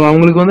 சோ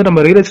அவங்களுக்கு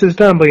நம்ம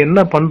ரியலிஸ்டிக்கா நம்ம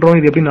என்ன பண்றோம்,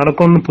 இது எப்படி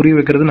நடக்கும்னு புரிய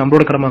வைக்கிறது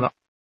நம்மளோட கடமை தான்.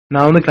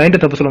 நான் கிளைண்ட்டை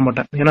தப்பு சொல்ல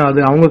மாட்டேன், ஏன்னா அது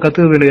அவங்க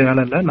கத்துக்க வேண்டிய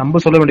வேலை இல்ல, நம்ம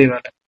சொல்ல வேண்டிய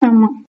வேலை.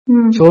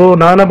 சோ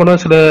நான் என்ன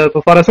பண்ணுவேன், சில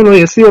ஃபார்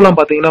எக்ஸாம்பிள் SEO எல்லாம்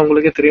பாத்தீங்கன்னா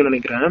உங்களுக்கே தெரியும்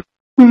நினைக்கிறேன்.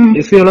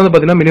 SEO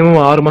பாத்தீங்கன்னா மினிமம்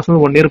 6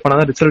 மாசம் 1 year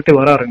பண்ணாதான் ரிசல்ட்டே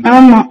வர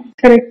ஆரம்பிக்கும்.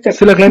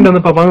 சில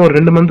கிளைண்ட் பாப்பாங்க, ஒரு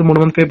 2 month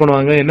 3 month பே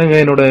பண்ணுவாங்க, என்னங்க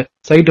என்னோட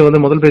சைட்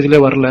முதல்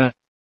பேஜ்லயே வரல,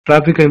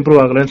 டிராபிக்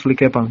இம்ப்ரூவ் ஆகலன்னு சொல்லி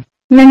கேட்பாங்க.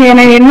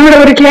 என்னோட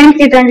ஒரு கிளைண்ட்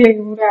கேட்டாங்களே,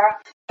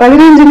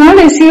 15 நாள்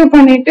SEO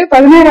பண்ணிட்டு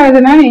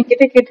 16வது நாள்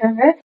என்கிட்ட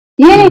கேட்டாங்க,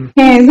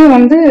 ஏன் இது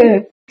வந்து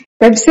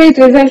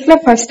வெப்சைட் ரிசல்ட்ல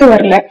ஃபர்ஸ்ட்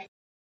வரல.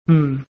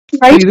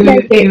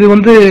 இது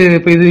வந்து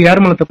இப்ப இது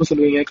யார் மேல தப்பு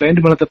சொல்லுவீங்க?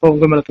 கிளையண்ட் மேல தப்பா,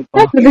 உங்க மேல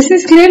தப்பா? This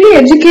is clearly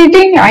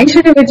educating. I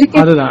should have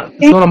educated. அதுதான்.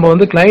 சோ நம்ம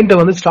வந்து கிளையண்ட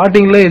வந்து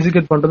ஸ்டார்டிங்ல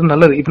எஜுகேட் பண்றது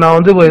நல்லது. இப்ப நான்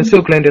வந்து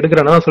SEO கிளையண்ட்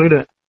எடுக்கிறேன்னா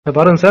சொல்லிடுவேன்,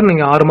 பாருங்க சார்,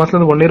 நீங்க 6 மாசத்துல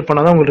இருந்து 1 year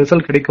பண்ணாதான் உங்களுக்கு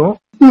ரிசல்ட் கிடைக்கும்.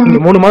 நீங்க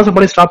 3 மாசம்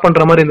பண்ணி ஸ்டாப்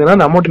பண்ற மாதிரி இருந்தா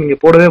அந்த அமௌண்ட் நீங்க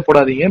போடவே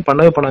போடாதீங்க,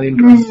 பண்ணவே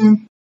பண்ணாதீங்க.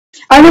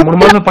 3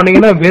 மாசம்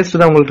பண்ணீங்கன்னா வேஸ்ட்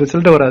தான், உங்களுக்கு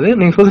ரிசல்ட் வராது.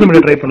 நீங்க சோசியல்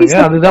மீடியா ட்ரை பண்ணுங்க,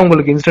 அதுதான்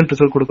உங்களுக்கு இன்ஸ்டன்ட்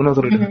ரிசல்ட் கொடுக்கணும்னு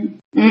சொல்லிடுவேன்.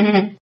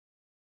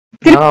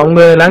 நான்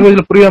அவங்க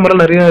லாங்குவேஜ்ல புரியாம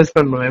நிறைய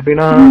எக்ஸ்பிளைன் பண்ணுவேன்.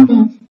 எப்படின்னா,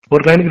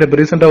 ஒரு கிளைண்ட் கிட்ட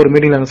ரீசெண்டா ஒரு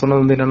மீட்டிங் நாங்க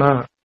சொன்னது வந்து என்னன்னா,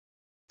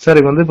 சார்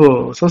இப்போ வந்து இப்போ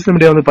சோசியல்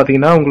மீடியா வந்து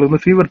பாத்தீங்கன்னா உங்களுக்கு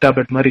வந்து ஃபீவர்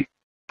டேப்லெட் மாதிரி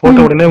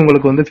போட்ட உடனே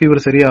உங்களுக்கு வந்து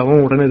ஃபீவர்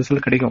சரியாகும், உடனே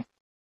ரிசல்ட் கிடைக்கும்.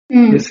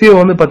 SEO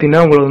வந்து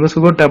பாத்தீங்கன்னா உங்களுக்கு வந்து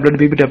சுகர் டேப்லெட்,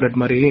 பிபி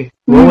டேப்லெட் மாதிரி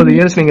ஓவர்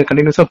இயர்ஸ் நீங்க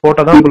கண்டினியூஸா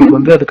போட்டாதான் உங்களுக்கு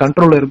வந்து அது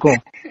கண்ட்ரோல்ல இருக்கும்.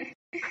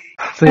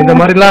 சோ இந்த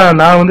மாதிரி எல்லாம்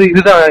நான் வந்து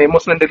இதுதான்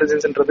எமோஷனல்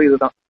இன்டெலிஜென்ஸ்ன்றது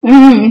இதுதான்.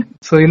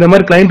 சோ இந்த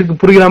மாதிரி கிளைண்ட்டுக்கு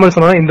புரியுற மாதிரி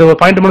சொன்னா இந்த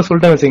பாயிண்ட் மட்டும்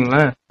சொல்லிட்டேன்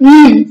வச்சுங்களேன்,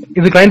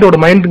 இது கிளைண்டோட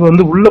மைண்டுக்கு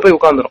வந்து உள்ள போய்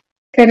உட்காந்துரும்.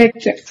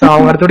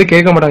 அவங்க அடுத்தோட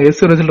கேட்க மாட்டாங்க,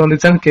 SEO ரிசல்ட்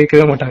வந்துச்சான்னு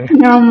கேட்கவே மாட்டாங்க.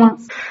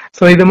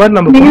 சோ இது மாதிரி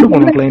நம்ம கொண்டு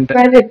போகணும் கிளைண்ட்.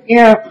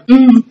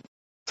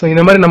 சோ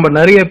இந்த மாதிரி நம்ம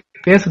நிறைய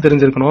பேச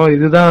தெரிஞ்சிருக்கணும்.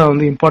 இதுதான்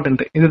வந்து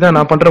இம்பார்ட்டன்ட். இதுதான்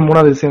நான் பண்ற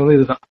 3வது விஷயம் வந்து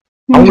இதுதான்.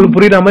 அவங்களுக்கு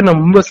புரியுற மாதிரி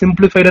நான் ரொம்ப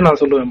சிம்பிளிஃபைடா நான்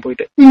சொல்லுவேன்.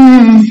 போயிட்டு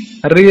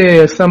நிறைய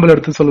எக்ஸாம்பிள்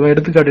எடுத்து சொல்லுவேன்,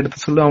 எடுத்துக்காட்டு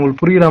எடுத்து சொல்லுவேன்,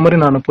 அவங்களுக்கு புரியுற மாதிரி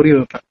நான் புரிய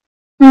வைப்பேன்.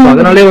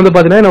 அதனாலே வந்து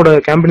பாத்தீங்கன்னா என்னோட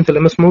கேம்பெயின்ஸ்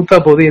எல்லாமே ஸ்மூத்தா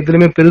போகுது,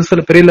 எதுலயுமே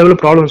பெரிய லெவல்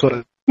ப்ராப்ளம்ஸ்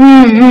வராது.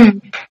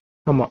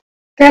 ஆமா,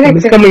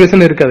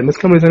 மிஸ்கம்யூனிகேஷன் இருக்காது,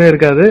 மிஸ்கம்யூனிகேஷனே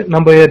இருக்காது.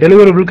 நம்ம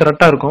டெலிவரபிள்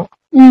கரெக்டா இருக்கும்,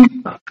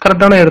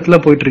 கரெக்டான இடத்துல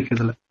போயிட்டு இருக்கு.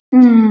 இதுல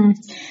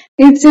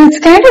it's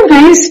kind of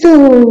nice to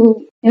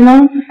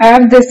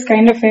have this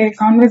kind of a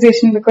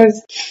conversation because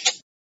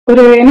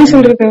ஒரு என்ன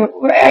சொல்றது,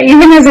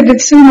 even as a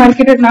digital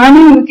marketer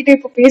நானும் உங்ககிட்ட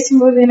இப்ப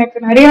பேசும்போது எனக்கு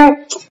நிறைய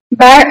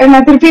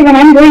நான் திருப்பி when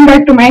I'm going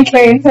back to my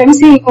clients I'm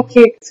saying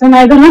okay, so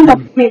நான் இதெல்லாம்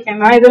தப்பு பண்ணிருக்கேன்,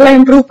 நான் இதெல்லாம்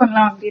இம்ப்ரூவ்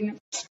பண்ணலாம் அப்படின்னு.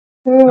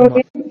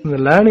 இந்த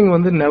லேர்னிங்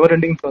வந்து நெவர்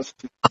எண்டிங்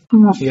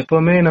ப்ராசஸ்.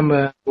 எப்பவுமே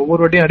நம்ம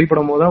ஒவ்வொரு வாட்டியும்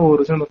அடிப்படும் போதுதான்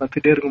ஒவ்வொரு விஷயம் நம்ம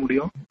கத்துட்டே இருக்க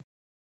முடியும்.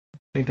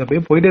 இது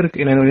அப்படியே போயிட்டே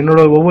இருக்கு.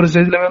 என்னோட ஒவ்வொரு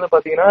ஸ்டேஜ்லயுமே வந்து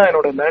பாத்தீங்கன்னா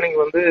என்னோட லேர்னிங்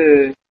வந்து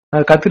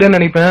கத்துட்டேன்னு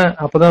நினைப்பேன்.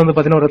 அப்பதான் வந்து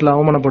பாத்தீங்கன்னா ஒரு இடத்துல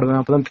அவமானப்படுவேன்,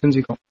 அப்பதான்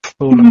தெரிஞ்சுக்கும்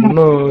நம்ம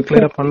இன்னும்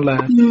கிளியரா பண்ணல.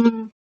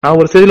 நான்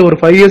ஒரு ஸ்டேஜ்ல ஒரு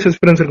 5 years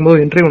எக்ஸ்பீரியன்ஸ்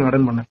இருக்கும்போது இன்டர்வியூ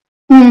அட்டெண்ட் பண்ணேன்.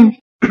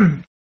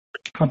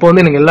 அப்போ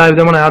வந்து எனக்கு எல்லா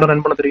விதமான ஆடும்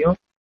ரன் பண்ண தெரியும்,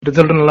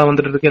 ரிசல்ட் நல்லா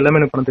வந்துட்டு இருக்கு, எல்லாமே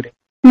எனக்கு பண்ண தெரியும்.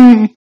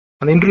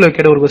 அந்த இன்டர்வியூல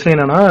கேட்ட ஒரு கொஸ்டின்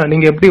என்னன்னா,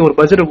 நீங்க எப்படி ஒரு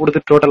பட்ஜெட்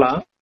கொடுத்து டோட்டலா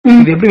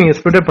இது எப்படி நீங்க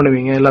ஸ்ப்ளிட்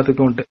பண்ணுவீங்க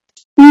எல்லாத்துக்கும்.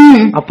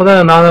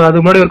 அப்பதான் நான்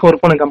அதுக்கு முன்னாடி வரைக்கும்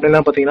ஒர்க் பண்ண கம்பெனி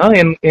தான் பாத்தீங்கன்னா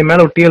என்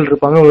மேல ஒரு TL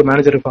இருப்பாங்க, ஒரு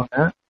மேனேஜர் இருப்பாங்க.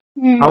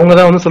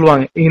 அவங்கதான் வந்து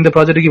சொல்லுவாங்க, இந்த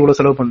ப்ராஜெக்ட்டுக்கு இவ்வளவு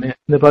செலவு பண்ணு,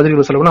 இந்த ப்ராஜெக்ட்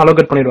இவ்வளவு செலவு பண்ணு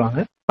அலோகேட் பண்ணிடுவாங்க.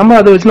 நம்ம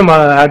அதை வச்சு நம்ம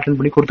ஆட்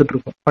பண்ணி கொடுத்துட்டு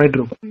இருக்கோம், பண்ணிட்டு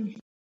இருக்கோம்.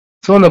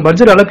 சோ அந்த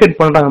பட்ஜெட் அலோகேட்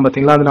பண்றாங்க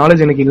பாத்தீங்களா, அந்த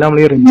நாலேஜ் எனக்கு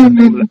இல்லாமலே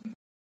இருந்துச்சு.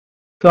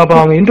 சோ அப்ப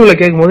அவங்க இன்டர்வியூல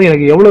கேட்கும் போது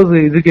எனக்கு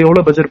இதுக்கு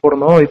எவ்வளவு பட்ஜெட்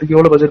போடணும், இதுக்கு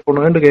எவ்வளவு பட்ஜெட்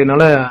போடணும்னு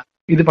என்னால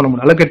இது பண்ண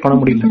முடியல, அலோகேட் பண்ண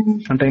முடியல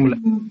அந்த டைம்ல.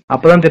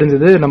 அப்பதான்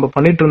தெரிஞ்சது நம்ம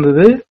பண்ணிட்டு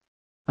இருந்தது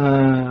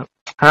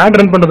ஆட்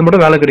ரன் பண்றது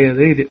மட்டும் வேலை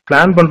கிடையாது, இது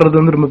பிளான் பண்றது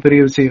வந்து ரொம்ப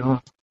பெரிய விஷயம்.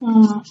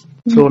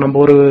 சோ நம்ம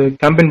ஒரு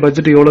கேம்பெயின்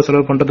பட்ஜெட் எவ்வளவு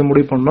செலவு பண்றது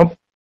முடிவு பண்ணணும்,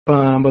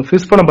 நம்ம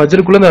ஃபிக்ஸ் பண்ண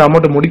பட்ஜெட்டுக்குள்ள இந்த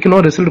அமௌண்ட்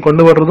முடிக்கணும், ரிசல்ட்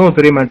கொண்டு வர்றதும் ஒரு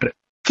பெரிய மேட்ரு.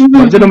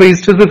 பட்ஜெட் நம்ம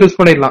இஷ்டத்துக்கு ஃபிக்ஸ்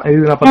பண்ணிடலாம்,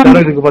 இது நான்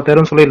 10,000 இதுக்கு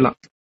 10,000 சொல்லிடலாம்.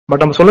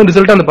 பட் நம்ம சொல்ல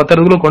ரிசல்ட் அந்த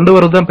 10,000 கொண்டு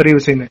வரதுதான் பெரிய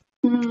விஷயமே.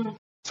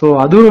 சோ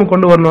அதுவும் நம்ம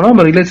கொண்டு வரணும்னா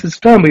நம்ம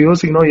ரியலிஸ்டிக்கா நம்ம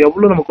யோசிக்கணும்,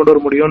 எவ்வளவு நம்ம கொண்டு வர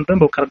முடியும்னு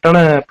நம்ம கரெக்டான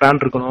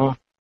பிளான் இருக்கணும்.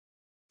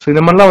 சோ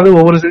இந்த மாதிரிலாம் வந்து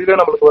ஒவ்வொரு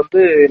ஸ்டேஜ்லயும் நம்மளுக்கு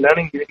வந்து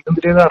லேர்னிங்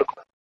இருந்துட்டே தான்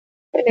இருக்கும்.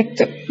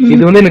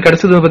 இது வந்து எனக்கு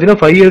கிடைச்சது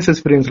பாத்தீங்கன்னா 5 years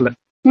எக்ஸ்பீரியன்ஸ்ல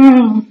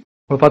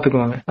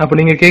பாத்துக்குவாங்க. அப்ப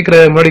நீங்க கேக்குற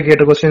முன்னாடி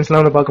கேட்ட கொஸ்டின்ஸ்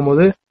எல்லாம் வந்து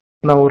பாக்கும்போது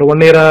நான் ஒரு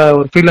 1 year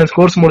ஒரு ஃப்ரீலான்ஸ்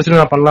கோர்ஸ்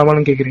முடிச்சுட்டு நான்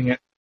பண்ணலாமான்னு கேக்குறீங்க.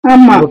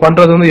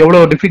 பண்றது வந்து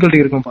எவ்வளவு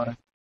டிஃபிகல்ட்டி இருக்கும் பாருங்க.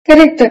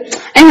 கரெக்ட்.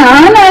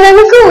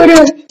 அளவுக்கு ஒரு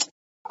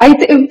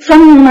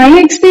from my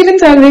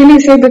experience I really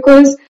say,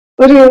 because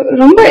ஒரு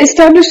ரொம்ப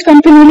எஸ்டாப்ளிஷ்ட்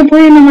கம்பெனில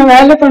போய் நம்ம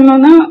வேலை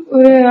பண்ணோம்னா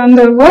ஒரு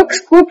அந்த ஒர்க்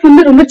ஸ்கோப்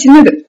வந்து ரொம்ப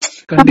சின்னது.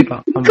 கண்டிப்பா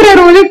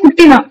ரோலே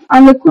குட்டி தான்.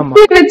 அந்த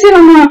குட்டி வச்சு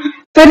நம்ம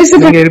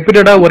பெருசு நீங்க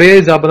ரிப்பீட்டடா ஒரே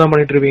ஜாப் தான்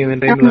பண்ணிட்டு இருப்பீங்க.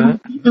 இந்த டைம்ல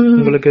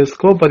உங்களுக்கு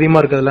ஸ்கோப்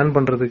அதிகமா இருக்கு லேர்ன்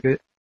பண்றதுக்கு.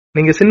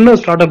 நீங்க சின்ன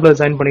ஸ்டார்ட் அப்ல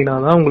ஜாயின்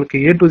பண்ணினாதான் உங்களுக்கு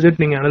A to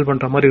Z நீங்க ஹேண்டில்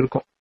பண்ற மாதிரி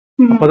இருக்கும்.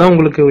 அப்பதான்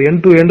உங்களுக்கு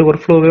எண்ட் டு எண்ட்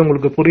ஒர்க் ஃப்ளோவே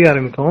உங்களுக்கு புரிய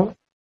ஆரம்பிக்கும்.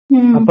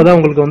 அப்பதான்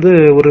உங்களுக்கு வந்து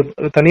ஒரு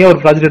தனியா ஒரு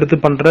ப்ராஜெக்ட் எடுத்து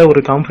பண்ற ஒரு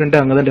கான்ஃபிடென்ட்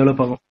அங்கதான்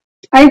டெவலப் ஆகும்.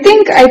 I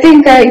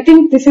think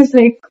this is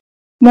like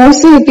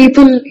most of the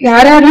people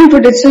யாரெல்லாம்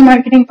இப்போ டிஜிட்டல்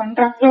மார்க்கெட்டிங்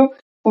பண்றாங்களோ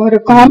ஒரு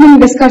காமன்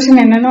டிஸ்கஷன்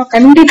என்னன்னா,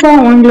 கண்டிப்பா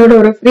அவங்களோட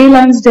ஒரு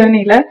ஃப்ரீலான்ஸ்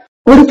ஜர்னில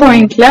ஒரு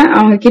பாயிண்ட்ல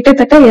அவங்க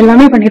கிட்டத்தட்ட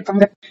எல்லாமே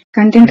பண்ணிருப்பாங்க.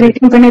 கண்டென்ட்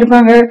ரைட்டிங்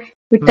பண்ணிருப்பாங்க,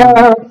 விட்டா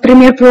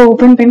பிரீமியர் ப்ரோ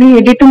ஓபன் பண்ணி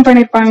எடிட்டும்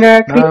பண்ணிருப்பாங்க.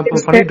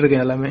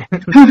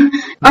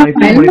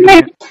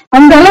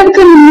 அந்த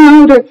அளவுக்கு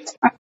ஒரு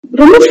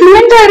ரொம்ப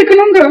ஃப்ளூயண்டா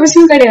இருக்கணும்ங்கிற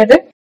அவசியம் கிடையாது.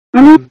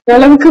 ஆனா அந்த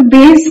அளவுக்கு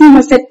பேஸ்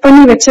நம்ம செட்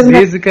பண்ணி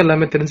வச்சிருந்தோம்,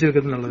 எல்லாமே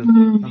தெரிஞ்சிருக்கிறது நல்லது.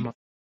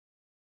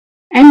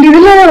 அண்ட்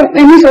இதுல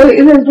என்ன சொல்,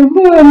 இது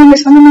ரொம்ப நீங்க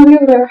சொன்ன மாதிரி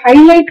ஒரு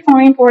highlight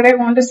point what I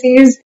want to say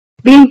is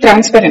being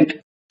transparent.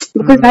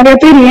 Because நிறைய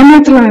பேர்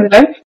ஏமாத்தலாம் இதுல.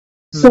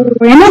 சோ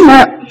ஏன்னா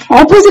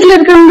ஆப்போசிட்ல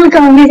இருக்கிறவங்களுக்கு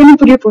அவங்களுக்கு என்ன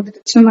புரிய போகுது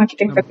டிஜிட்டல்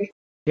மார்க்கெட்டிங் பத்தி.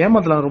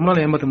 ஏமாத்தலாம், ரொம்ப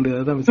நாள் ஏமாத்த முடியாது,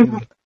 அதுதான் விஷயம்.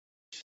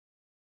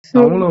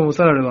 அவங்களும்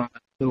உசாராடுவாங்க,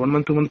 1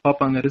 month 2 month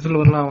பாப்பாங்க, ரிசல்ட்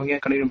வரலாம், அவங்க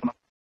ஏன் கண்டினியூ பண்ணாங்க.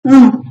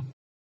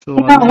 சோ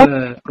அதனால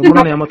ரொம்ப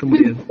நாள் ஏமாத்த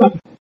முடியாது.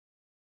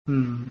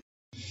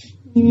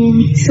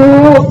 So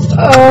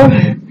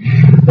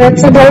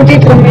that's about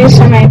it, Ramesh.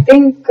 And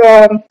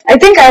I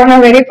think on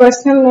a very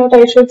personal note,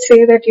 I should say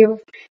that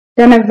you've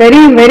done a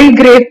very, very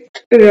great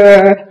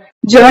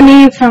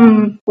journey from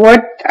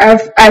what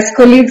as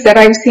colleagues that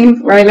I've seen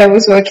while I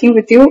was working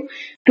with you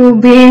to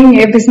being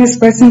a business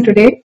person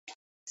today.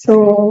 So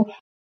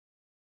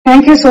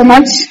thank you so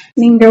much.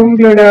 நீங்க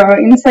உங்களோட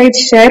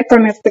insights share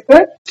பண்ணதுக்கு.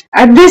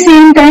 At the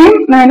same time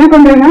நான் என்ன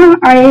பண்றேன்னா,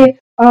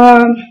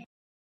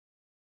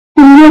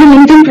 உங்களோட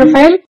LinkedIn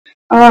profile,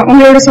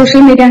 உங்களோட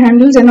social media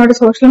handles, என்னோட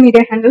social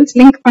media handles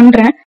link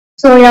பண்றேன்.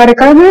 ஸோ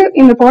யாருக்காவது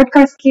இந்த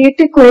பாட்காஸ்ட்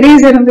கேட்டு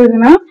queries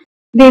இருந்ததுன்னா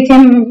they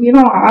can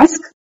ask,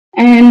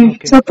 and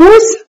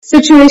suppose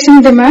situation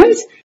demands,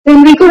 then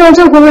we could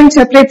also go in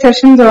separate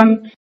sessions on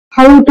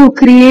how to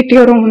create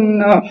your own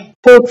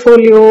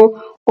portfolio,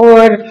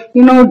 or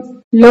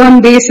learn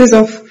basis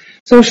of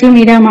social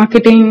media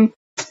marketing,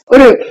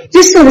 or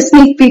just a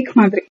sneak peek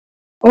madri,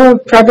 or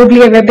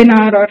probably a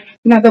webinar or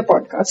another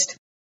podcast.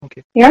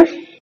 Okay. Yeah?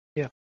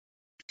 Yeah.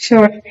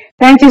 Sure.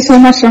 Thank you so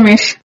much,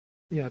 Ramesh.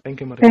 Yeah, thank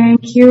you, Maria.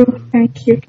 Thank you.